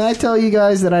 Did I tell you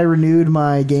guys that I renewed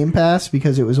my Game Pass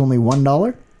because it was only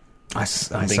 $1? I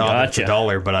saw They it gotcha. for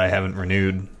 $1, but I haven't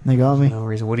renewed. They got me. No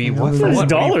reason. What do you? For What? $1,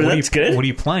 What? What are you- that's good. What are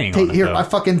you playing? Hey, on here, it, though? I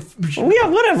fucking. Oh, yeah,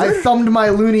 whatever. I thumbed my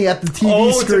loony at the TV Oh,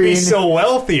 to screen. be so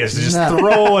wealthy as to just Yeah.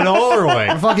 throw $1 away.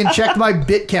 I fucking checked my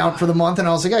bit count for the month, and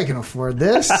I was like, I can afford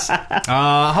this.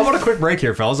 How about a quick break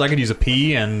here, fellas? I could use a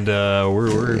pee, and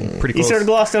we're pretty You close. sort of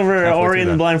glossed over Halfway Ori through and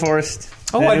the that. Blind Forest.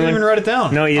 Oh, I didn't Anyone? even write it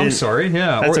down. No, you I'm didn't. sorry.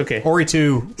 Yeah, That's okay. Ori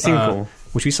 2 Seemed cool.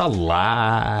 which we saw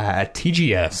at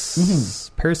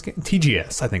TGS. Paris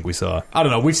TGS, I think we saw. I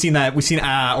don't know. We've seen that. We've seen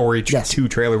Ori 2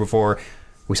 trailer before.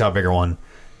 We saw a bigger one.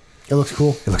 It looks cool.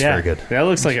 It looks very good. That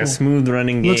looks like a smooth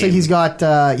running game. Looks like he's got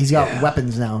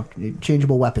weapons now,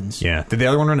 changeable weapons. Yeah. Did the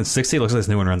other one run at 60? It looks like this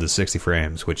new one runs at 60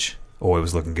 frames, which it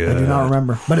was looking good. I do not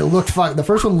remember, but it looked the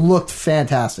first one looked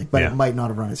fantastic, but Yeah. it might not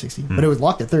have run at 60. But it was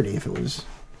locked at 30 if it was.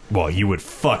 Well, you would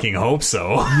fucking hope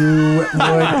so.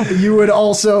 You would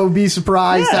also be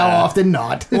surprised how often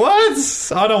not.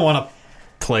 What? I don't want to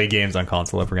play games on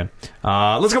console ever again.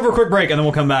 Let's go for a quick break, and then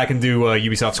we'll come back and do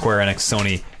Ubisoft, Square Enix,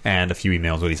 Sony, and a few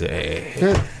emails. What do you say?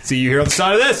 Good. See you here on the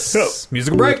side of this.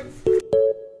 Musical break.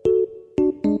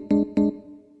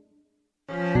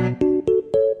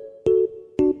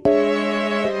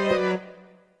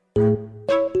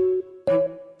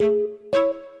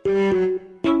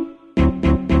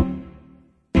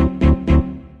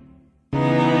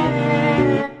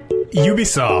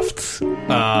 Ubisoft.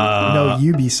 No,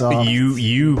 Ubisoft.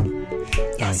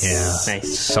 Yeah.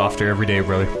 Nice. Softer every day,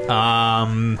 brother.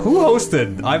 Who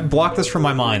hosted? I've blocked this from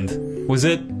my mind. Was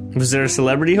there a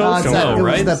celebrity host? It was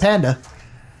right? the Panda.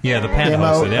 Yeah, the Panda Came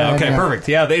out, hosted. Yeah, okay, yeah. perfect.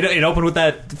 Yeah, it opened with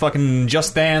that fucking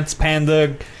Just Dance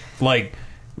Panda, like.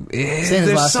 Same as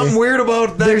There's last something year. weird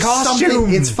about that There's costume.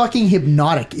 something. It's fucking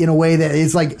hypnotic in a way that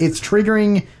it's like it's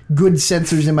triggering good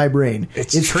sensors in my brain.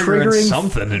 It's triggering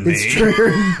something in me. It's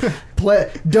triggering.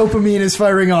 Dopamine is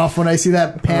firing off when I see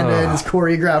that Panda and his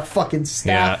choreographed fucking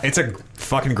Yeah, stuff. it's a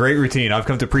fucking great routine. I've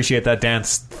come to appreciate that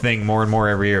dance thing more and more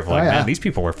every year. Of like, yeah. man, these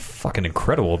people are fucking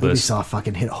incredible at this. Ubisoft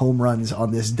fucking hit home runs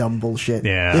on this dumb bullshit.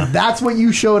 Yeah. If that's what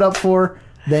you showed up for,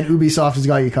 then Ubisoft has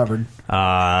got you covered.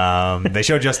 They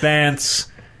showed Just Dance.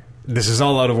 This is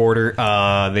all out of order.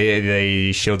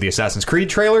 They showed the Assassin's Creed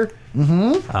trailer.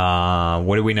 Mm-hmm.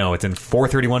 What do we know? It's in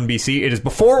 431 BC. It is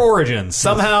before Origins.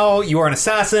 Somehow you are an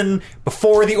assassin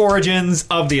before the origins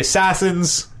of the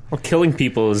assassins. Well, killing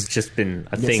people has just been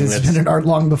a thing. It's been an art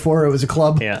long before it was a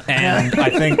club. Yeah. And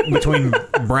I think between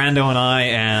Brando and I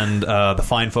and the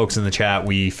fine folks in the chat,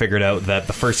 we figured out that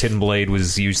the first Hidden Blade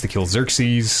was used to kill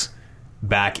Xerxes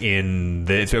back in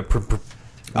the...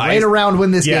 Right around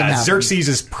when this game happened. Xerxes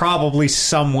is probably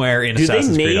somewhere in Do they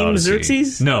Assassin's Creed name Odyssey.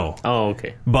 Xerxes? No. Oh,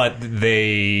 okay. But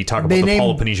they talk about They the name-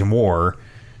 Peloponnesian War,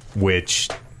 which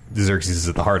Xerxes is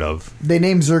at the heart of. They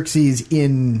named Xerxes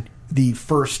in the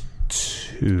first...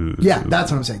 Two. Yeah,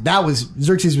 that's what I'm saying. That was...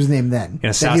 Xerxes was named then. Then he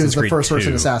Assassin's was the Creed first 2.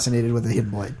 person assassinated with a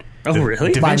hidden blade. Oh,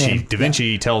 really? By name. Da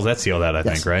Vinci tells Ezio that, I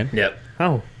think, right? Yep.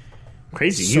 Oh,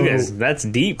 crazy. So- You guys, that's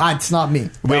deep. It's not me.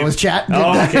 That Wait. was chat.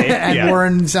 Oh, okay. And Yeah.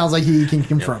 Warren sounds like he can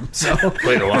confirm. So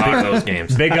Played a lot of those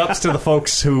games. Big ups to the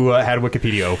folks who had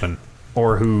Wikipedia open.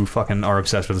 Or who fucking are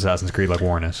obsessed with Assassin's Creed like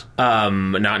Warren is.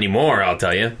 Not anymore, I'll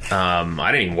tell you. I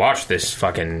didn't even watch this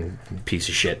fucking piece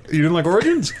of shit. You didn't like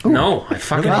Origins? No, I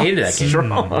fucking Wow. hated that game.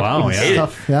 Wow, Hated yeah. it.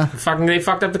 tough. Yeah. Fucking, they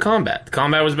fucked up the combat. The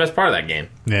combat was the best part of that game.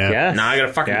 Yeah. Now I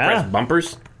gotta fucking Yeah. press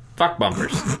bumpers. Fuck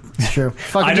bumpers. Sure.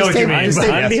 Fucking I know just what you tape, mean. just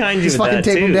I'm tape- behind you Just with fucking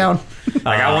that, tape him too. down.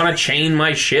 Like, I want to chain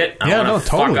my shit. I Yeah, want to no, fuck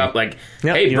totally. up. Like,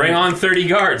 Yep, hey, you bring know. on 30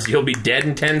 guards. You'll be dead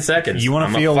in 10 seconds. You want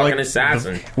I'm to feel a fucking like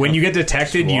assassin. when you get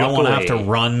detected, you don't Walk want to have to away.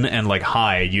 run and like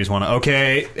hide. You just want to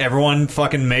okay, everyone,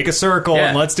 fucking make a circle Yeah.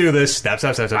 and let's do this. Step.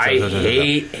 I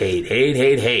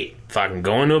hate fucking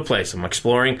going to a place. I'm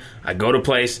exploring. I go to a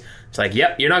place. It's like,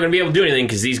 yep, you're not going to be able to do anything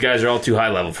because these guys are all too high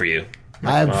level for you.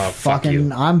 Fuck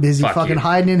you. I'm busy Fuck fucking you.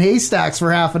 hiding in haystacks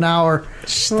for half an hour.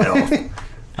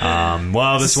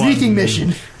 Well, this Sneaking one, mission.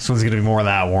 This one's going to be more of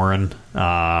that, Warren.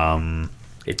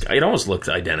 It almost looks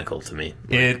identical to me.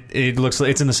 It looks like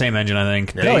it's in the same engine, I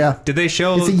think. Oh, yeah. Did they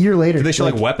show? It's a year later. Did they show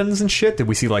like Like- weapons and shit? Did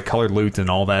we see like colored loot and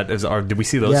all that? Did we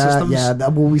see those Yeah, systems? yeah.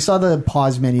 Well, we saw the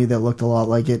pause menu that looked a lot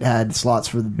like it had slots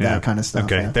for Yeah. that kind of stuff.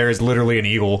 Okay, yeah. there is literally an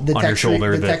eagle The on your tech tree,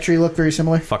 shoulder the that tech tree looked very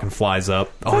similar. fucking flies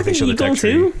up. Oh, they Fucking show the eagle tech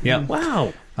tree. too? Yeah,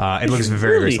 Wow. it looks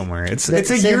very, very similar. It's a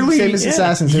Same- yearly, same as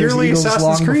Assassins. There was yearly Eagles Assassin's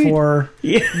long Creed. before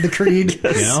Yeah. the Creed.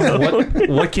 You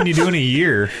know what can you do in a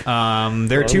year? There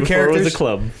are two Before it was characters. a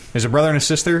club. There's a brother and a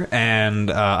sister, and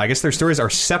I guess their stories are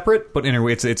separate, but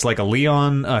it's like a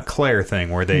Leon Claire thing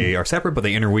where they are separate but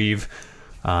they interweave.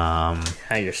 Ah,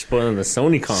 you're spoiling the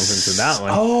Sony conference with that one.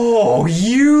 Oh,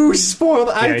 you spoiled!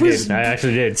 Yeah, I did. I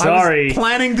actually did. Sorry.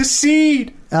 planting the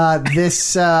seed.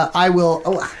 This I will.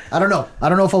 Oh, I don't know. I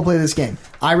don't know if I'll play this game.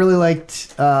 I really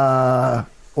liked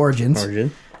Origins.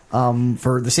 Origin.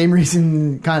 For the same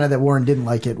reason, kind of that Warren didn't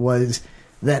like it was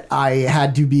that I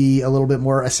had to be a little bit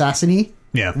more assassin-y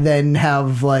Yeah. than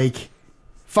have like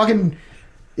fucking.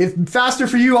 if faster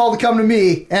for you all to come to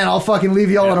me, and I'll fucking leave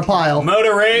you all in a pile.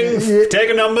 Motor ring, take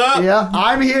a number. Yeah,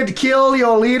 I'm here to kill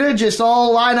your leader. Just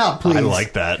all line up, please. I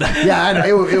like that. Yeah, I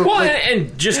know. Well,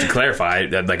 and just to clarify,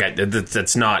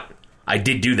 that's not. I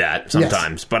did do that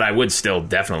sometimes, but I would still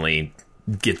definitely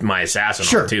get my assassin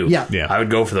Sure, on too. yeah. I would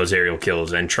go for those aerial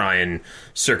kills and try and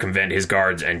circumvent his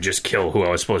guards and just kill who I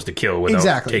was supposed to kill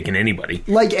without taking anybody.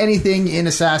 Like anything in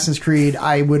Assassin's Creed,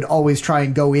 I would always try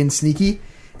and go in sneaky,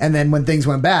 and then when things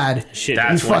went bad, Shit,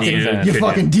 That's you when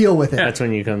fucking deal with it. that's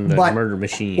when you come the But murder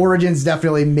machine. Origins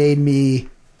definitely made me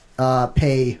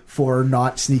pay for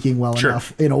not sneaking well Sure.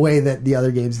 enough in a way that the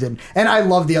other games didn't. And I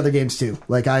love the other games too.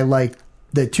 Like I like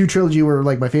the 2 trilogy were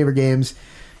like my favorite games,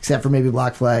 except for maybe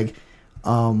Black Flag.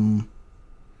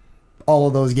 All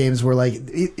of those games were like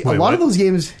a lot what? of those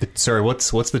games. Sorry, what's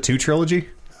the 2 trilogy?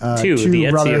 Two, the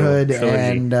Ezio Brotherhood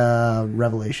trilogy. and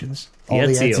Revelations. All the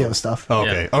Ezio. Ezio stuff. Oh,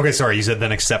 okay. Okay, sorry. You said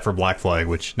then except for Black Flag,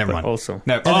 which never mind. also.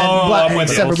 No. And then I'm with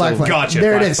except you. for Black Flag. Gotcha.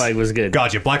 There Black it is. Flag was good.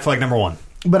 Gotcha. Black Flag number 1.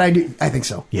 But I think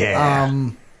so. Yeah.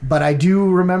 But I do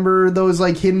remember those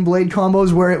like hidden blade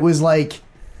combos where it was like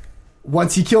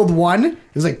once he killed one, it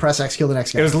was like press X, kill the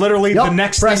next guy. It was literally Yup, the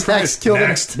next press thing. X, kill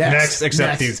next, the next,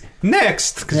 except next. he's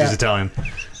next because Yeah. he's Italian.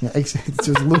 Yeah, it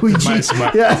was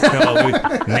Luigi.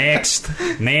 Yeah. Next.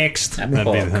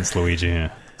 That's Luigi. Yeah.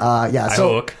 Yeah. I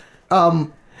So hook.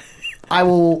 I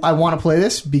want to play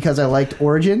this because I liked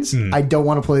Origins. Hmm. I don't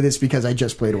want to play this because I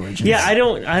just played Origins. Yeah, I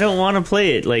don't want to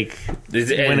play it like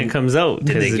when it comes out.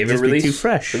 Did they 'cause give it'd a just be release too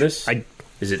fresh for this?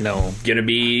 Is it gonna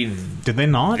be Did they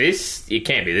not? this? It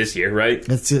can't be this year, right?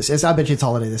 It's I bet you it's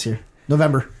holiday this year,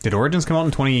 November. Did Origins come out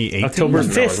in 2018? October No, it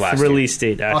was 5th last year. release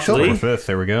date, October actually. October 5th.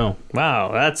 There we go. Wow,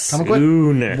 that's Coming quick.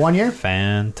 soon. 1 year.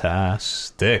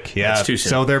 Fantastic. Yeah. That's too soon.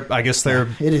 So I guess they're.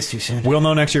 It is too soon. We'll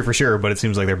know next year for sure, but it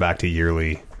seems like they're back to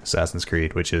yearly Assassin's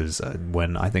Creed, which is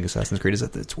when I think Assassin's Creed is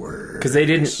at its worst. Because they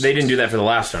didn't do that for the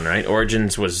last one, right?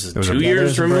 Origins was was 2 a- Yeah,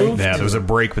 years there was a break. removed. Yeah, there was a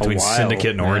break between while.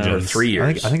 Syndicate and Yeah, Origins. 3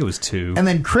 years. I think it was 2. And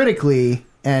then critically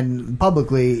and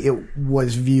publicly, it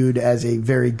was viewed as a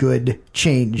very good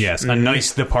change. Yes, a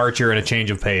nice departure and a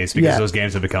change of pace because Yeah. those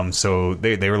games have become so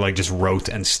they were like just rote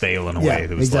and stale in a Yeah, way.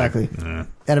 That was exactly. Like,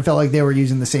 And it felt like they were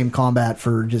using the same combat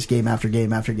for just game after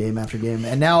game after game after game.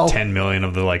 And now 10 million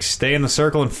of the like stay in the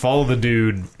circle and follow the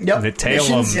dude. Yep. And tail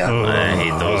Missions, him. yeah. I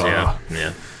hate those.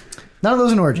 Yeah. none of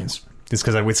those in Origins. It's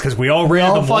because we all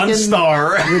ran all them 1 fucking-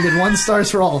 star. We did 1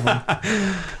 stars for all of them.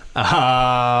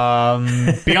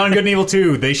 Beyond Good and Evil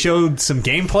 2, they showed some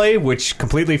gameplay which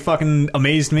completely fucking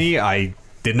amazed me. I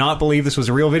did not believe this was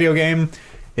a real video game.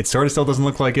 It sort of still doesn't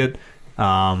look like it.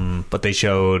 But they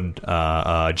showed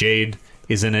Jade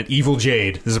is in it. Evil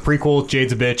Jade. This is a prequel.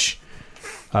 Jade's a bitch.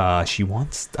 She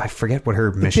wants. I forget what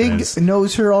her mission Pig is.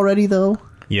 knows her already, though.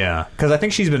 Yeah, because I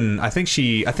think she's been. I think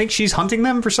she's hunting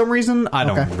them for some reason. I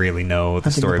don't Okay. really know the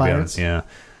Hunting story the behind pirates. it. Yeah,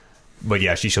 but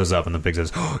yeah, she shows up and the pig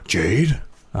says, oh, "Jade."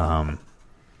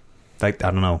 Like,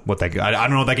 I don't know what that. I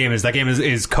don't know what that game is. That game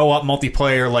is co-op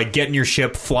multiplayer. Like, get in your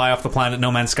ship, fly off the planet,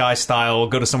 No Man's Sky style,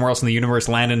 go to somewhere else in the universe,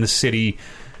 land in the city.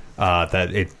 That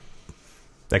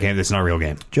game. It's not a real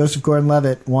game. Joseph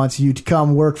Gordon-Levitt wants you to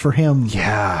come work for him.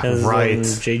 Yeah, As, right.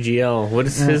 JGL. What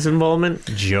is his involvement?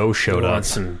 Joe showed I up. want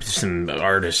some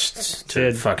artists to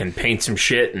Did- fucking paint some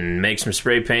shit and make some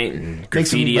spray paint and Make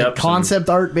some graffiti like, up some- concept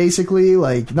art, basically.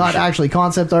 Like, not actually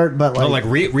concept art, but like... Oh, like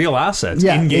real assets,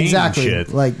 yeah, in-game exactly. shit.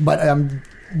 Like, but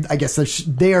I guess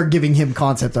they are giving him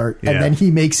concept art, Yeah. and then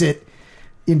he makes it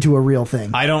into a real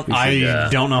thing. I don't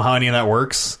should, don't know how any of that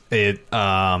works. It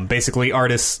basically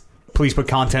artists, please put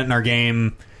content in our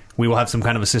game. We will have some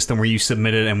kind of a system where you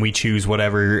submit it and we choose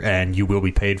whatever, and you will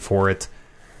be paid for it.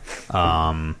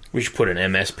 We should put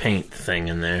an MS Paint thing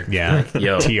in there. Yeah,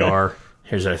 Yo. TR,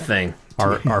 Here's our thing.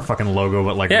 our fucking logo,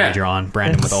 but like Yeah. redrawn.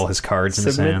 Brandon with all his cards in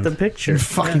his Submit hand. the picture.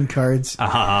 Fucking cards.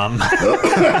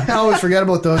 I always forget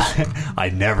about those. I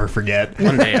never forget.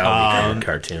 One day I'll make a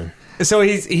cartoon. So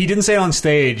he didn't say it on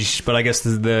stage, but I guess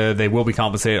they will be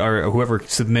compensated, or whoever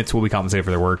submits will be compensated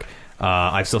for their work.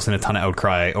 I've still seen a ton of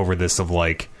outcry over this of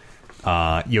like,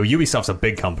 Ubisoft's a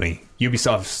big company.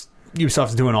 Ubisoft's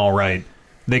doing all right.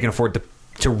 They can afford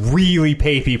to really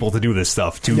pay people to do this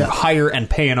stuff, to hire and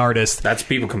pay an artist. That's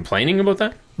people complaining about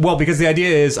that? Well, because the idea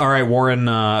is, all right, Warren,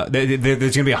 there's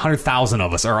going to be 100,000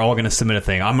 of us are all going to submit a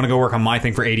thing. I'm going to go work on my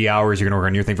thing for 80 hours. You're going to work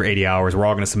on your thing for 80 hours. We're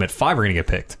all going to submit 5 are going to get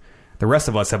picked. The rest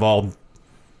of us have all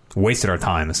wasted our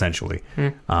time, essentially.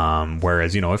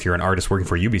 Whereas, if you're an artist working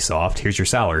for Ubisoft, here's your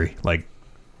salary. Like,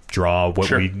 draw what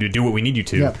Sure. we do what we need you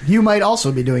to. Yeah. You might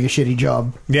also be doing a shitty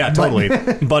job. Yeah, totally.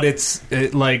 But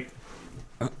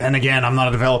and again, I'm not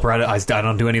a developer. I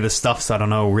don't do any of this stuff, so I don't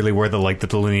know really where the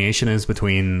delineation is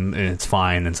between it's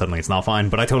fine and suddenly it's not fine.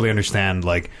 But I totally understand.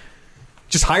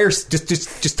 Just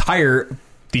hire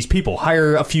these people.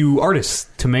 Hire a few artists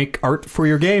to make art for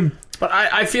your game. But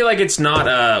I feel like it's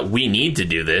not we need to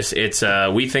do this. It's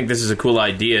we think this is a cool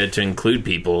idea to include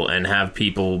people and have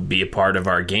people be a part of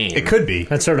our game. It could be.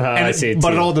 That's sort of how I see it, but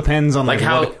too. it all depends on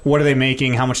how what are they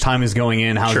making, how much time is going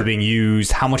in, how is it being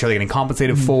used, how much are they getting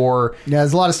compensated for. Yeah,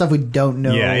 there's a lot of stuff we don't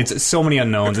know. Yeah, it's so many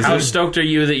unknowns. How stoked are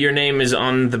you that your name is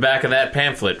on the back of that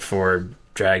pamphlet for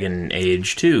Dragon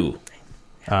Age 2?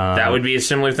 That would be a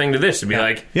similar thing to this. It'd be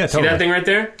see totally. that thing right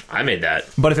there? I made that.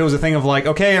 But if it was a thing of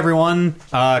okay, everyone,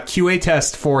 QA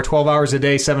test for 12 hours a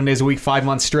day, 7 days a week, 5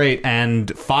 months straight,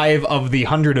 and 5 of the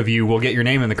 100 of you will get your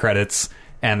name in the credits,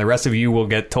 and the rest of you will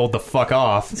get told to fuck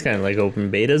off. It's kind of like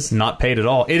open betas. Not paid at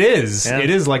all. It is. Yeah. It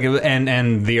is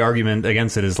and the argument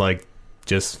against it is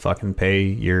just fucking pay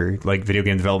your video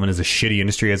game development is a shitty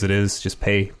industry as it is. Just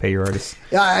pay your artists.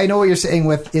 Yeah, I know what you're saying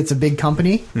with it's a big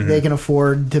company. Mm-hmm. They can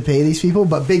afford to pay these people,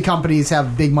 but big companies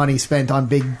have big money spent on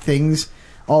big things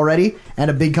already,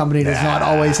 and a big company does not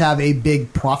always have a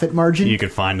big profit margin. You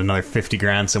could find another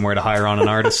 $50,000 somewhere to hire on an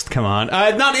artist. Come on.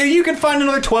 You can find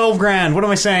another $12,000. What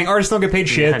am I saying? Artists don't get paid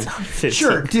shit.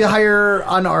 Sure, to hire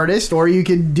an artist, or you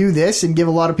can do this and give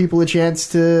a lot of people a chance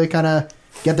to kind of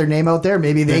get their name out there.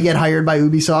 Maybe they get hired by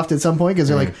Ubisoft at some point because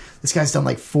they're like, this guy's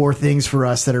done 4 things for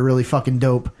us that are really fucking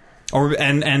dope. Or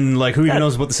and who even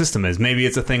knows what the system is? Maybe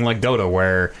it's a thing like Dota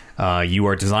where you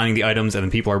are designing the items and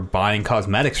then people are buying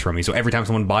cosmetics from you. So every time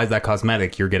someone buys that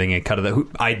cosmetic, you're getting a cut of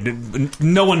that.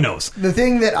 No one knows. The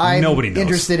thing that I'm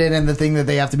interested in, and the thing that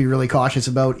they have to be really cautious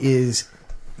about, is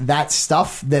that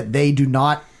stuff that they do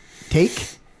not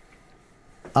take.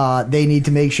 They need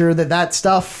to make sure that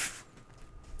stuff.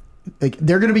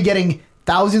 They're going to be getting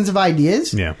thousands of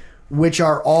ideas, which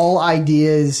are all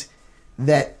ideas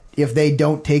that if they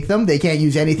don't take them, they can't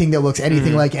use anything that looks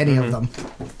anything like any of them.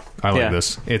 I like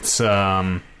this. It's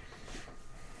otherwise,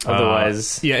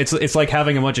 it's like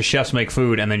having a bunch of chefs make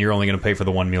food, and then you're only going to pay for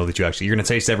the one meal that you're going to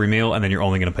taste every meal, and then you're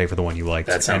only going to pay for the one you like.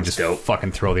 That sounds and just dope.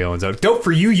 Fucking throw the other ones out. Dope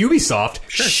for you, Ubisoft.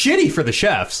 Sure. Shitty for the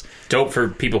chefs. Dope for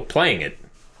people playing it.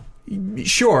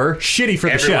 Sure, shitty for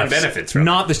the chefs. Everyone benefits from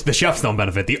it. The chefs don't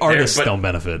benefit. The artists don't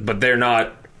benefit. But they're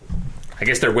not. I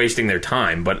guess they're wasting their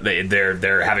time, but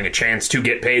they're having a chance to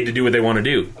get paid to do what they want to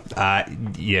do.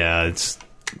 It's.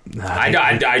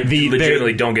 I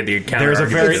legitimately don't get the account. There's a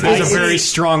very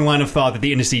strong line of thought that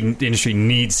the industry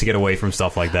needs to get away from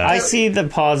stuff like that. I see the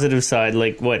positive side,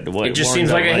 what it just seems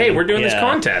like hey, we're doing this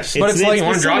contest, but it's like you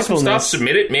want to draw some stuff,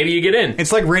 submit it, maybe you get in.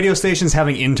 It's like radio stations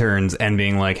having interns and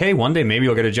being like, hey, one day maybe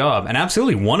you'll get a job, and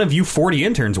absolutely one of you 40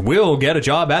 interns will get a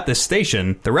job at this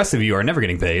station. The rest of you are never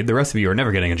getting paid. The rest of you are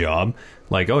never getting a job.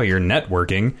 You're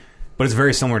networking, but it's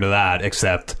very similar to that,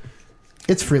 except.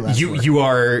 It's freelance work. You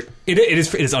are it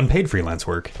is unpaid freelance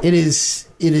work. It is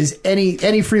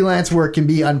any freelance work can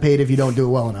be unpaid if you don't do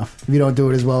it well enough. If you don't do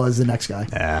it as well as the next guy.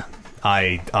 Yeah.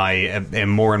 I am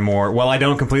more and more. While I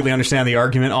don't completely understand the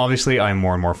argument, obviously, I'm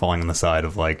more and more falling on the side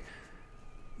of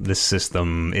this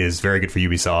system is very good for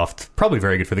Ubisoft, probably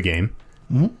very good for the game.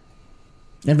 Mm-hmm.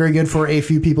 And very good for a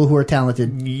few people who are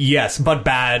talented. Yes, but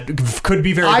bad. Could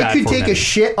be very bad. I could take a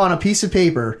shit on a piece of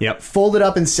paper, fold it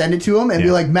up and send it to them, and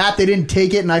be like, Matt, they didn't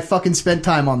take it, and I fucking spent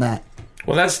time on that.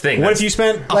 Well, that's the thing. What if you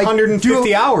spent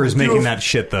 150 hours making that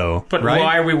shit, though? But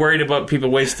why are we worried about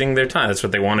people wasting their time? That's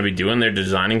what they want to be doing. They're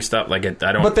designing stuff.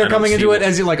 But they're coming into it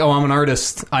as you're like, oh, I'm an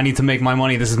artist. I need to make my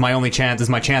money. This is my only chance. This is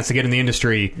my chance to get in the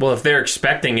industry. Well, if they're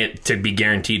expecting it to be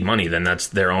guaranteed money, then that's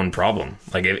their own problem.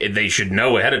 If they should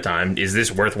know ahead of time, is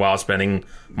this worthwhile spending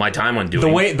my time on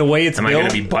doing? The way it's am built, I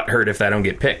going to be butthurt if I don't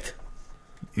get picked?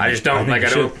 I just don't.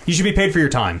 You should be paid for your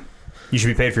time. You should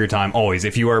be paid for your time always.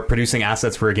 If you are producing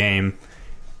assets for a game.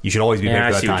 You should always be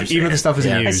paid for that time, even if the stuff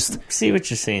isn't used. I see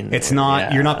what you're saying. It's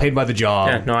not. You're not paid by the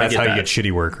job. That's how you get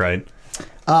shitty work, right?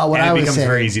 It becomes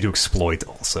very easy to exploit.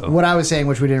 Also, what I was saying,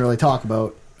 which we didn't really talk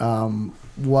about,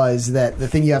 was that the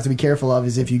thing you have to be careful of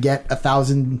is if you get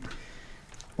 1,000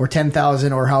 or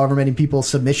 10,000 or however many people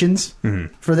submissions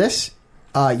for this.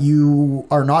 You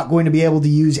are not going to be able to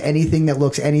use anything that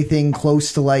looks anything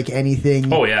close to anything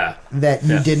that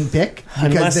you didn't pick,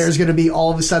 because there's going to be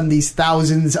all of a sudden these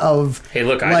thousands of hey,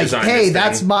 look, I designed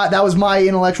this thing. that was my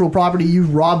intellectual property, you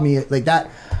robbed me,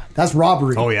 that's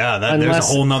robbery. Oh yeah, there's a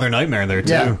whole nother nightmare there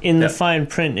too. Yeah. In the fine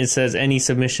print it says any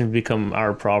submission become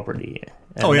our property.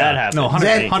 And that happens. No,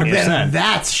 100%.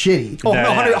 That's shitty. Oh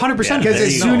no, 100%. Because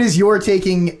as soon as you're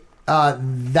taking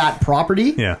that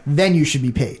property, Yeah. then you should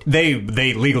be paid. They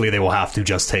legally they will have to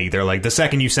just take. They're like, the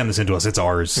second you send this into us, it's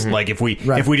ours. Like if we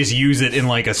just use it in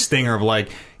like a stinger of like,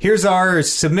 here's our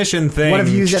submission thing. What if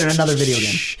you use it in another video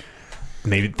game?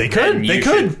 Maybe they could. And They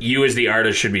could. You as the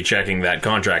artist should be checking that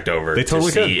contract over They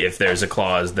totally to see could. if there's a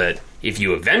clause that if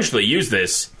you eventually use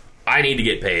this, I need to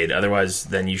get paid. Otherwise,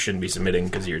 then you shouldn't be submitting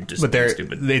because you're just But they're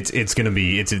stupid. it's going to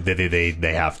be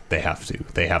they have to Yeah,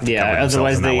 cover themselves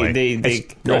otherwise in that way. they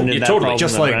It's- run into yeah, that totally. problem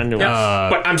Just that like, Brandon was. Yeah.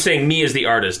 But I'm saying, me as the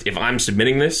artist, if I'm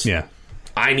submitting this, yeah.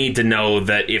 I need to know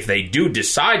that if they do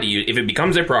decide to use, if it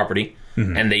becomes their property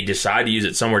and they decide to use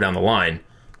it somewhere down the line,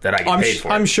 that I get paid for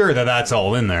I'm it. sure that's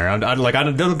all in there. Don't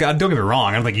get me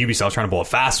wrong. I don't think Ubisoft's trying to pull a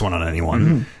fast one on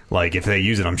anyone. Like if they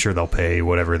use it, I'm sure they'll pay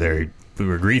whatever they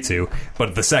agree to.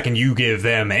 But the second you give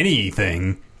them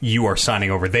anything, you are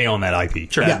signing over. They own that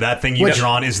IP. Sure. That thing you've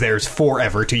drawn is theirs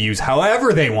forever to use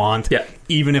however they want. Yeah.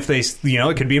 Even if they,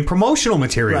 it could be in promotional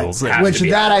materials. Right. Has Which to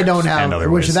be that I don't And have. other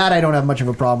Which ways. that I don't have much of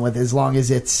a problem with, as long as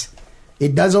it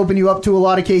does open you up to a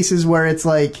lot of cases where it's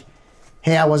like,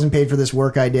 hey, I wasn't paid for this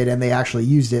work I did, and they actually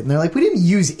used it, and they're like, we didn't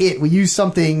use it, we used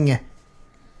something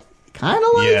kind of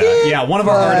like it. Yeah. One of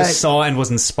our but- artists saw and was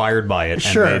inspired by it.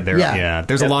 Sure, And yeah.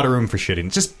 There's a lot of room for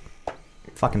shitting. Just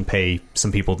fucking pay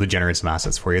some people to generate some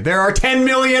assets for you. There are 10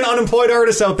 million unemployed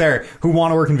artists out there who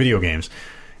want to work in video games.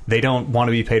 They don't want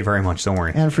to be paid very much. Don't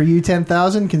worry. And for you,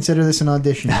 10,000, consider this an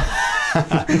audition.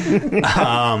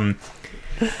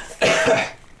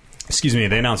 Excuse me.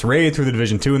 They announced Raid through the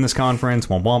Division 2 in this conference.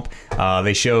 Womp womp.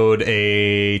 They showed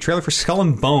a trailer for Skull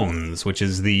and Bones, which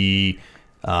is the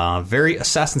very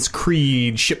Assassin's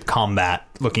Creed ship combat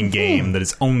looking game that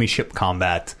is only ship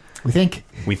combat. We think.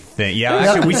 Yeah.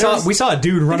 Actually, we saw a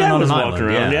dude running guy on was an walking island.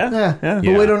 around, Yeah. But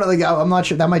Yeah. we don't know. Like, I'm not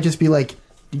sure. That might just be like,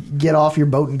 get off your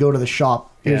boat and go to the shop.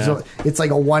 Yeah. It's like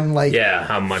a one, like, Yeah,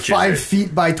 how much 5 is it?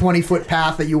 feet by 20-foot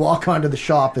path that you walk onto the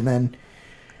shop, and then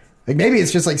like maybe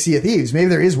it's just like Sea of Thieves. Maybe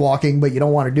there is walking, but you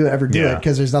don't want to ever do it Yeah.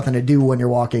 because there's nothing to do when you're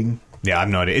walking. Yeah, I've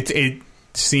no idea. It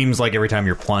seems like every time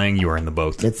you're playing, you are in the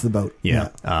boat. It's the boat. Yeah.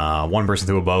 One person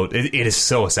to a boat. It is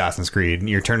so Assassin's Creed.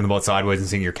 You're turning the boat sideways and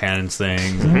seeing your cannons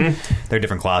things. They're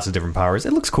different classes, different powers.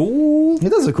 It looks cool. It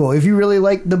does look cool. If you really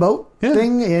like the boat Yeah.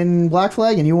 thing in Black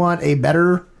Flag and you want a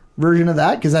better version of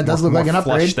that, because that does look like an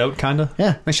upgrade. Fleshed out, kind of.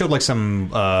 Yeah. They showed like some...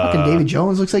 Fucking Davy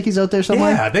Jones looks like he's out there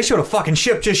somewhere. Yeah, they showed a fucking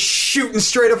ship just shooting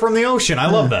straight up from the ocean. I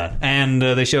love that. And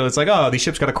they show it's like, oh, these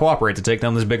ships got to cooperate to take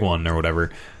down this big one or whatever.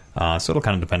 So it'll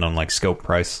kind of depend on like scope,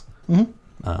 price.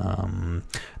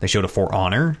 They showed a For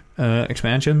Honor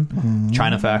expansion,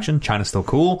 China faction. China's still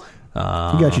cool. You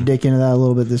got your dick into that a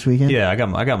little bit this weekend. Yeah, I got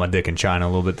my dick in China a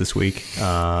little bit this week.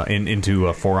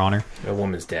 Into For Honor. A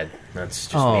woman's dead. That's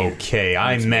just mean. Okay,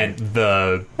 I meant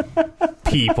the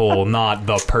people, not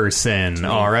the person.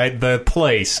 All right, the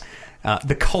place,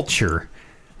 the culture.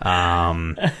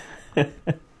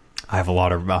 I have a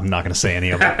lot of. I'm not going to say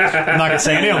any of them.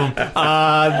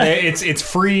 It's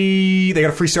free. They got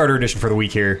a free starter edition for the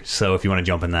week here. So if you want to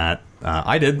jump in that,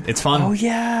 I did. It's fun. Oh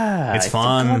yeah, It's I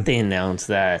fun. forgot they announced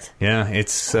that. Yeah,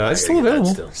 it's still get that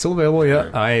available. still. Available.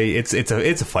 Yeah, it's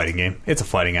a fighting game. It's a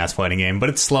fighting game, but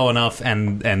it's slow enough,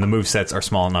 and the movesets are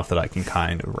small enough that I can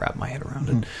kind of wrap my head around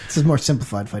it. This is a more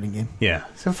simplified fighting game. Yeah,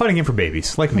 it's a fighting game for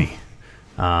babies like me.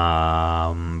 You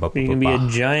can be a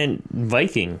giant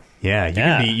Viking.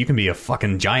 Yeah, you can be a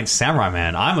fucking giant samurai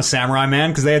man. I'm a samurai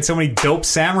man because they had so many dope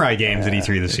samurai games at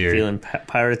E3 this year. Feeling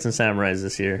pirates and samurais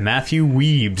this year. Matthew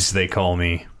Weebs, they call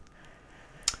me.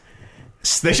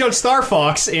 They showed Star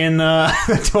Fox in the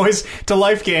Toys to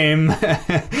Life game,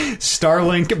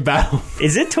 Starlink Battle.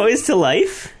 Is it Toys to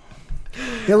Life?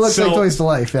 It looks So- like Toys to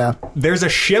Life, yeah. There's a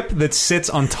ship that sits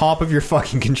on top of your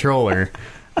fucking controller.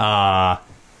 Have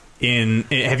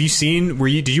you seen?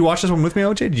 Did you watch this one with me,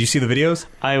 OJ? Did you see the videos?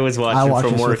 I was I watching watched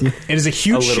from this work. with you. It is a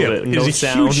huge A little ship. bit. It No is a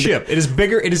sound. huge ship. It is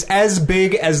bigger. It is as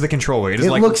big as the controller. It is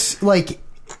It like looks like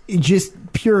just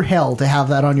pure hell to have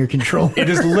that on your controller. it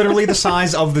is literally the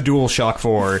size of the DualShock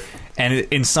 4, and it,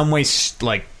 in some ways,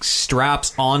 like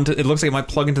straps onto. It looks like it might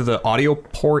plug into the audio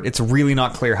port. It's really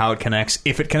not clear how it connects,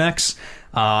 if it connects.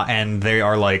 And they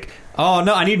are like, oh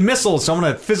no, I need missiles, so I'm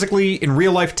going to physically, in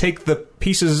real life, take the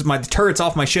pieces, my turrets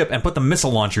off my ship, and put the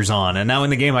missile launchers on. And now in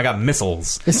the game, I got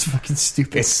missiles. It's fucking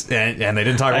stupid. And they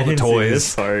didn't talk about the didn't see toys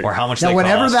this part. or how much Now, they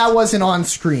whenever cost. that wasn't on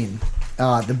screen,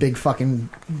 the big fucking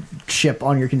ship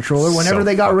on your controller, whenever So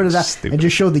they got rid of that fucking stupid. and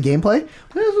just showed the gameplay,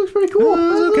 this looks pretty cool.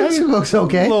 This looks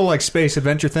okay. A little like space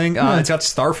adventure thing. It's got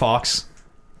Star Fox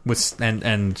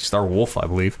and Star Wolf, I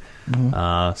believe.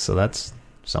 So that's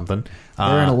something.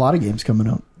 They're in a lot of games coming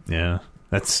out. Yeah,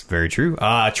 that's very true.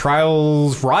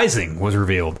 Trials Rising was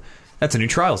revealed. That's a new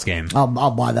Trials game. I'll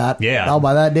buy that. Yeah. I'll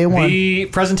buy that day one. The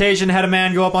presentation had a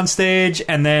man go up on stage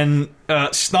and then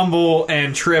stumble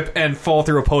and trip and fall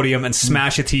through a podium and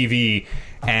smash a TV.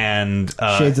 And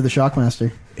Shades of the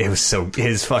Shockmaster. it was so,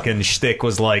 his fucking shtick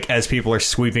was like, as people are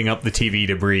sweeping up the TV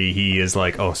debris, he is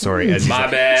like, oh, sorry. As he's My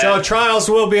like, bad. So Trials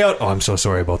will be out. Oh, I'm so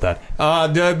sorry about that.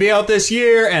 They'll be out this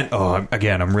year. And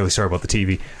again, I'm really sorry about the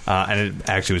TV. And it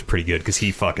actually was pretty good because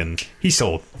he sold. And He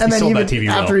then sold even that TV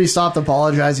after well. he stopped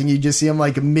apologizing, you just see him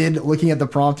like mid looking at the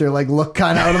prompter, like look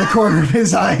kind of out of the corner of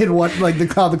his eye and what like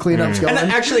how the cleanup's going. And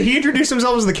then actually, he introduced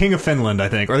himself as the King of Finland, I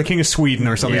think, or the King of Sweden,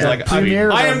 or something. Yeah. He's like, Premier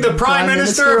I am the Prime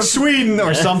Minister of Sweden,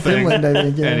 or something. Finland, I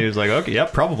think. Yeah. And he was like, okay,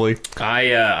 yep, probably.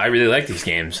 I really like these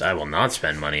games. I will not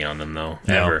spend money on them though.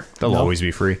 Ever. No, they'll always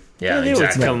be free. Yeah, Yeah, they would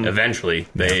exactly. come- Eventually,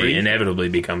 they Free? inevitably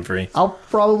become free. I'll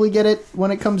probably get it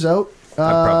when it comes out. If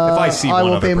I see I one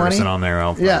will other pay person money. on there,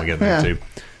 I'll probably Yeah, get there yeah.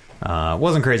 too.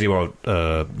 Wasn't crazy about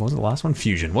what was the last one?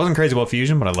 Fusion. Wasn't crazy about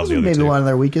Fusion, but I love the other Maybe two. one of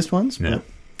their weakest ones. Yeah.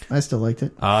 But I still liked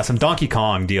it. Some Donkey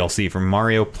Kong DLC from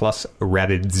Mario plus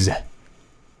Rabbids.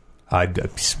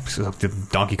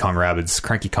 Donkey Kong Rabbids,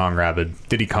 Cranky Kong Rabbid,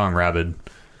 Diddy Kong Rabbid,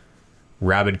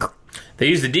 Rabbid. They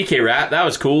used the DK Rat. That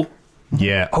was cool.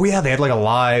 Yeah. Oh yeah, they had like a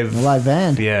live. Live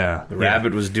band. Yeah. The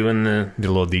Rabbit was doing the Did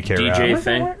a little DK DJ rap.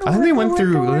 thing. I think they went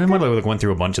through. They might have went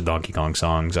through a bunch of Donkey Kong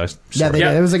songs. Yeah, they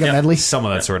Yeah. did. It was like a Yeah. medley. Some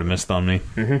of that sort of missed on me.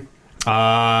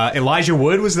 Mm-hmm. Elijah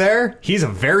Wood was there. He's a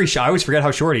very. I always forget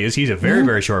how short he is. He's a very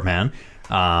very short man.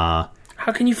 How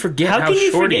can you forget How how, can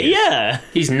you short forget? he is? Yeah.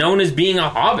 He's known as being a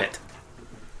hobbit.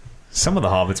 Some of the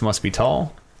hobbits must be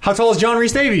tall. How tall is John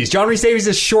Rhys Davies? John Rhys Davies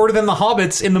is shorter than the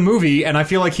hobbits in the movie, and I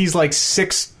feel like he's like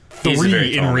 6'3" He's a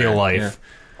very in tall real man, life.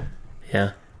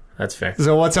 Yeah, that's fair.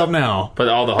 So what's up now? But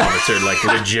all the hobbits are like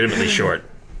legitimately short.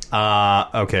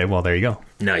 Okay, well there you go.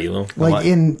 No, you will. Like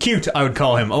in Cute, I would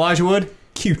call him. Elijah Wood,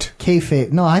 cute.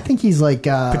 kayfabe. No, I think he's like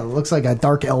looks like a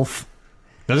dark elf,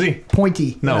 Does he?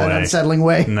 pointy, No in an way. unsettling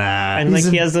way. Nah. And like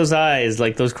He's he a- has those eyes,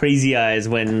 like those crazy eyes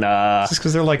when just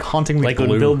because they're like hauntingly like blue.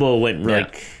 when Bilbo went Yeah.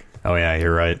 like Oh yeah,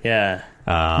 you're right. yeah.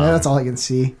 Yeah, that's all I can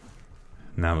see.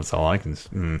 No, that's all I can.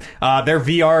 Their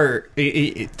VR,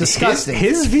 Disgusting.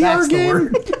 His VR That's the game.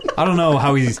 word. I don't know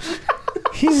how he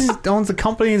owns the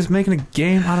company and is making a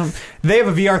game. They have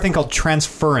a VR thing called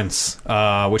Transference,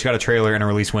 which got a trailer and a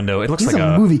release window. It looks He's like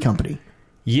a movie company.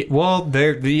 Yeah, well,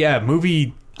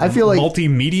 movie. I feel like-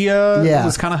 multimedia Yeah.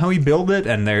 was kind of how he built it,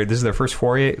 and this is their first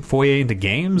foray into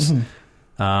games.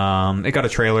 It got a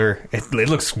trailer. It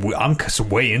looks. I'm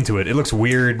way into it. It looks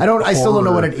weird. I still don't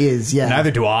know what horror. it is. Yeah.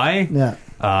 Neither do I. Yeah.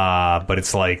 But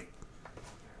it's like,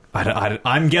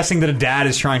 I'm guessing that a dad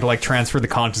is trying to like transfer the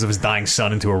conscience of his dying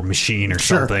son into a machine or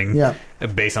Sure, something. yeah.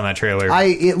 Based on that trailer.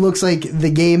 It looks like the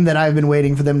game that I've been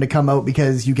waiting for them to come out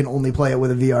because you can only play it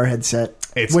with a VR headset.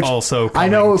 It's also I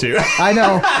coming know, too. I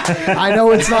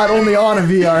know it's not only on a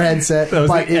VR headset. That was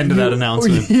but the end of that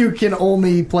announcement. You can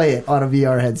only play it on a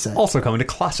VR headset. Also coming to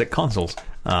classic consoles.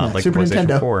 Like Super PlayStation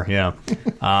Nintendo. 4,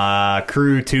 yeah.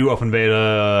 Crew 2 open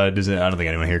beta. I don't think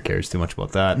anyone here cares too much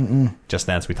about that. Just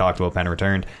Dance we talked about, Pen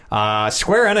Returned.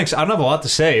 Square Enix, I don't have a lot to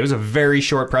say. It was a very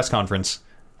short press conference.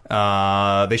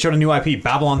 They showed a new IP,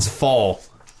 Babylon's Fall.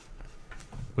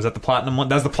 Was that the Platinum one?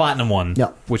 That was the Platinum one. Yeah.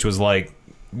 Which was like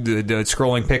the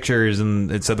scrolling pictures, and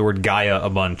it said the word Gaia a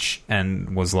bunch,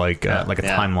 and was like a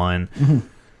timeline.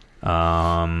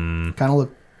 Kind of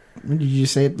look. Did you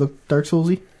say it looked Dark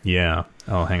Soulsy? Yeah.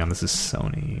 Oh, hang on. This is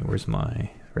Sony. Where's my...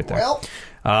 Right there. Well,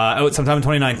 Sometime in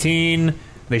 2019,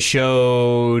 they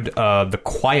showed The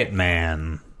Quiet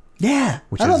Man. yeah.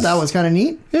 Which I thought is- that was kind of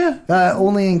neat. Yeah.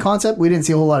 Only in concept. We didn't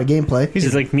see a whole lot of gameplay.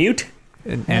 He's like mute.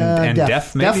 And Deaf.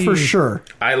 Deaf, maybe? Deaf for sure.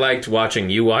 I liked watching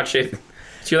you watch it.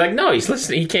 So you're like, no, he's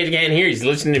listening. He can't hear. He's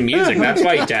listening to music. That's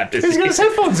why he tapped his. He's got his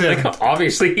headphones in. Like,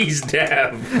 obviously, he's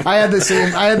deaf. I had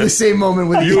the same moment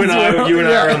with You and I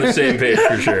Yeah. are on the same page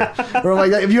for sure. Where I'm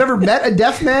like, have you ever met a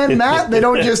deaf man, Matt? They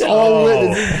don't just all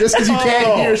just because you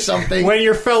can't hear something. When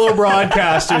your fellow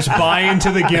broadcasters buy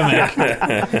into the gimmick.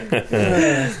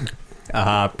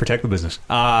 Protect the business.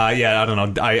 Yeah, I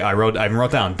don't know. I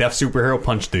wrote down Deaf Superhero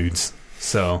Punch Dudes.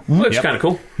 So Looks kind of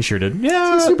cool. He sure did.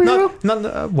 Yeah, Is he a superhero?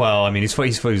 Not, well, I mean, he's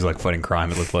like fighting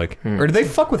crime. It looked like, or did they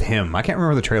fuck with him? I can't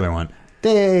remember the trailer one.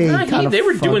 They They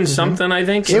were doing something. I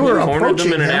think They were cornered them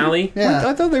approaching in an him. alley. Yeah.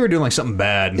 I thought they were doing like something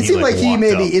bad. And It seemed like he walked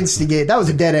maybe up. instigate. That was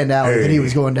a dead end alley that he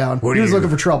was going down. what He are was you-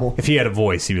 looking for trouble. If he had a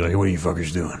voice, he'd be like, "What are you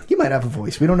fuckers doing?" He might have a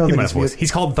voice. We don't know He that might he's have a voice.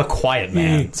 He's called the Quiet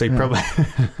Man, so he probably.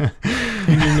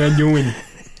 You're doing.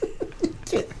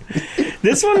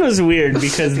 This one was weird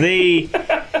because they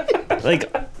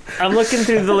like I'm looking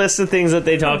through the list of things that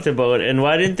they talked about, and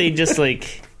why didn't they just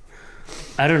like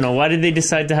I don't know. Why did they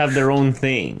decide to have their own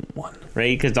thing?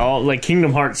 Right? Because all like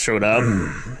Kingdom Hearts showed up.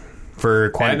 For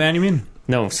Quiet Man, you mean?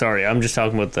 No, sorry, I'm just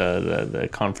talking about the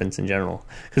conference in general.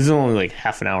 Because it was only like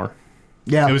half an hour.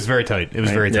 Yeah. It was very tight. It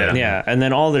was very tight. Yeah, and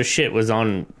then all their shit was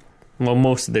on. Well,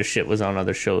 most of their shit was on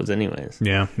other shows, anyways.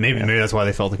 Yeah, maybe that's why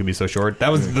they felt it could be so short.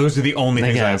 Those are the only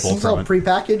things I guess. pulled It's all from it.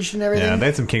 prepackaged and everything. Yeah, they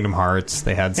had some Kingdom Hearts.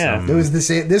 They had Yeah. some. It was the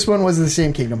same. This one was the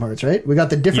same Kingdom Hearts, right? We got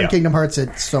the different Yeah. Kingdom Hearts at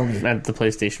Sony. At the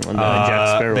PlayStation one, the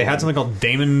Jack Sparrow. They had one. something called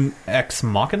Daemon X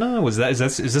Machina. Is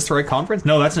this the right conference?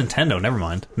 No, that's Nintendo. Never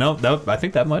mind. No, I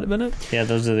think that might have been it. Yeah,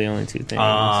 those are the only two things.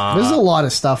 There's a lot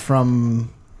of stuff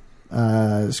from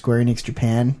Square Enix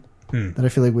Japan that I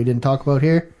feel like we didn't talk about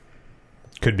here,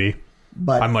 Could be.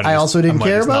 but might I have also just- didn't might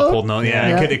have care just not about. pulled no- yeah,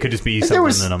 Yeah. It could just be Like, something there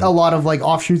was that I'm. a lot of like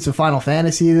offshoots of Final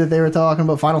Fantasy that they were talking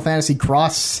about. Final Fantasy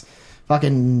Cross,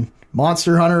 fucking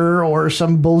Monster Hunter or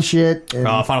some bullshit. And,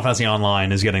 Final Fantasy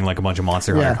Online is getting like a bunch of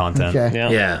Monster Hunter content. Okay. yeah.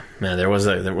 Yeah, man.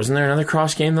 Wasn't there another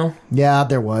cross game though? Yeah,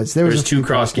 there was. There There's a few two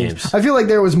cross games. I feel like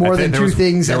there was more I than think two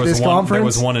things there at was this one, conference. There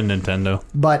was one in Nintendo.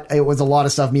 But it was a lot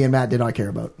of stuff me and Matt did not care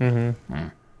about.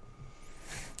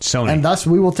 Sony. And thus,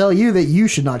 we will tell you that you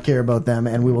should not care about them,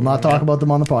 and we will not talk about them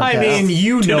on the podcast. I mean,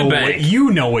 you To the know bank.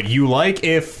 what you like.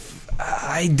 If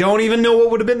I don't even know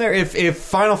what would have been there. If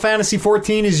Final Fantasy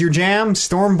 14 is your jam,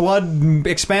 Stormblood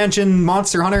expansion,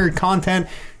 Monster Hunter content,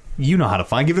 you know how to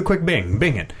find. Give it a quick bing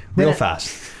it real Yeah.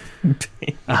 fast.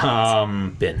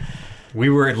 Bin. We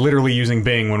were literally using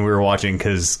Bing when we were watching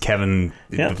because Kevin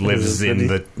Yeah, lives that's in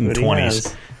what the he 20s,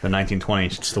 has. the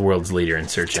 1920s. It's the world's leader in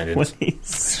search engines.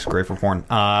 It's great for porn.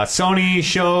 Sony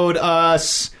showed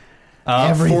us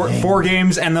Everything. four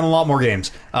games and then a lot more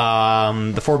games.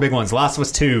 The four big ones: Last of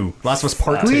Us 2, Last of Us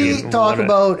Part Can we 2. talk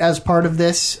about, as part of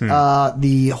this,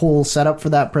 the whole setup for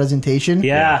that presentation?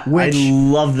 Yeah, Which, I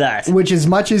love that. which, as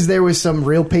much as there was some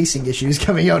real pacing issues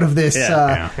coming out of this,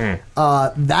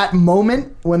 that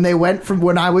moment when they went from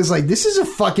when I was like, this is a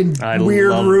fucking I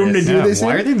weird love room this. to do Yeah, this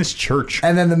why in. are they in this church?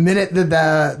 And then the minute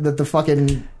that the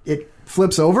fucking it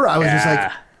flips over, I was just like,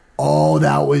 Yeah. oh,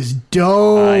 that was I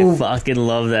dope. fucking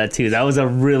love that too. That was a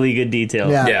really good detail.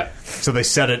 Yeah. Yeah. So they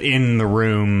set it in the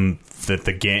room that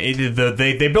the game.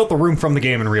 They built the room from the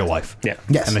game in real life. Yeah.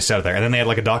 Yes. And they set it there. And then they had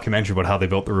like a documentary about how they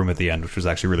built the room at the end, which was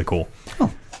actually really cool.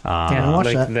 Yeah, watch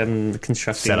like that. them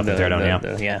constructing Set up and tear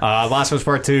down, yeah. Last of Us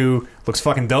Part 2 looks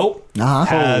fucking dope. Uh-huh.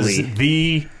 Has Holy.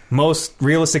 the most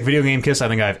realistic video game kiss I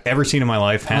think I've ever seen in my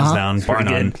life, hands down, bar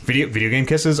pretty none. good. Video game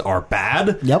kisses are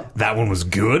bad. Yep. That one was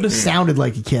good. Sounded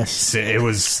like a kiss. It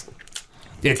was.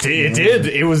 It did.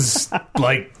 It was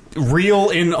like real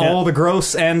in all the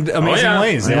gross and amazing yeah.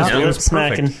 ways. It Yeah. was, it was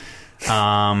Smacking.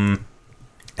 perfect.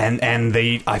 And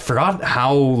I forgot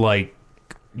how like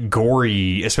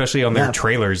gory, especially on their Yeah.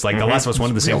 trailers. Like The Last of Us 1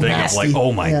 did the same Real thing. I'm nasty. like,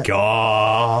 oh my Yeah.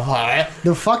 god.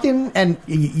 The fucking and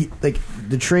like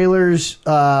the trailers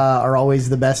are always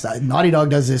the best. Naughty Dog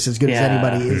does this as good as Yeah.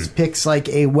 anybody. Is picks like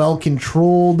a well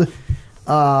controlled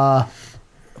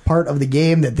part of the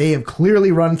game that they have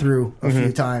clearly run through a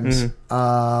few times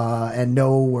and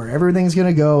know where everything's going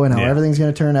to go and how Yeah. everything's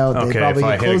going to turn out. Okay, They probably if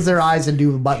I can hit close a- their eyes and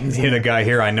do buttons. Hit a guy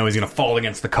here, I know he's going to fall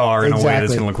against the car in a way that's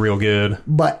Exactly. going to look real good.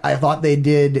 But I thought they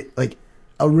did like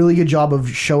a really good job of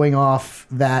showing off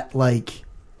that like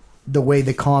the way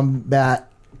the combat.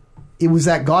 It was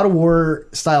that God of War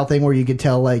style thing where you could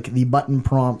tell like the button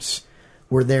prompts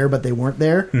were there but they weren't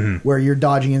there, where you're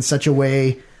dodging in such a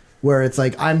way where it's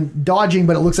like I'm dodging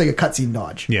but it looks like a cutscene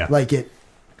dodge. Yeah. like it.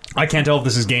 I can't tell if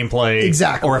this is gameplay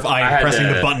Exactly. or if I I'm had pressing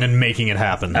to- the button and making it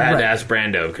happen. I had Right. to ask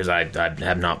Brando because I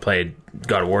have not played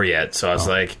God of War yet, so I was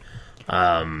like,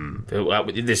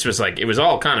 this was like it was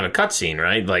all kind of a cutscene,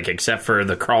 right? Like except for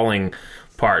the crawling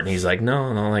part, and he's like,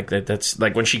 no, like that's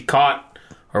like when she caught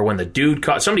or when the dude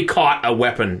caught somebody caught a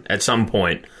weapon at some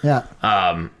point. Yeah.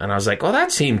 And I was like, well,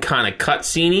 that seemed kind of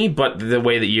cutscene-y, but the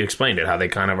way that you explained it, how they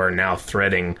kind of are now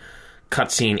threading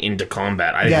cutscene into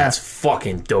combat, I think Yeah. that's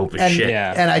fucking dope as And, shit.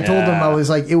 Yeah. and I told them I was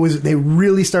like, they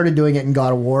really started doing it in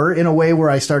God of War in a way where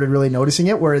I started really noticing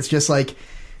it, where it's just like,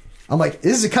 I'm like,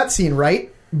 this is a cutscene,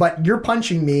 right? But you're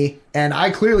punching me, and I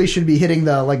clearly should be hitting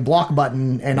the like block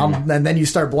button, and and then you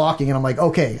start blocking, and I'm like,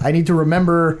 okay, I need to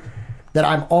remember that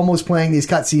I'm almost playing these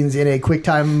cutscenes in a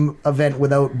QuickTime event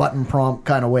without button prompt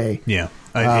kind of way. Yeah.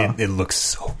 It looks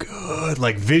so good,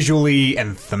 like visually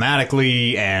and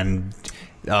thematically, and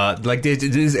like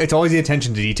it's always the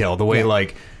attention to detail. The way,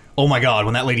 like, oh my god,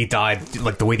 when that lady died,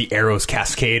 like the way the arrows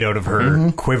cascade out of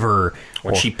her quiver.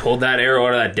 When she pulled that arrow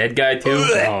out of that dead guy too.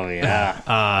 Oh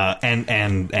yeah.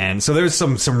 And so there's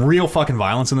some real fucking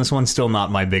violence in this one. Still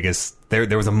not my biggest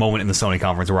There was a moment in the Sony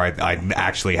conference where I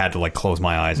actually had to like close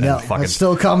my eyes and Yeah, fucking. it's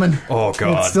still coming. Oh,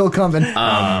 God. It's still coming.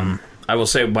 I will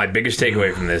say my biggest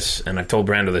takeaway from this, and I've told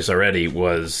Brando this already,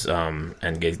 was,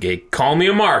 call me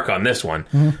a mark on this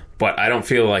one, but I don't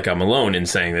feel like I'm alone in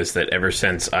saying this, that ever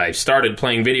since I started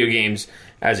playing video games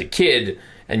as a kid,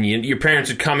 and your parents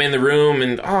would come in the room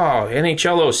and,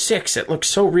 NHL 06, it looks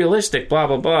so realistic, blah,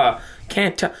 blah, blah.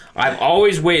 Can't tell. I've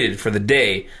always waited for the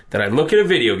day that I look at a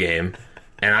video game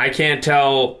and I can't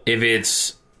tell if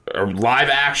it's a live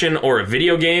action or a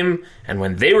video game. And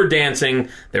when they were dancing,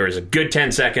 there was a good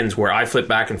 10 seconds where I flipped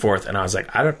back and forth, and I was like,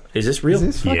 is this real? Is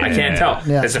this fucking- I can't tell.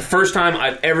 Yeah. It's the first time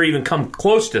I've ever even come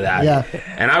close to that. Yeah.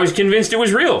 And I was convinced it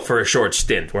was real for a short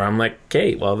stint, where I'm like,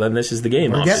 okay, well, then this is the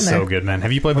game. We're getting So there. good, man.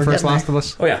 Have you played the We're first getting Last of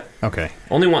Us? Oh, yeah. Okay.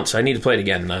 Only once. I need to play it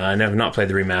again. I have not played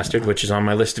the remastered, which is on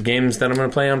my list of games that I'm going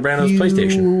to play on Brando's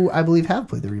PlayStation. You, I believe, have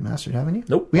played the remastered, haven't you?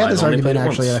 Nope. We had I've this only argument, played it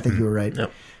actually, and I once. think you were right.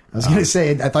 Yep. I was going to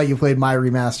say, I thought you played my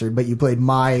remastered, but you played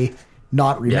my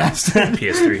not Yeah. remastered.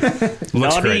 PS3.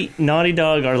 Looks great. Naughty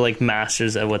Dog are like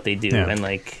masters at what they do, Yeah. and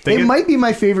like They get- might be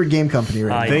my favorite game company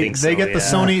right I now. They think they so, get the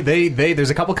yeah. Sony. They there's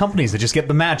a couple companies that just get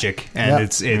the magic, and Yep.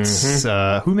 it's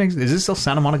who makes, is this still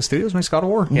Santa Monica Studios makes God of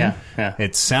War? yeah, yeah.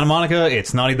 It's Santa Monica,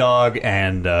 it's Naughty Dog,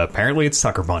 and apparently it's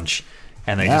Sucker Punch.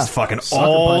 And they Yeah. just fucking Sucker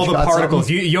all Punch the got particles.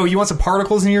 something. You want some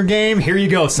particles in your game? Here you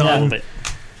go, son.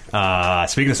 But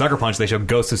Speaking of Sucker Punch, they showed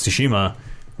Ghost of Tsushima,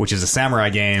 which is a samurai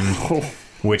game.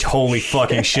 Which, holy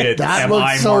fucking shit, That am looks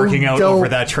I so marking out dope. over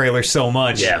that trailer so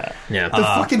much? Yeah. Yeah. The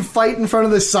fucking fight in front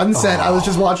of the sunset. I was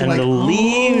just watching and like the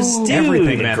leaves, dude,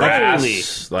 everything, man.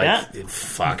 Grass. Holy. Like, Yeah.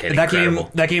 fucking That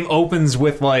incredible. game opens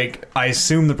with, like, I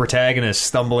assume the protagonist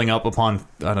stumbling up upon,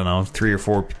 I don't know, 3 or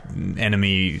 4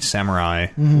 enemy samurai,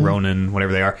 Ronin,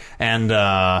 whatever they are, and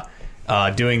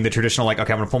doing the traditional, like,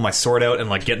 okay, I'm gonna pull my sword out and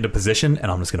like get into position,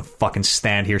 and I'm just gonna fucking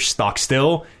stand here stock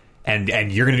still, and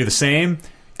you're gonna do the same,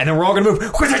 and then we're all gonna move,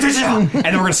 and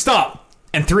then we're gonna stop,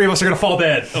 and 3 of us are gonna fall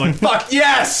dead. I'm like, fuck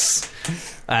yes!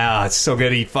 It's so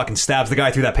good. He fucking stabs the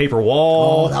guy through that paper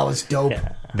wall. oh, that was dope.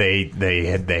 They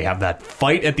have that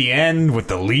fight at the end with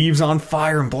the leaves on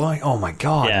fire and blowing. Oh my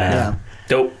god, Yeah. man! Yeah.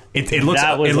 Dope. It looks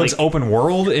That was like- open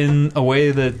world in a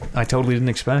way that I totally didn't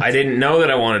expect. I didn't know that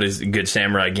I wanted a good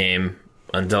samurai game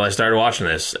until I started watching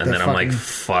this, and That then I'm like, fucking-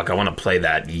 fuck, I want to play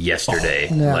that yesterday.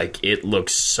 yeah. Like, it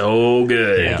looks so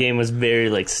good. Yeah. The game was very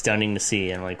like stunning to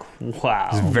see, and like wow,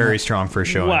 Very strong for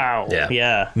showing. wow, Yeah.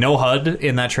 yeah. No HUD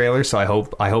in that trailer, so I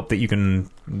hope that you can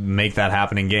make that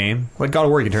happen in game. Like God of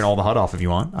War, you can turn all the HUD off if you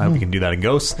want. I hope you can do that in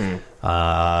Ghosts.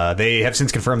 They have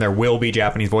since confirmed there will be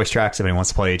Japanese voice tracks if anyone wants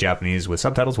to play Japanese with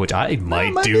subtitles, which I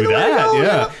might might be do the way to that. go, Yeah,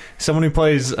 yeah. someone who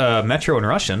plays Metro in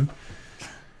Russian.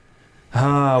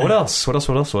 What else?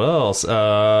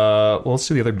 Well, let's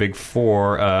do the other big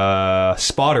 4.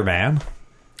 Spiderman.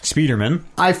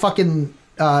 I fucking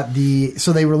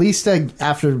so they released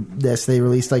after this they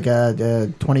released like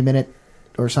a 20-minute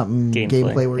or something Gameplay,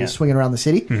 gameplay where yeah. you're swinging around the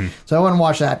city. So I went and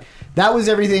watched that. That was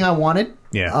everything I wanted.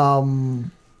 Yeah.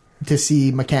 To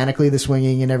see mechanically the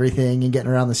swinging and everything and getting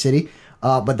around the city.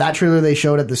 But that trailer they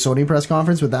showed at the Sony press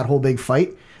conference with that whole big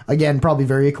fight, again, probably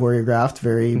very choreographed,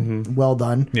 very well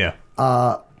done. Yeah.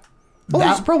 That-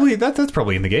 that's probably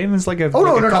in the game. It's like a Oh,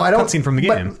 like no, a I don't. cutscene from the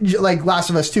game. But, like Last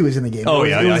of Us 2 is in the game. Oh, It was-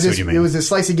 yeah, it I was see this, what you mean. It was a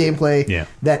slice of gameplay Yeah.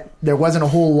 that there wasn't a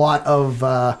whole lot of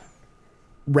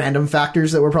random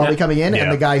factors that were probably Yeah. coming in, Yeah.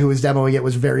 and the guy who was demoing it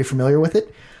was very familiar with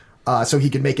it, so he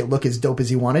could make it look as dope as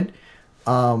he wanted.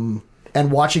 And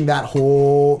watching that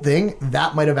whole thing,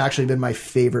 that might have actually been my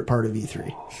favorite part of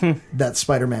E3. That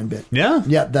Spider-Man bit. Yeah.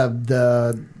 Yeah,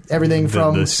 the everything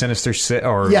from the Sinister Six,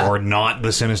 Yeah. or not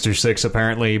the Sinister Six,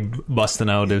 apparently busting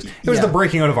out. It was Yeah. the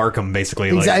breaking out of Arkham,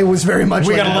 basically. Like, Exactly, it was very much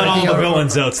we like got to let all breaking the out of-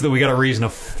 villains out so that we got a reason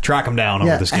to track them down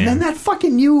over this game. And then that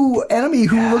fucking new enemy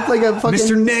who looked like a fucking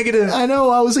Mr. Negative. I know.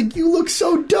 I was like, you look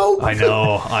so dope. I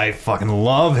know. I fucking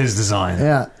love his design.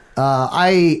 Yeah.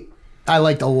 I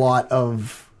liked a lot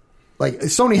of like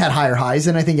Sony had higher highs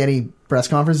than I think any press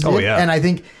conference did. Oh, yeah. And I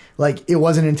think like it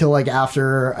wasn't until like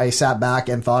after I sat back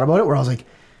and thought about it where I was like,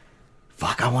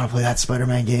 fuck, I want to play that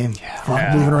Spider-Man game.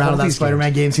 Fuck, moving around All with that these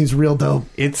Spider-Man game seems real dope.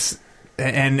 It's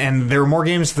and there are more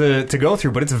games to go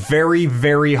through, but it's very,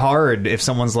 very hard if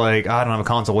someone's like, I don't have a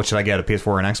console, what should I get, a PS4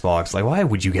 or an Xbox? Like, why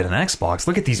would you get an Xbox?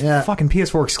 Look at these Yeah. fucking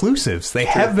PS4 exclusives. They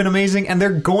have been amazing, and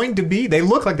they're going to be, they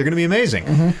look like they're going to be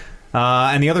amazing.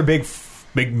 And the other big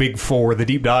 4, the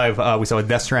deep dive, we saw with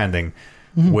Death Stranding,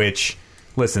 which,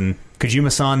 listen,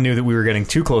 Kojima-san knew that we were getting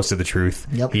too close to the truth.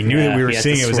 Yep. He knew that we were he had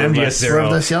seeing to it was swerve us. MGS0,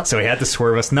 Swerved us, yep. so he had to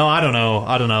swerve us. No, I don't know.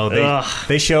 Ugh.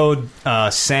 They showed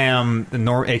Sam,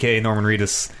 aka Norman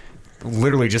Reedus,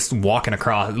 literally just walking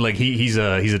across. Like he's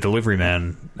a delivery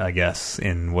man, I guess,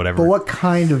 in whatever. But what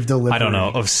kind of delivery? I don't know,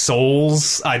 of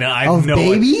souls. I have Of no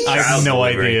babies? I have no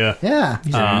Delivery. idea. Yeah.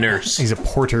 He's a nurse. He's a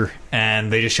porter,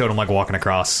 and they just showed him like walking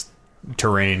across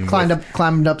terrain.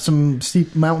 Climbed up some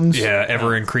steep mountains. Yeah,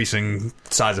 ever increasing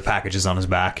size of packages on his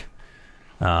back.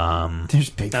 There's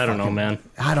big. I don't know, fucking- man.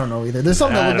 I don't know either. There's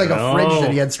something that I looked like don't a fridge know.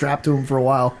 that he had strapped to him for a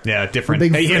while. Yeah, different. The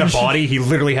big He had a fridge. body. He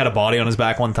literally had a body on his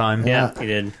back one time. Yeah, Yeah. he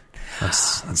did.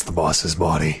 That's the boss's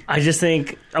body. I just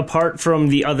think, apart from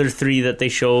the other three that they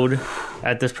showed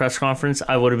at this press conference,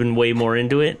 I would have been way more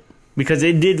into it because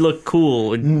it did look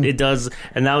cool. It does,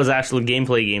 and that was actual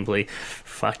gameplay.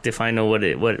 Fucked if I know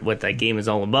what that game is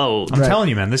all about. I'm Right. telling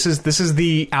you, man. This is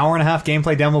the hour and a half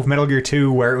gameplay demo of Metal Gear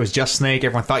 2 where it was just Snake.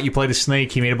 Everyone thought you played as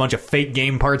Snake. He made a bunch of fake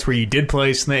game parts where you did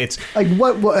play Snake. It's, Like,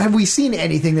 what have we seen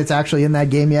anything that's actually in that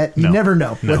game yet? You No. never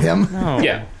know No. with him.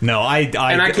 Yeah. no, I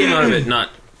And I came out of it not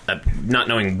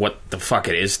knowing what the fuck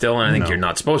it is still, and I think No. you're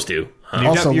not supposed to.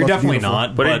 Also you're looked definitely beautiful.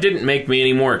 not. But it didn't make me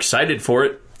any more excited for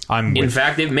it. I'm In with,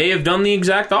 fact, it may have done the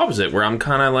exact opposite, where I'm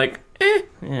kind of like,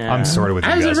 I'm sort of with you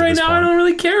as guys of at right this now, point. I don't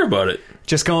really care about it.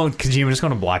 Just going, Kojima, just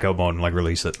going to blackout mode and like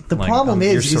release it. The Like, problem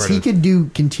you're is sort he of- could do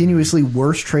continuously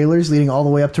worse trailers leading all the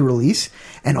way up to release,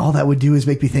 and all that would do is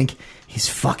make me think he's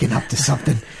fucking up to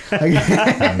something. Like,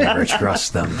 never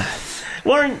trust them.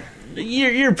 Warren,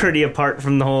 you're pretty apart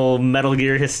from the whole Metal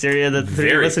Gear hysteria that the three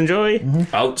of Very. us enjoy.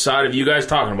 Outside of you guys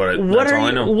talking about it, that's all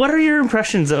I know. What are your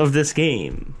impressions of this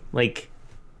game? Like,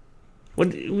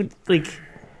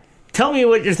 tell me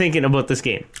what you're thinking about this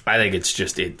game. I think it's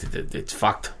just it's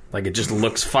fucked. Like it just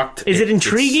looks fucked. Is it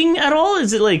intriguing at all?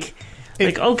 Is it like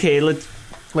okay, let's.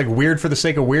 Like weird for the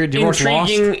sake of weird. Do you watch Lost?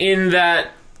 Intriguing in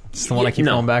that. It's the one I keep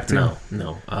no, going back to.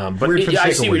 No. But Weird for the I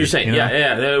sake see of what you're weird, saying. you know?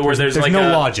 Yeah. Where there's like no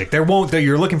a, logic. There won't.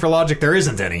 You're looking for logic. There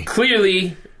isn't any.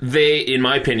 Clearly, in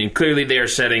my opinion, they are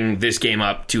setting this game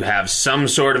up to have some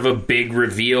sort of a big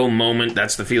reveal moment.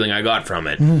 That's the feeling I got from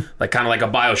it. Like kind of like a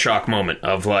BioShock moment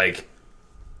of like,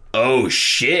 oh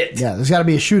shit. yeah, there's got to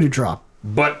be a shoe to drop.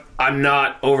 But I'm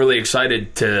not overly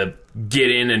excited to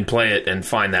get in and play it and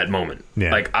find that moment.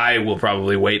 Yeah. Like I will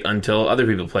probably wait until other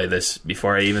people play this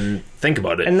before I even think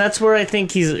about it. And that's where I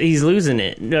think he's losing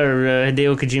it, or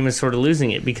Hideo Kojima's sort of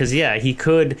losing it, because he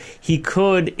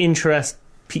could interest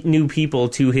new people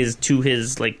to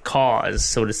his like cause,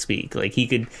 so to speak. Like he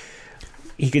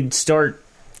could start.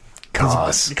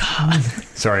 Cause. God.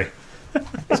 Sorry.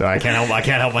 I can't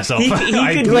help myself. He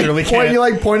I could, literally Or can't. you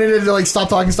like pointed it to like stop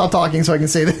talking so I can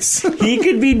say this. He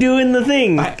could be doing the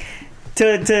thing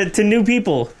to new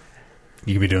people.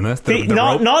 You could be doing this.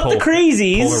 Not the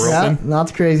crazies. pull the rope. Yeah, not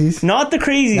the crazies. Not the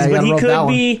crazies, Yeah, you but gotta he rope that could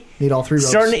one. be Need all three ropes.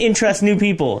 starting to interest new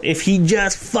people if he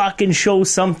just fucking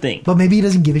shows something. But maybe he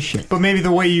doesn't give a shit. But maybe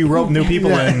the way you rope new people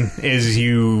Yeah. in is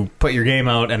you put your game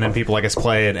out and then people like us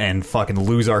play it and fucking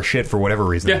lose our shit for whatever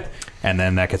reason. Yeah. And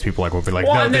then that gets people like, we'll be like,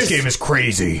 Well, no, and this there's- game is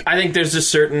crazy. I think there's a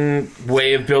certain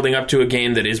way of building up to a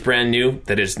game that is brand new,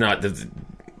 that is not,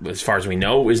 as far as we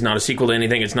know, is not a sequel to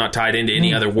anything. It's not tied into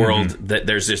any other world. That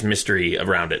there's this mystery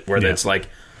around it, where Yeah. it's like,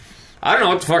 I don't know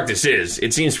what the fuck this is.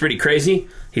 It seems pretty crazy.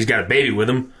 He's got a baby with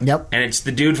him. Yep. And it's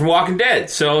the dude from Walking Dead.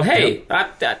 So hey,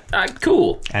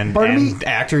 cool, And, Pardon and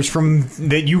actors from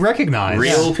that you recognize.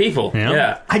 real people. Yeah.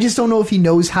 Yeah. I just don't know if he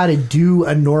knows how to do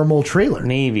a normal trailer.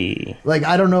 Maybe. Like,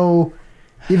 I don't know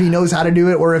if he knows how to do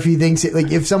it or if he thinks it.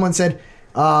 Like, if someone said,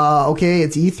 okay,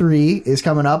 it's E3 is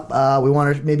coming up. We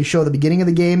want to maybe show the beginning of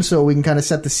the game so we can kind of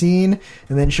set the scene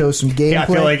and then show some gameplay. Yeah, I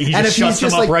feel like he and just if shuts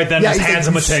he's them up right then, just he's hands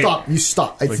like, them a tape. You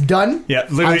stop. It's done. Yeah,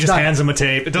 literally I'm just done. hands him a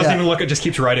tape. It doesn't Yeah. even look. It just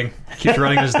keeps writing. Keeps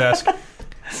writing at his desk.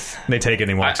 They take it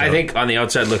and he walks I out. think on the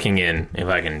outside looking in, if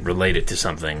I can relate it to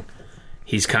something,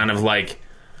 he's kind of like,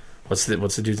 what's the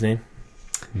dude's name?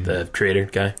 The creator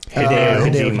guy. Hideo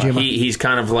Hideo Kojima. Kojima. He's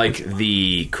kind of like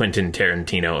the Quentin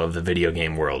Tarantino of the video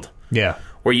game world, Yeah.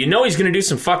 where you know he's going to do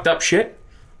some fucked up shit,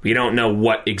 but you don't know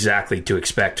what exactly to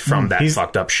expect from that He's-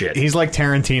 fucked up shit. He's like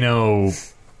Tarantino.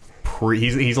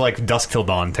 He's like Dusk Till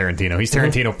Dawn Tarantino. He's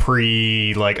Tarantino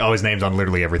pre like his name's on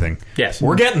literally everything. Yes.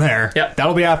 We're getting there. Yep.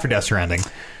 That'll be after Death Stranding.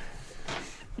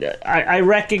 I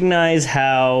recognize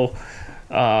how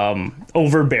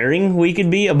overbearing we could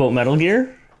be about Metal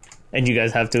Gear, and you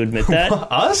guys have to admit that.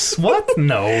 Us? What?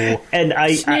 No. And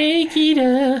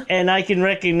I can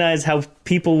recognize how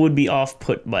people would be off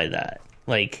put by that.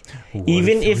 Like,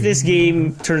 even if this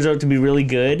game turns out to be really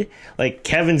good, like,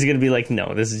 Kevin's gonna be like,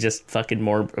 no, this is just fucking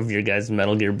more of your guys'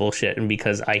 Metal Gear bullshit. And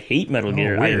because I hate Metal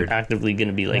Gear, weird. I'm actively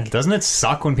gonna be like, Doesn't it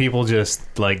suck when people just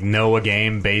like know a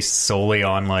game based solely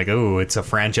on like, oh, it's a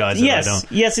franchise that I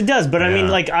don't? yes, it does. But I mean,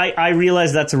 Yeah. like, I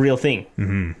realize that's a real thing.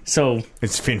 Mm-hmm. So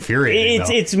It's infuriating.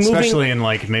 It's though. moving- especially in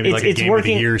like maybe like a it's game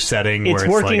working- of the year setting it's where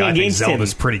it's working like I think against him.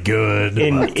 Zelda's pretty good.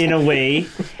 but- in a way.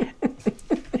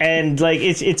 And like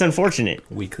it's unfortunate.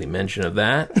 Weekly mention of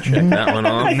that. Check that one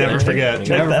off. Never forget.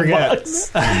 Check Never That forget. box.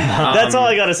 That's all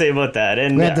I got to say about that.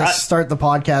 And We had to start the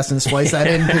podcast and splice that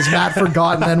in because Matt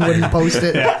forgot and then wouldn't post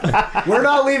it. We're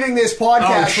not leaving this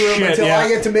podcast Oh, room shit, until yeah. I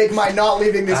get to make my not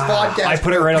leaving this podcast. I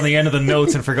put it right on the end of the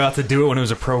notes and forgot to do it when it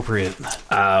was appropriate.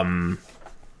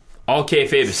 All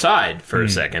kayfabe aside for a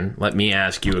second, let me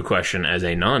ask you a question as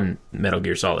a non-Metal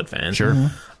Gear Solid fan.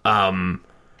 Sure.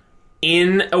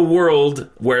 In a world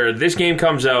where this game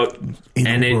comes out In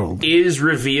and a it world. is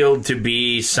revealed to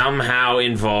be somehow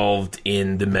involved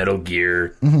in the Metal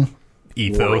Gear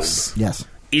Ethos. Yes.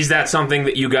 is that something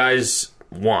that you guys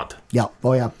want? Yeah.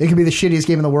 Oh, yeah. It could be the shittiest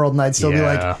game in the world, and I'd still be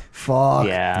Yeah. like, fuck.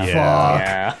 Yeah.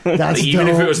 Yeah. Fuck. That's Even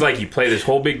if dope. it was like you play this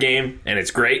whole big game and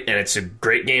it's great and it's a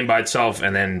great game by itself,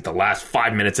 and then the last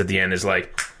 5 minutes at the end is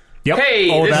like, Yep. hey,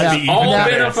 Oh, this that'd has be all even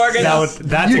been better. a fucking.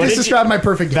 That's You what just described my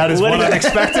perfect game. that is What what did I'm you-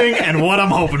 expecting and what I'm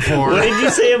hoping for. What did you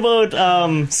say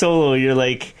about Solo? You're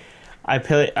like,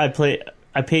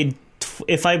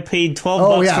 if I paid $12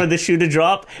 Oh, yeah. for the shoe to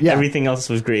drop, Yeah. everything else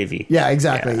was gravy. Yeah,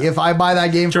 exactly. If I buy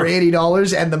that game for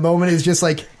 $80 and the moment is just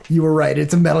like, you were right,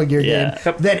 it's a Metal Gear Yeah.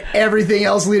 game, then everything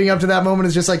else leading up to that moment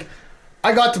is just like,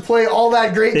 I got to play all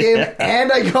that great game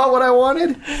and I got what I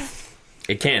wanted.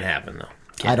 It can't happen though.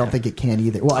 I don't think it can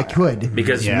either. Well, I could.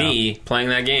 Because Yeah. me playing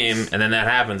that game and then that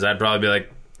happens, I'd probably be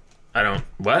like, I don't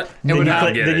what? It would I have-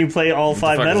 don't get Then it. you play all What the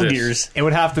 5 fuck Metal is this? Gears. It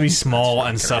would have to be small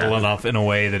and subtle enough in a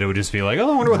way that it would just be like,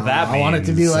 oh, I wonder what that means. I want it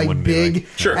to be like wouldn't big, like-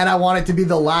 Sure. and I want it to be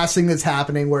the last thing that's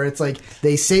happening where it's like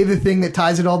they say the thing that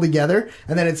ties it all together,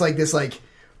 and then it's like this like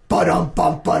ba-dum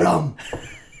bum ba-dum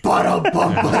ba-dum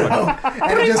bum ba-dum,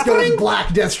 and it just goes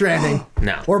black Death Stranding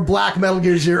No. or black Metal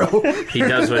Gear Zero. He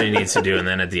does what he needs to do, and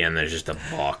then at the end there's just a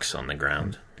box on the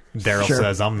ground. Daryl Sure.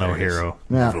 says, I'm no hero.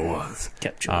 Yeah.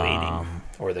 Kept you waiting.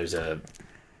 Or there's a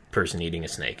person eating a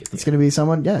snake. At the It's gonna be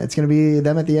someone. Yeah, it's gonna be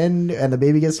them at the end, and the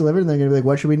baby gets delivered, and they're gonna be like,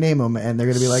 "What should we name him?" And they're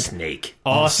gonna be like, snake.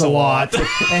 Ocelot.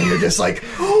 and you're just like,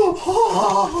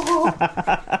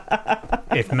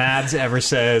 If Mads ever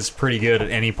says pretty good at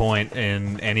any point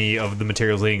in any of the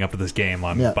materials leading up to this game,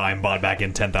 I'm bought back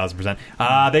in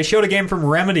 10,000%. They showed a game from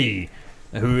Remedy,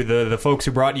 who the folks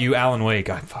who brought you Alan Wake.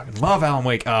 I fucking love Alan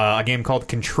Wake. A game called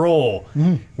Control,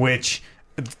 which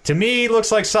to me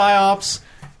looks like PsyOps.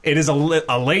 It is a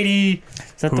lady.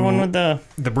 Is that the one with the...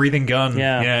 the breathing gun?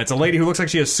 Yeah. It's a lady who looks like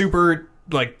she has super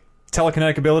like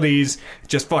telekinetic abilities,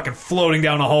 just fucking floating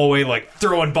down a hallway, like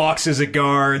throwing boxes at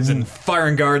guards and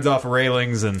firing guards off of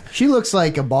railings. And she looks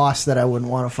like a boss that I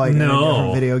wouldn't want to fight in a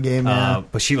different video game. Yeah.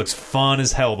 but she looks fun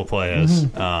as hell to play as.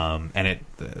 And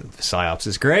the PsyOps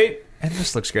is great. And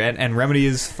this looks great. And Remedy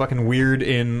is fucking weird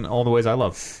in all the ways I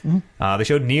love. They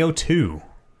showed Neo 2.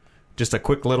 Just a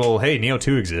quick little, hey, Neo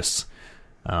 2 exists.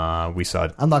 We saw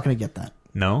it. I'm not gonna get that.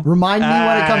 No? Remind me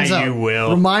when it comes out. You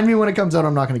will. Remind me when it comes out.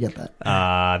 I'm not gonna get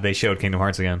that. They showed Kingdom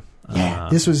Hearts again. Yeah,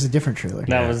 this was a different trailer.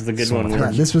 That was the good so one. much-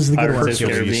 Yeah, this was the good one. Pirates of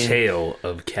the Hercules Caribbean. Tale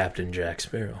of Captain Jack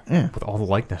Sparrow. Yeah. With all the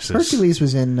likenesses. Hercules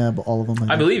was in all of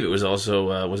them. I believe it was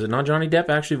also was it not Johnny Depp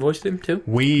actually voiced him too?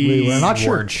 We were not sure.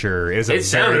 weren't sure. It was a It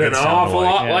sounded very an good awful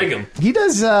lot soundbite. like him. He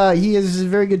does. He has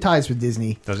very good ties with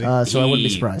Disney. Does he? So I wouldn't be He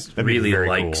surprised. That'd be really very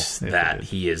likes cool if that he did.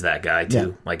 he is that guy too. Yeah.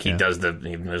 Like he Yeah. does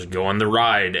he just go on the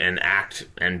ride and act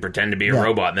and pretend to be a Yeah.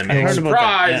 robot, and then I be like, heard about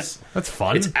that, surprise! That's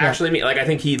fun. It's actually me. Like I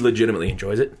think he legitimately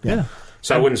enjoys it. yeah.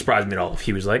 So it wouldn't surprise me at all if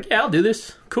he was like, "Yeah, I'll do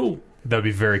this. Cool." That'd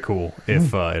be very cool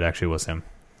if it actually was him.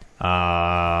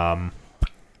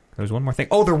 There's one more thing.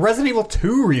 Oh, the Resident Evil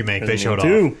 2 remake they showed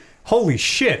Resident Evil off. Holy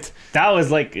shit. That was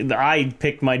like... I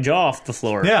picked my jaw off the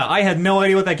floor. Yeah, I had no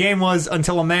idea what that game was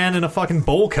until a man in a fucking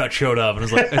bowl cut showed up. And I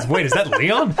was like, wait, is that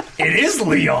Leon? It is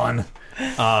Leon.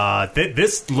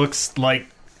 This looks like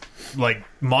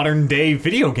modern day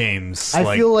video games.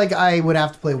 I feel like I would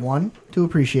have to play one to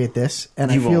appreciate this,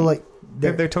 and I You feel won't. like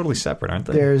they're totally separate, aren't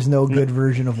they? there's no good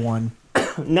version of one.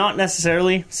 Not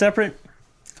necessarily separate.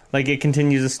 Like, it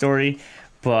continues the story,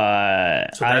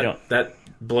 but So I don't... That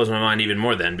blows my mind even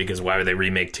more then, because why would they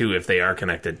remake 2 if they are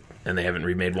connected and they haven't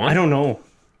remade 1? I don't know.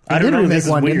 They I don't did know. remake This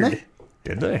is one, didn't weird. they?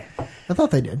 Did they? I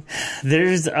thought they did.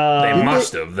 There's They Didn't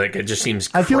must have. Like it just seems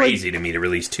I feel like- crazy to me to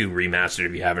release 2 remastered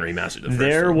if you haven't remastered the first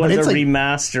there one. was But a it's like-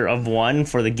 remaster of one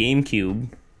for the GameCube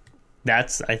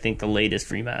That's, I think, the latest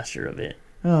remaster of it.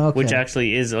 Oh, okay. Which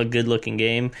actually is a good-looking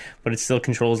game, but it still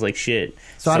controls like shit.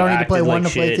 So I don't need to play acted one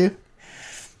like to play shit. two?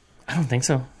 I don't think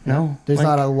so. No. There's Like-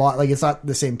 not a lot. Like, it's not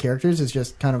the same characters. It's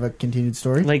just kind of a continued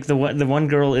story. Like the one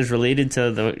girl is related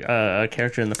to the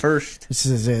character in the first. This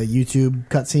is a YouTube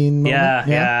cutscene moment?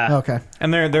 Yeah. Okay.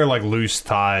 And they're like loose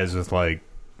ties with like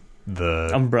the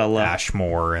Umbrella.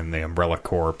 Ashmore and the Umbrella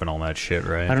Corp and all that shit,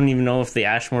 right? I don't even know if the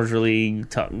Ashmores really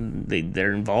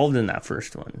they're involved in that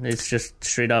first one. It's just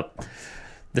straight up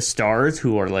the Stars,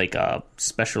 who are like a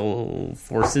special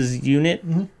forces unit,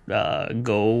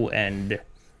 go and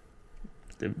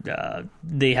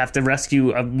they have to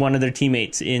rescue one of their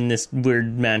teammates in this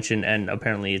weird mansion, and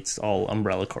apparently it's all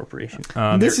Umbrella Corporation.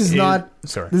 This is not.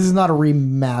 Sorry. This is not a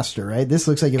remaster, right? This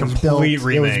looks like it was built. Complete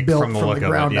remake it was built from the look of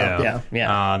ground it. Yeah. up.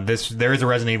 Yeah. There is a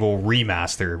Resident Evil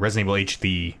remaster, Resident Evil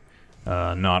HD.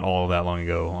 Not all that long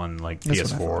ago on like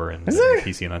That's what I PS4 and there?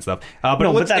 PC and that stuff. But No,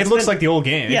 it but looks that's like the old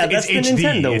game. Yeah, it's that's the HD.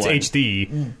 Nintendo It's one.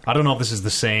 HD. I don't know if this is the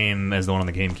same as the one on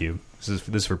the GameCube. This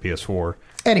is for PS4.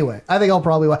 Anyway, I think I'll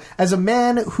probably watch. As a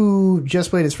man who just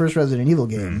played his first Resident Evil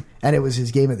game, and it was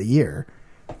his game of the year,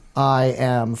 I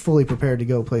am fully prepared to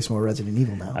go play some more Resident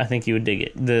Evil now. I think you would dig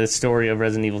it. The story of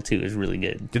Resident Evil 2 is really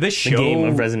good. Did they The show? game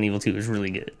of Resident Evil 2 is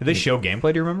really good. Did they show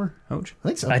gameplay? Do you remember? Ouch. I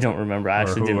think so. I don't remember. I Or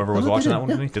actually didn't. whoever was Oh, they watching did, that one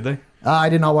with me? Did they? I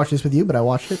did not watch this with you, but I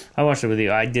watched it. I watched it with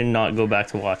you. I did not go back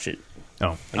to watch it.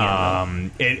 Oh,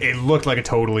 it looked like a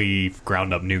totally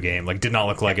ground up new game. Like, did not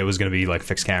look like it was going to be like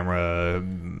fixed camera,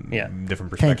 Yeah.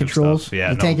 different Tank perspective controls. stuff. Yeah,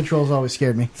 the no. tank controls always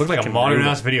scared me. Looked like a Fucking modern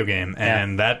brutal. ass video game,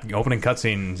 and that opening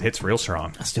cutscene hits real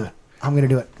strong. Let's do it. I'm going to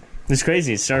do it. It's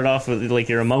crazy. It started off with like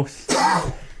you're a mouse,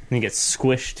 and you get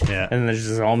squished, Yeah. and then there's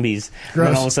just zombies, and Gross.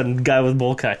 then all of a sudden, guy with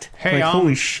bowl cut. Like,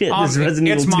 holy shit! This is Resident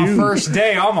it's Evil my 2. first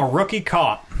day. I'm a rookie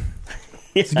cop.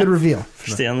 It's a good reveal.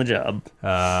 Stay on the job.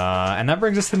 And that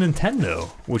brings us to Nintendo,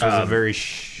 which was a very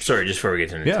Sorry, just before we get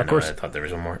to Nintendo, Yeah, of course. I thought there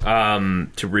was one more.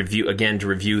 To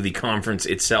review the conference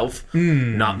itself,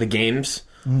 not the games.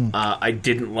 I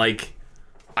didn't like.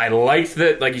 I liked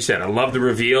that, like you said. I love the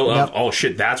reveal of Yep. oh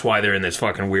shit, that's why they're in this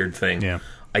fucking weird thing. Yeah.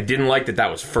 I didn't like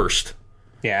that was first.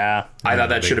 Yeah. I thought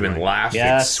that big should have been one. last.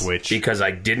 Yes. Switch. Because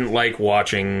I didn't like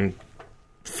watching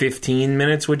 15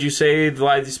 minutes, would you say,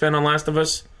 you spent on Last of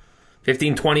Us?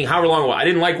 15, 20, however long it was. I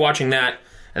didn't like watching that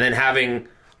and then having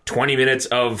 20 minutes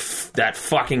of that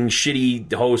fucking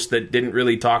shitty host that didn't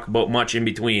really talk about much in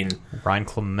between. Ryan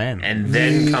Clement. And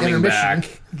then The coming intermission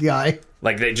back, guy.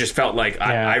 like they just felt like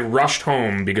Yeah. I rushed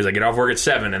home because I get off work at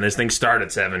 7 and this thing started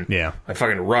at 7. Yeah. I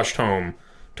fucking rushed home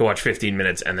to watch 15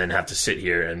 minutes and then have to sit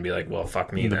here and be like, well,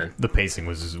 fuck me then. the pacing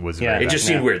was Yeah. very It just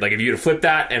bad. seemed weird. Like if you'd have flipped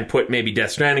that and put maybe Death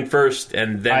Stranding first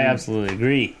and then... I absolutely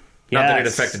agree. Not that it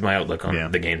Yes. affected my outlook on Yeah.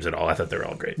 the games at all. I thought they were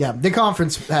all great. Yeah, the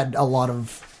conference had a lot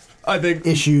of I think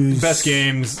issues. best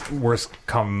games, worst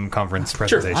conference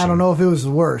presentation. I don't know if it was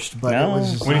the worst, but No. it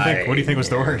was just What do you think? What do you think was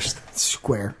the worst?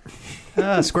 Square.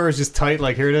 Square was just tight.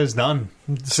 Like here it is, done.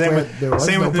 Square, there was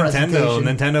Same no with Nintendo. presentation.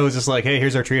 Nintendo was just like, hey,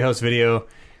 here's our Treehouse video.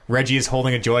 Reggie is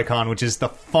holding a Joy-Con, which is the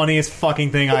funniest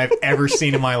fucking thing I've ever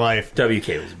seen in my life. WK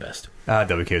was the best.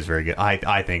 WK is very good.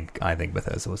 I think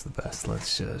Bethesda was the best.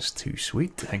 Let's just too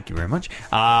sweet. Thank you very much.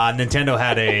 Nintendo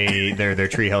had their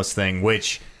Treehouse thing,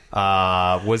 which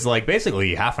was like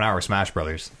basically half an hour of Smash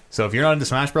Brothers. So if you're not into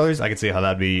Smash Brothers, I can see how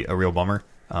that'd be a real bummer.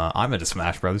 I'm into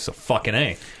Smash Brothers, so fucking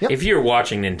A. Yep. If you're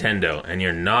watching Nintendo and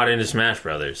you're not into Smash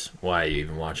Brothers, why are you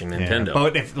even watching Nintendo?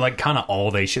 But if like kind of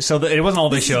all they showed, so it wasn't all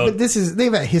they showed. But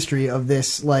they've had a history of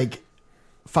this like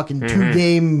fucking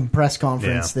 2-game press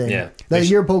conference Yeah. thing. Yeah. The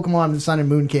year Pokemon Sun and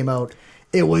Moon came out,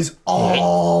 it was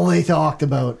all they talked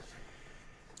about.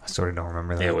 I sort of don't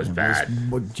remember that. It was bad.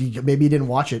 Maybe you didn't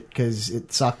watch it because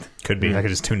it sucked. Could be. I could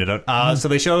just tune it out. So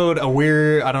they showed a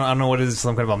weird. I don't know what it is.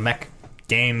 Some kind of a mech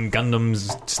game, Gundam's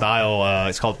style.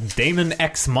 It's called Damon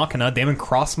X Machina, Damon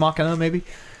Cross Machina, maybe.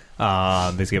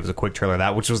 They just gave us a quick trailer of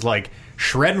that, which was like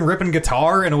shred and ripping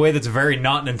guitar in a way that's very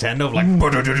not Nintendo. Like,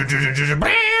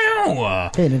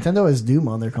 Hey, Nintendo has Doom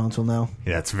on their console now.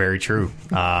 yeah, that's very true.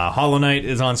 Hollow Knight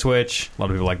is on Switch. A lot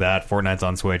of people like that. Fortnite's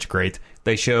on Switch. Great.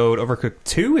 They showed Overcooked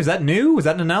 2. Is that new? Was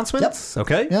that an announcement? Yep.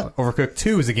 Okay. Yep. Overcooked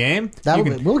 2 is a game.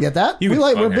 We'll get that. you can-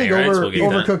 We're Okay, big right, so we'll get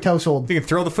that. overcooked household. You can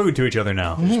throw the food to each other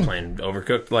now. Just playing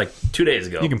Overcooked like 2 days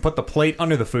ago. You can put the plate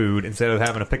under the food instead of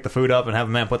having to pick the food up and have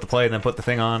a man put the plate and then put the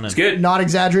thing on. And It's good. Not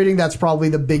exaggerating. That's probably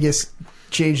the biggest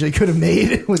change they could have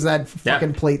made was that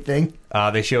fucking plate thing.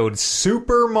 They showed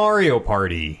Super Mario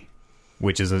Party,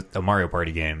 which is a Mario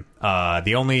Party game.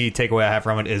 The only takeaway I have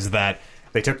from it is that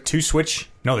they took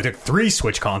they took 3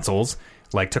 Switch consoles,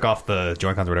 like took off the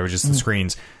Joy-Cons or whatever, just the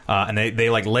screens, and they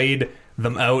like laid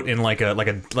them out in like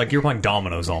you're playing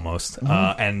dominoes almost,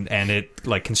 and it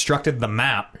like constructed the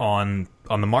map on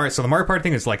the Mario. So the Mario Party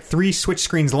thing is like 3 switch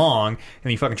screens long,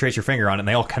 and you fucking trace your finger on it, and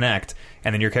they all connect,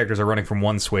 and then your characters are running from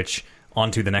one switch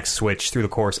onto the next switch through the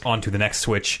course, onto the next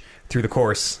switch through the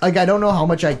course. Like, I don't know how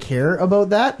much I care about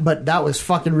that, but that was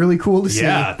fucking really cool to see.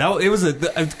 Yeah, it was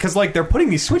because like they're putting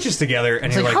these switches together,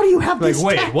 and you're like, how do you have like, this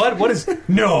wait, tech? what is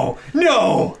no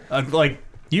like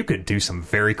you could do some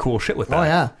very cool shit with that. Oh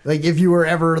yeah, like if you were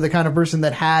ever the kind of person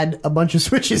that had a bunch of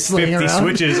switches laying 50 around.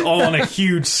 switches all in a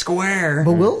huge square.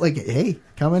 But we'll hey,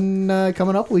 coming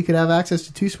up, we could have access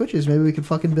to 2 switches. Maybe we could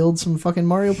fucking build some fucking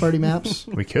Mario Party maps.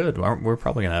 We could. We're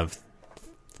probably gonna have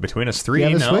between us 3. You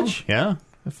have a no? Switch? Yeah.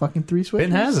 A fucking 3 switches.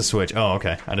 Ben has a Switch. Oh,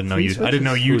 okay. I didn't know 3 you. switches? I didn't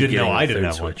know you Who's didn't know getting I the didn't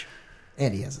third have one. Switch?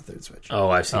 And he has a 3rd switch. Oh,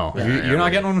 I see. Oh, Yeah, you're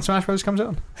not getting one when Smash Bros. Comes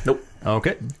out? Nope.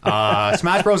 Okay.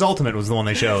 Smash Bros. Ultimate was the one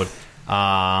they showed.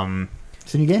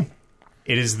 It's a new game.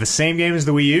 It is the same game as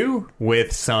the Wii U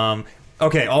with some.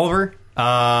 Okay, Oliver.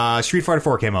 Street Fighter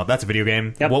 4 came out. That's a video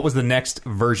game. Yep. What was the next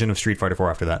version of Street Fighter 4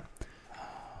 after that?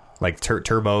 Like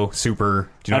Turbo, Super.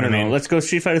 Do you know I don't what I know. mean? Let's go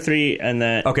Street Fighter 3 and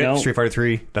then Okay, no. Street Fighter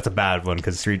 3. That's a bad one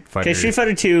because Street Fighter. Okay, Street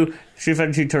Fighter 2, Street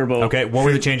Fighter 2 Turbo. Okay, what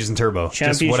were the changes in Turbo? Just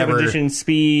Championship whatever. Edition,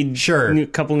 speed, Sure.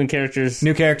 couple new characters.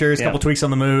 New characters, Yeah. couple tweaks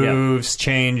on the moves,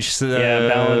 change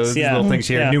balance, little things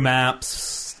here, yeah. new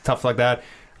maps, stuff like that.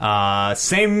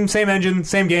 Same engine,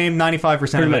 same game,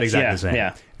 95% of much, it exactly yeah, the same.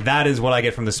 yeah. That is what I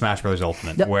get from the Smash Bros.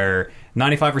 Ultimate, Yep. where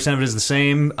 95% of it is the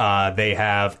same. They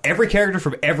have every character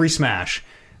from every Smash,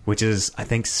 which is, I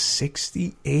think,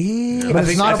 68? But I it's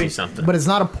think, not. I think something. But it's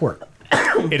not a port.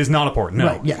 it is not a port, no.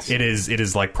 Right, yes. It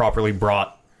is like properly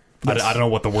brought. Yes. I don't know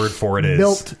what the word for it is.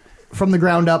 Built from the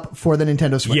ground up for the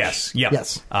Nintendo Switch. Yes. Yep.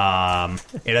 Yes.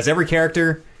 It has every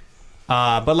character,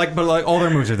 but like all their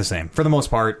moves are the same for the most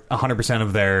part. 100%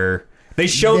 of their they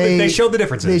showed the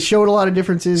differences. They showed a lot of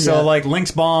differences. So yeah. like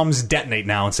Link's bombs detonate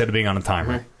now instead of being on a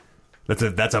timer.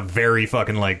 That's a very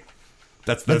fucking like.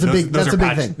 That's a big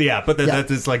patch, thing. Yeah, but Yeah. that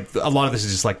is like a lot of this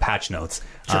is just like patch notes.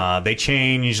 They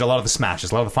changed a lot of the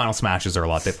smashes. A lot of the final smashes are a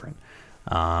lot different.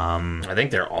 I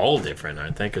think they're all different,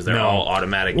 aren't they? Because they're No. all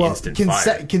automatic well, instant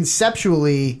fire.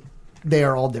 conceptually, they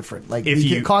are all different. Like If the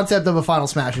you- concept of a final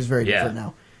smash is very Yeah. different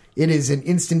now. It is an You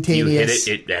instantaneous.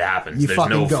 hit it happens. You There's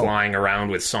fucking no go. flying around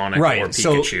with Sonic or Right,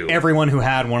 so Pikachu. everyone who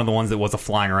had one of the ones that was a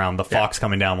flying around, the fox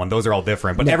coming down one, those are all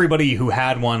different. But everybody who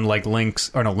had one like Link's,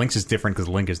 or no, Link's is different because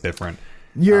Link is different.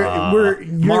 You're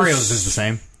Mario's is the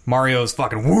same. Mario's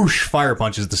fucking whoosh fire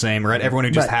punch is the same, right? Everyone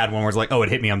who just Right. had one where it's like, oh, it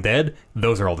hit me, I'm dead.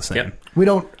 Those are all the same. Yep. We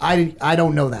don't. I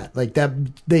don't know that. Like that.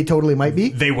 They totally might be.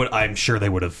 They would. I'm sure they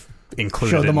would have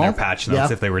included Showed it in them their all? patch notes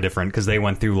Yeah. if they were different because they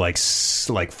went through like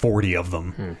 40 of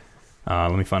them.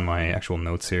 Let me find my actual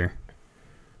notes here.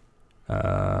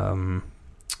 Minor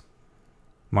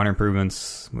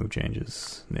improvements, move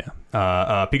changes. Yeah.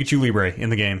 Pikachu Libre in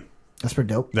the game. That's pretty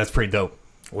dope. That's pretty dope.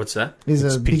 What's that? He's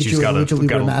a Pikachu's Pikachu got with a Lucha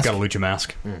Libre mask. got a lucha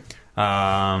mask.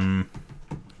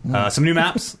 Some new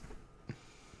maps.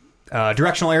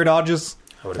 Directional air dodges.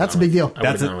 That's a big deal.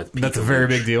 That's a very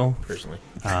big deal. Personally,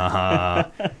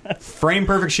 Frame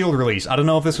perfect shield release. I don't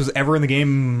know if this was ever in the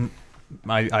game.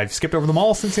 I've skipped over them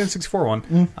all since the N64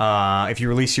 one. If you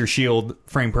release your shield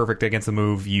frame perfect against the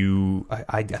move,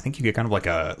 I think you get kind of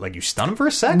like you stun him for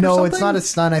a sec. or No, something? it's not a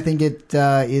stun. I think it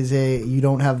is a. You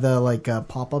don't have the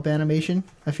pop up animation.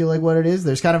 I feel like what it is.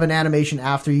 There's kind of an animation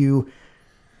after you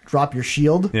drop your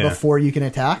shield Yeah. before you can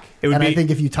attack. It would and I be- think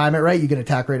if you time it right, you can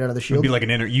attack right out of the It shield. would be like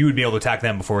you would be able to attack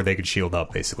them before they could shield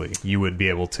up. Basically, you would be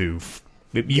able to.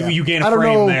 Yeah. You gain a I don't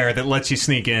frame know- there that lets you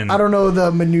sneak in. I don't know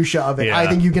the minutia of it. Yeah. I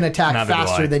think you can attack Neither do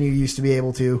faster I. than you used to be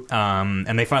able to.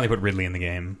 And they finally put Ridley in the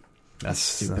game.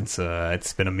 stupid.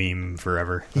 It's been a meme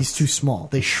forever. He's too small.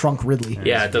 They shrunk Ridley.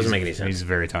 yeah, it doesn't make any sense. He's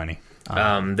very tiny.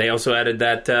 They also added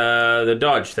that the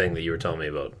dodge thing that you were telling me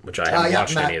about, which I haven't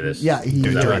watched any of this. Yeah, he,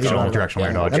 Directional air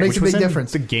yeah. dodge. That makes which a was big in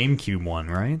difference. The GameCube one,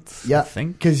 right? Yeah, I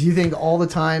think because you think all the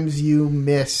times you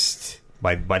missed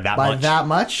by that by much that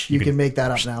much, you can can make that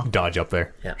up now. dodge up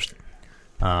there. Yeah.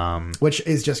 Which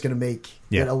is just going to make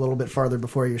Yeah. it a little bit farther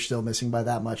before you're still missing by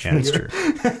that much. Yeah, that's true.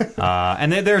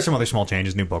 And there are some other small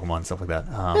changes, new Pokemon stuff like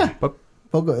that. But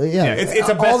Yeah, it's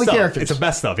a best all the stuff. characters. It's a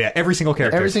best stuff. Yeah, every single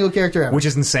character. Every single character ever. which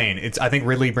is insane. I think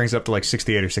Ridley brings it up to like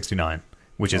 68 or 69,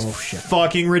 which is shit.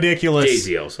 fucking ridiculous.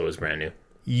 Daisy also is brand new.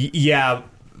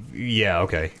 Yeah,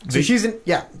 okay. So she's an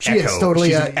she is Echo. totally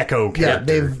She's a an Echo Yeah,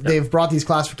 character. they've brought these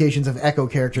classifications of Echo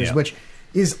characters, Yeah. which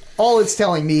is all it's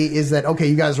telling me is that okay,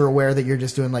 you guys are aware that you're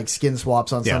just doing like skin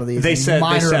swaps on Yeah, some of these they and said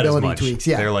minor they said ability as much. tweaks.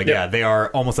 Yeah, They're like, yeah, they are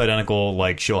almost identical.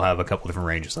 Like she'll have a couple different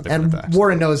ranges on different and attacks.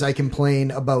 Warren knows I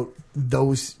complain about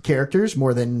those characters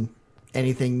more than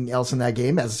anything else in that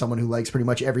game, as someone who likes pretty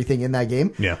much everything in that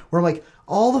game. Yeah. Where I'm like,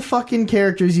 all the fucking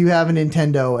characters you have in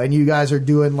Nintendo, and you guys are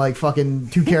doing like fucking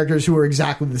 2 characters who are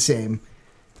exactly the same.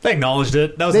 They acknowledged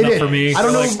it. That was They enough did. for me. I don't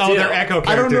They're know like, if- oh, they're Echo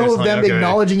characters. I don't know if Like, them okay.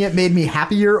 acknowledging it made me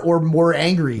happier or more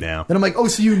angry. Yeah. Then I'm like, oh,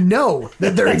 so you know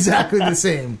that they're exactly the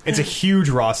same. It's a huge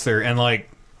roster, and like,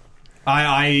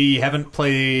 I haven't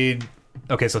played.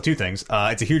 Okay, so 2 things.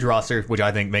 It's a huge roster, which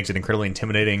I think makes it incredibly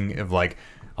intimidating. Of like,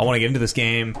 I want to get into this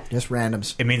game. Just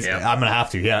randoms. It means Yeah. I'm gonna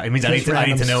have to. Yeah, it means I need Just to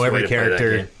know randoms. every Way to play that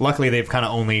character. game. Luckily, they've kind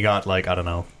of only got like, I don't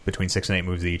know, between 6 and 8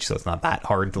 moves each, so it's not that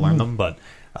hard to learn them. But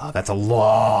that's a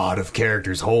lot of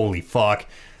characters. Holy fuck!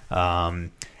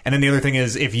 And then the other thing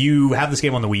is, if you have this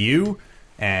game on the Wii U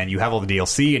and you have all the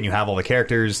DLC and you have all the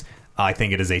characters, I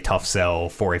think it is a tough sell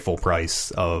for a full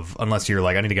price of, unless you're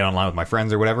like, I need to get online with my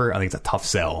friends or whatever. I think it's a tough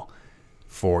sell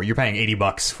for, you're paying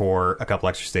 $80 for a couple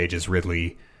extra stages,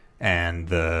 Ridley, and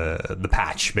the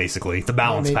patch, basically the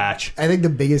balance patch. I think the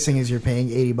biggest thing is you're paying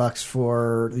 $80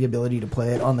 for the ability to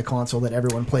play it on the console that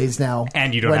everyone plays now,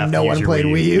 And you don't when have to no use one your played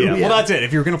Wii U. Yeah. Well, that's it.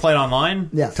 If you're going to play it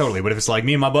online, Yeah. totally. But if it's like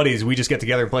me and my buddies, we just get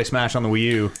together and play Smash on the Wii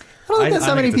U. I don't think that's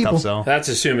that many it's a tough people. sell. That's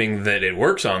assuming that it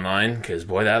works online, because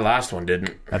boy, that last one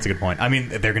didn't. That's a good point. I mean,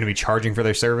 they're going to be charging for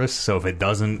their service, so if it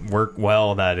doesn't work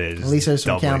well, that is At least there's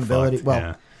some doubly accountability. fucked. Well,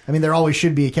 Yeah. I mean, there always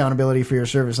should be accountability for your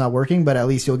service not working, but at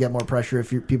least you'll get more pressure if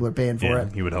people are paying for Yeah,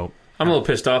 it. you would hope. I'm a little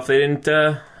pissed off they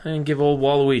didn't give old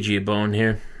Waluigi a bone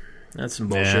here. That's some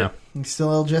bullshit. Yeah. It's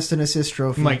still just an assist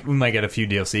trophy. We might get a few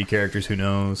DLC characters. Who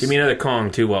knows? Give me another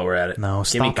Kong too while we're at it. No,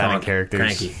 Give me stop adding Kong. characters.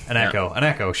 Cranky. An Yeah. Echo. An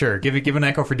Echo, sure. Give an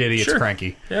Echo for Diddy. Sure. It's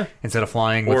Cranky. Yeah. Instead of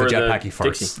flying with Or a the jetpack, he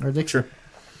farts. Dixie. or Dixie.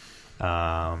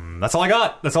 That's all I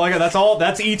got. That's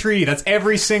That's E3. That's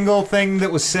every single thing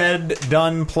that was said,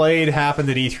 done, played, happened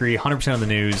at E3. 100% of the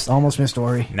news. Almost missed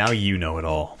Ori. Now you know it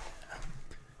all.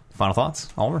 Final thoughts,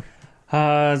 Oliver?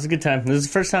 It's a good time. This is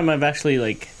the first time I've actually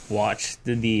watched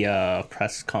the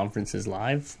press conferences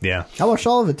live. Yeah. I watched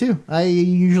all of it too. I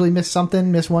usually miss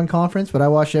one conference, but I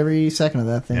watched every second of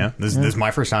that thing. Yeah. This is my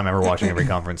first time ever watching every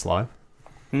conference live.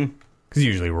 Because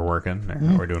usually we're working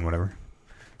or we're doing whatever.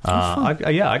 I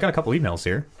got a couple emails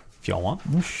here if y'all want.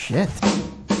 Oh shit!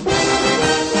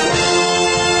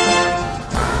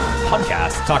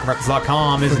 Podcast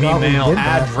TalkingReckless.com is an Forgot we email did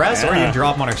that. address, or you can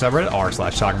drop them on our subreddit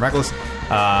r/TalkingReckless.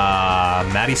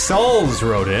 Maddie Souls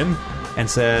wrote in and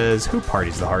says, "Who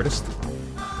parties the hardest?"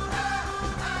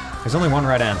 There's only one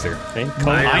right answer. They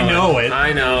I know it.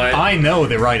 I know it. I know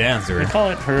the right answer. call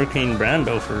it Hurricane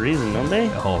Brando for a reason, don't they?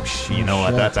 Oh, you know what?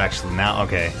 Shit. That's actually now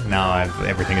okay. Now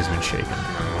everything has been shaken.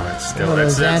 Oh, that's still Well,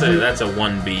 that's there's Andrew- a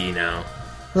 1B now.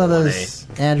 Well, that was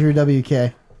Andrew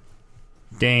WK.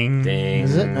 Ding. Dang.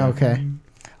 Is it okay?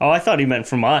 Oh, I thought he meant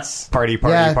from us. Party,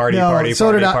 Yeah, no,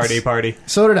 so did I. party.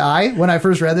 So did I. When I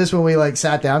first read this, when we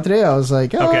sat down today, I was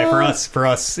like, oh. Okay, for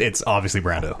us, it's obviously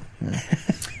Brando.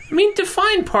 I mean,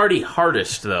 define party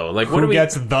hardest though. Like, what Who do we?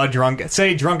 gets the drunk?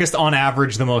 Say drunkest on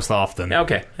average the most often.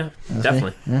 Okay, yeah,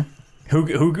 definitely. Yeah.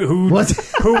 Who What?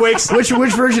 who wakes? Which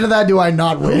version of that do I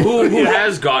not win? Who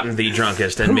has gotten the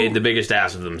drunkest and made the biggest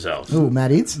ass of themselves? Ooh,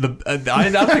 Matt Eats. I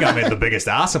don't think I made the biggest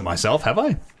ass of myself, have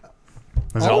I?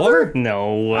 Was it Oliver?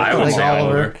 No. I would like say Oliver.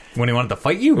 Oliver. When he wanted to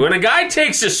fight you? When a guy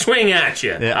takes a swing at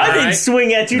you, Yeah. I all didn't right?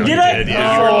 swing at you, No, did you I? did,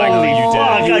 yeah. You were likely you did.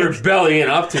 fuck, You I- were bellying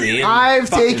up to me. I've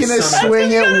Fucking taken a son of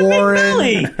swing at Warren.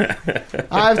 Really?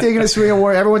 I've taken a swing at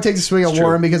Warren. Everyone takes a swing at true.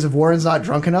 Warren because if Warren's not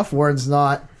drunk enough, Warren's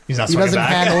not. He's not He swinging doesn't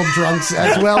back. handle drunks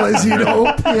as well as you'd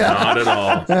hope. Yeah. Not at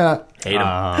all. Yeah. Hate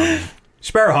him.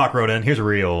 Sparrowhawk wrote in. Here's a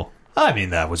real. I mean,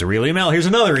 that was a real email. Here's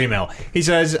another email. He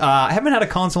says, I haven't had a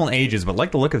console in ages, but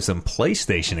like the look of some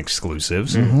PlayStation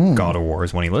exclusives. God of War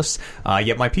is one he lists.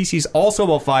 Yet my PC's also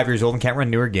about 5 years old and can't run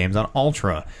newer games on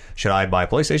Ultra. Should I buy a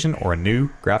PlayStation or a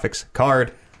new graphics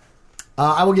card?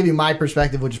 I will give you my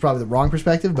perspective, which is probably the wrong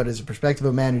perspective, but it's a perspective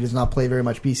of a man who does not play very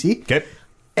much PC. Okay.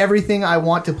 Everything I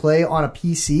want to play on a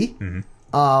PC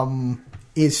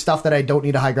is stuff that I don't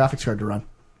need a high graphics card to run.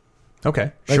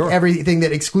 Okay. Like sure. everything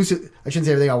that I shouldn't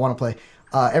say everything I want to play.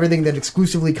 Everything that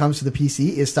exclusively comes to the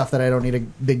PC is stuff that I don't need a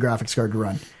big graphics card to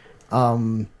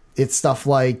run. It's stuff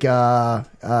like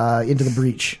Into the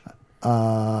Breach.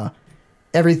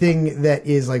 Everything that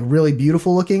is really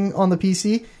beautiful looking on the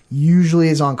PC usually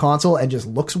is on console and just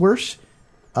looks worse.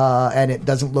 And it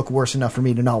doesn't look worse enough for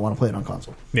me to not want to play it on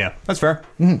console. Yeah, that's fair.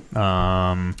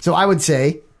 So I would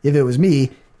say, if it was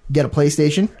me, get a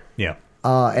PlayStation Yeah.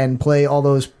 and play all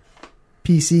those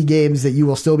PC games that you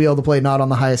will still be able to play not on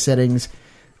the highest settings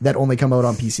that only come out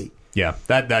on PC. Yeah,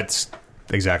 that's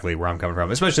exactly where I'm coming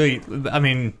from. Especially, I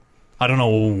mean, I don't know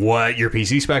what your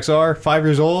PC specs are. 5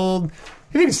 years old,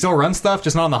 if you can still run stuff,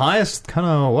 just not on the highest, kind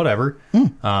of whatever.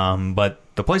 But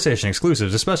the PlayStation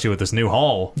exclusives, especially with this new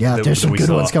haul, there's some good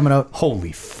ones coming out.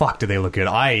 Holy fuck, do they look good!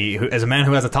 As a man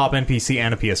who has a top-end PC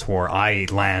and a PS4, I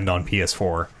land on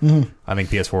PS4. I think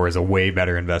PS4 is a way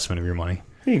better investment of your money.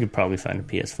 You could probably find a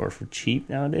PS4 for cheap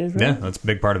nowadays, right? Yeah, that's a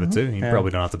big part of it too. You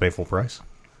probably don't have to pay full price.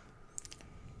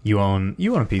 You own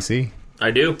a PC.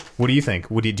 I do. What do you think?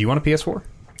 Do you want a PS4?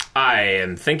 I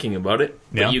am thinking about it.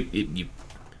 Yeah. But you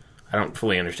I don't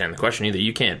fully understand the question either.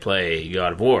 You can't play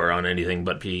God of War on anything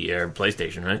but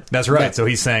PlayStation, right? That's right. So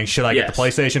he's saying, should I get the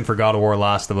PlayStation for God of War,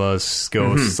 Last of Us,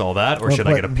 Ghosts, all that, or should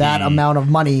I get a that amount of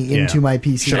money into my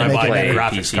PC? Should I buy play a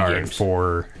graphics PC card games.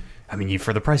 for? I mean,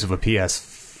 for the price of a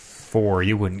PS4,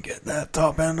 you wouldn't get that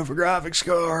top end of a graphics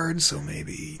card. So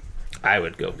maybe I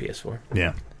would go PS4.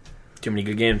 Yeah. Too many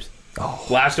good games.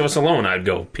 Last of Us alone, I'd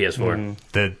go PS4.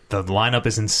 The lineup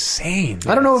is insane.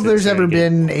 I don't know if there's very ever good.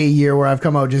 been a year where I've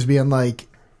come out just being like,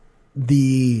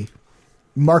 the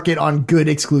market on good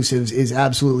exclusives is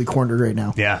absolutely cornered right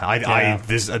now. Yeah,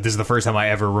 this is the first time I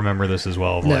ever remember this as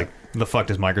well. Like, the fuck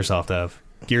does Microsoft have?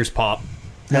 Gears pop.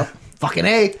 Nope. Fucking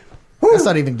A. That's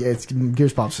not even it's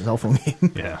Gears Pop's cell phone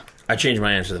game. Yeah. I changed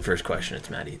my answer to the first question. It's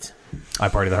Matt Eads. I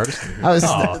party the hardest. That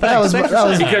was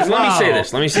Because let me say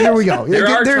this. Here we go. There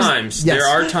are There's- times. yes. There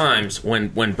are times when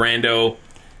Brando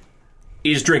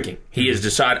is drinking. He has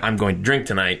decided I'm going to drink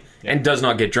tonight and does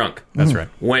not get drunk. That's right.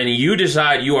 When you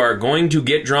decide you are going to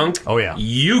get drunk,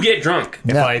 you get drunk.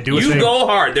 If I do a You thing, go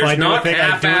hard. if I There's do a not thing,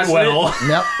 I do it half-assed. well.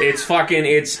 Yep.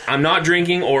 It's I'm not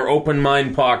drinking or open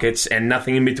mind pockets and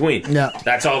nothing in between. Yeah.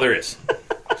 That's all there is.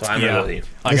 So I'm in with you.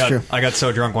 I got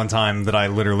so drunk one time that I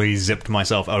literally zipped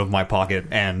myself out of my pocket,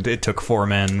 and it took 4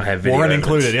 men, I have video Warren evidence.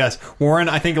 included. Yes, Warren,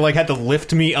 I think had to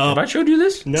lift me up Have I showed you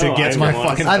this? No, to get to my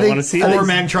fucking. I think- 4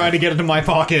 men trying to get into my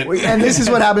pocket. And this is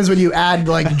what happens when you add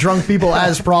like drunk people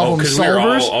as problem Because we were all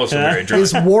solvers. also very drunk.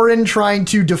 Is Warren trying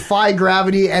to defy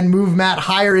gravity and move Matt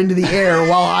higher into the air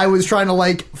while I was trying to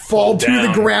like fall to the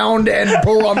down. ground and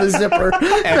pull on the zipper?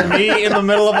 And me in the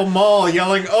middle of a mall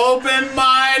yelling, "Open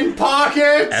mine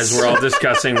pockets!" As we're all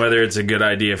discussing whether it's a good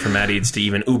idea for Matt Eads to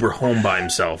even Uber home by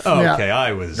himself. Oh, Yeah. okay,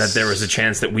 I was That there was a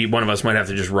chance that one of us might have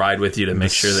to just ride with you to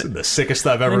make sure that. the sickest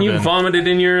I've ever And you been. vomited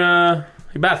in your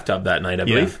bathtub that night, I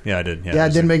Yeah, believe. yeah, I did. Yeah, I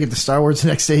didn't make it to Star Wars the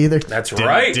next day either. That's Didn't-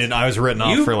 right. I was written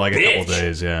off You for like a couple bitch.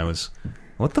 days. Yeah, I was.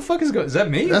 What the fuck is going? Is that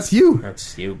me? That's you.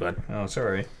 That's you, bud. Oh,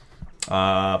 sorry.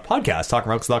 Podcast,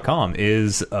 talkingrouts.com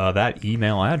is that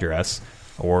email address.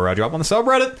 Or drop on the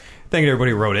subreddit. Thank you to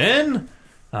everybody who wrote in.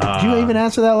 Did you even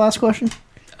answer that last question?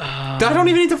 I don't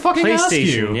even need to fucking ask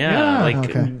you. PlayStation, yeah, like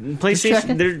okay.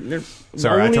 PlayStation. They're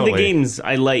Sorry, I only totally- the games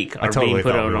I like are totally being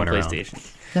put thought out we on went around.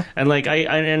 PlayStation. And like I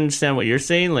understand what you're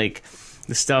saying. Like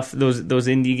the stuff, those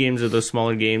indie games or those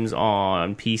smaller games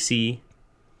on PC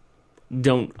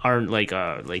aren't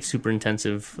like super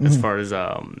intensive as far as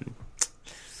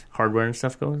hardware and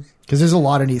stuff goes. Because there's a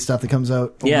lot of neat stuff that comes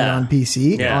out only Yeah. on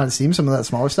PC, Yeah. on Steam, some of that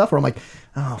smaller stuff where I'm like,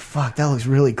 oh, fuck, that looks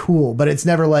really cool. But it's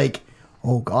never like,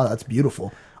 oh, God, that's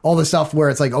beautiful. All the stuff where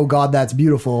it's like, oh, God, that's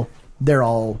beautiful, they're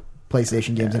all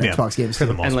PlayStation games and Yeah, Xbox games. for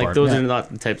the too. most And like part. those Yeah. are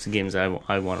not the types of games I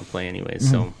want to play anyways.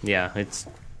 So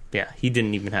he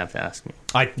didn't even have to ask me.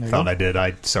 I thought I did.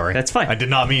 Sorry. That's fine. I did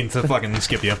not mean to fucking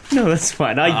skip you. No, that's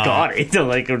fine. I got it.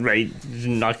 Like, right,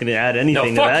 I'm not going to add No,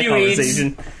 anything to fuck that you, conversation.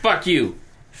 Eads. Fuck you.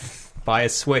 Buy a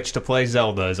Switch to play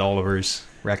Zelda is Oliver's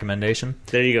recommendation.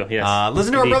 There you go. Yes.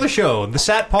 Listen to our brother show, The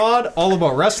Sat Pod, all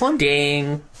about wrestling.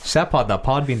 Ding.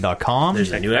 Satpod.podbean.com.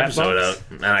 There's a new episode out,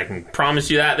 and I can promise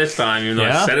you that this time, even though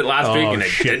Yeah? I said it last week and it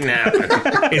shit. didn't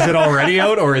happen. Is it already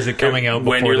out, or is it coming out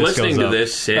before When you're this listening goes to up?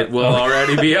 this, it will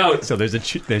already be out. So there's a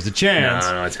chance.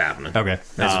 No, it's happening. Okay.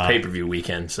 There's a pay-per-view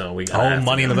weekend, so we got Oh,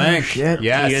 Money in the Bank. shit.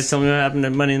 Yes. you guys tell me what happened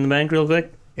at Money in the Bank real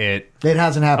quick? It It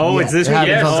hasn't happened Oh, yet. it's this It week?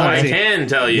 happens Yes, on I Sunday. can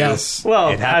tell you. Yes. Well,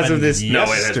 it happened as of this, No, it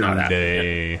has not happened.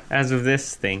 yesterday. as of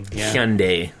this thing, yeah.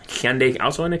 Hyundai,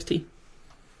 also NXT.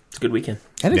 It's a good weekend.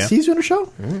 NXT's doing a show?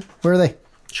 Where are they?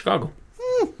 Chicago.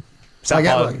 I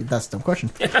got, Satpod, that's a dumb question.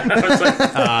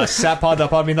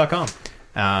 satpod.podbean.com.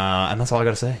 And that's all I got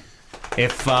to say.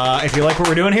 If you like what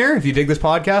we're doing here, if you dig this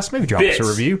podcast, maybe drop us a Bits.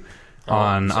 review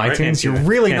on sorry, iTunes. can't do You're that.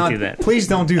 really Can't not. do that. Please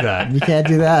don't do that. You can't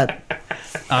do that.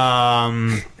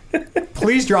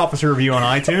 Please drop us a review on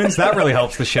iTunes. That really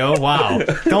helps the show. Wow.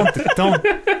 Don't.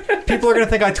 People are going to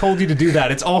think I told you to do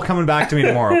that. It's all coming back to me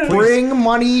tomorrow. Please Bring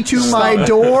money to my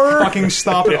door. fucking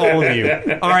stop it, all of you.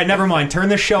 All right, never mind. Turn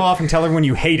this show off and tell everyone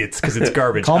you hate it because it's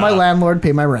garbage. Call my landlord,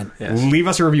 pay my rent. Leave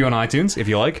us a review on iTunes if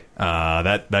you like.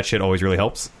 That shit always really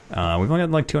helps. We've only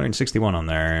got like 261 on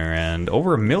there, and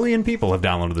over 1 million people have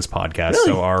downloaded this podcast.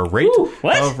 So our rate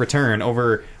what? of return,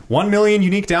 over 1 million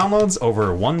unique downloads, over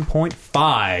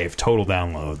 1.5 total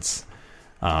downloads.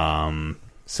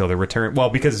 So the return, well,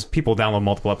 because people download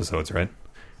multiple episodes, right?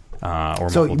 Or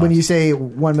So multiple when times. you say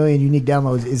 1 million unique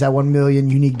downloads, is that 1 million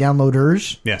unique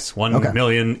downloaders? Yes, 1 Okay.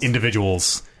 million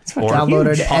individuals. Or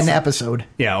Downloaded an Awesome. episode.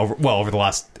 Yeah, over the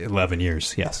last 11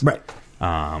 years, yes. Right.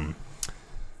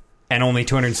 And only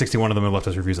 261 of them have left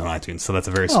us reviews on iTunes, so that's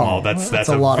a very small. Oh, that's that's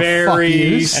a a lot of fuck very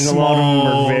yous. And a lot of them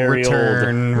small are very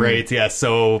return rate. Yeah,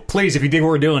 so please, if you dig what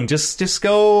we're doing, just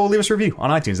go leave us a review on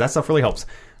iTunes. That stuff really helps.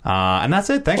 And that's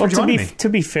it. Thanks Well, for to joining be me. to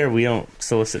be fair, we don't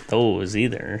solicit those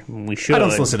either. We should. I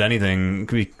don't solicit anything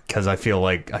because I feel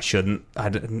like I shouldn't.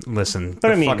 Listen.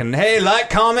 But I mean- fucking, hey, like,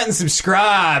 comment, and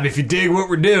subscribe if you dig what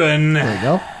we're doing. There you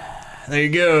go. There you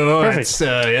go. Perfect. It's,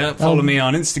 yeah, follow me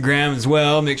on Instagram as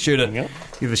well. Make sure to Yep.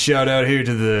 give a shout out here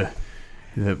to the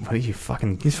what are you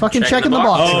fucking? He's fucking Checking checking the the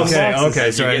boxes. boxes. Okay, boxes.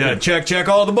 okay, sorry. You Yeah, get check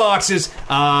all the boxes.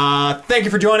 Thank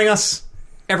you for joining us,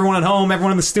 everyone at home,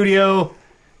 everyone in the studio.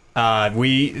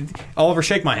 Oliver,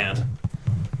 shake my hand.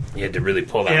 You had to really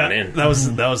pull that one in. that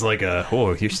was like a.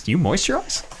 Oh, you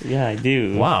moisturize? Yeah, I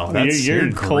do. Wow, that's-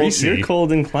 you're cold. greasy. You're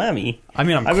cold and clammy. I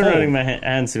mean, I've been cold. running my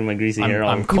hands through my greasy hair all.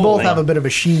 I'm You cold. both have a bit of a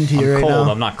sheen to you I'm right cold.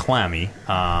 now. I'm not clammy.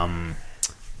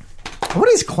 What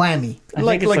is clammy? I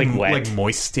think it's like wet. like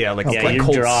moist. Yeah, like Yeah, like you're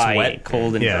cold dry, sweat.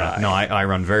 cold and yeah, dry. no, I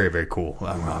run very, very cool.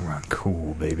 I run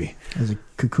cool, baby. As a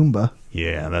cucumba.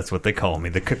 Yeah, that's what they call me,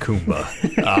 the Kakumba.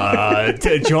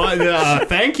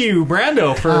 Thank you,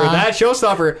 Brando, for that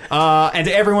showstopper, and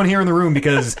to everyone here in the room,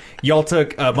 because y'all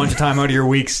took a bunch of time out of your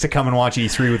weeks to come and watch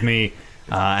E3 with me,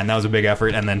 and that was a big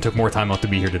effort, and then took more time out to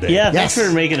be here today. Yeah, Yes. thanks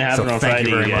for making it happen So on thank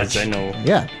you Friday, very guys. much. I know.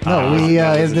 Yeah.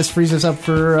 No, this frees us up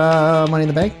for Money in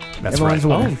the Bank. That's Everyone's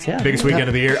right. a winner. Oh, yeah. Biggest weekend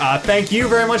of the year. Thank you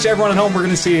very much, everyone at home. We're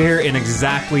going to see you here in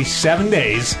exactly 7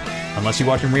 days. Unless you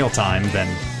watch in real time, then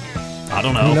I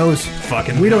don't know. Who knows?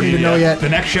 Fucking, We don't even know yet. The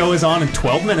next show is on in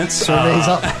 12 minutes. Survey's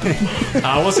up.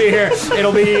 We'll see you here.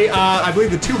 It'll be, I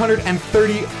believe, the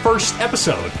 231st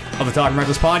episode of the Talking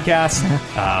Reckless podcast.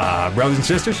 Brothers and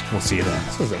sisters, we'll see you then.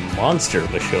 This was a monster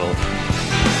of a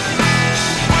show.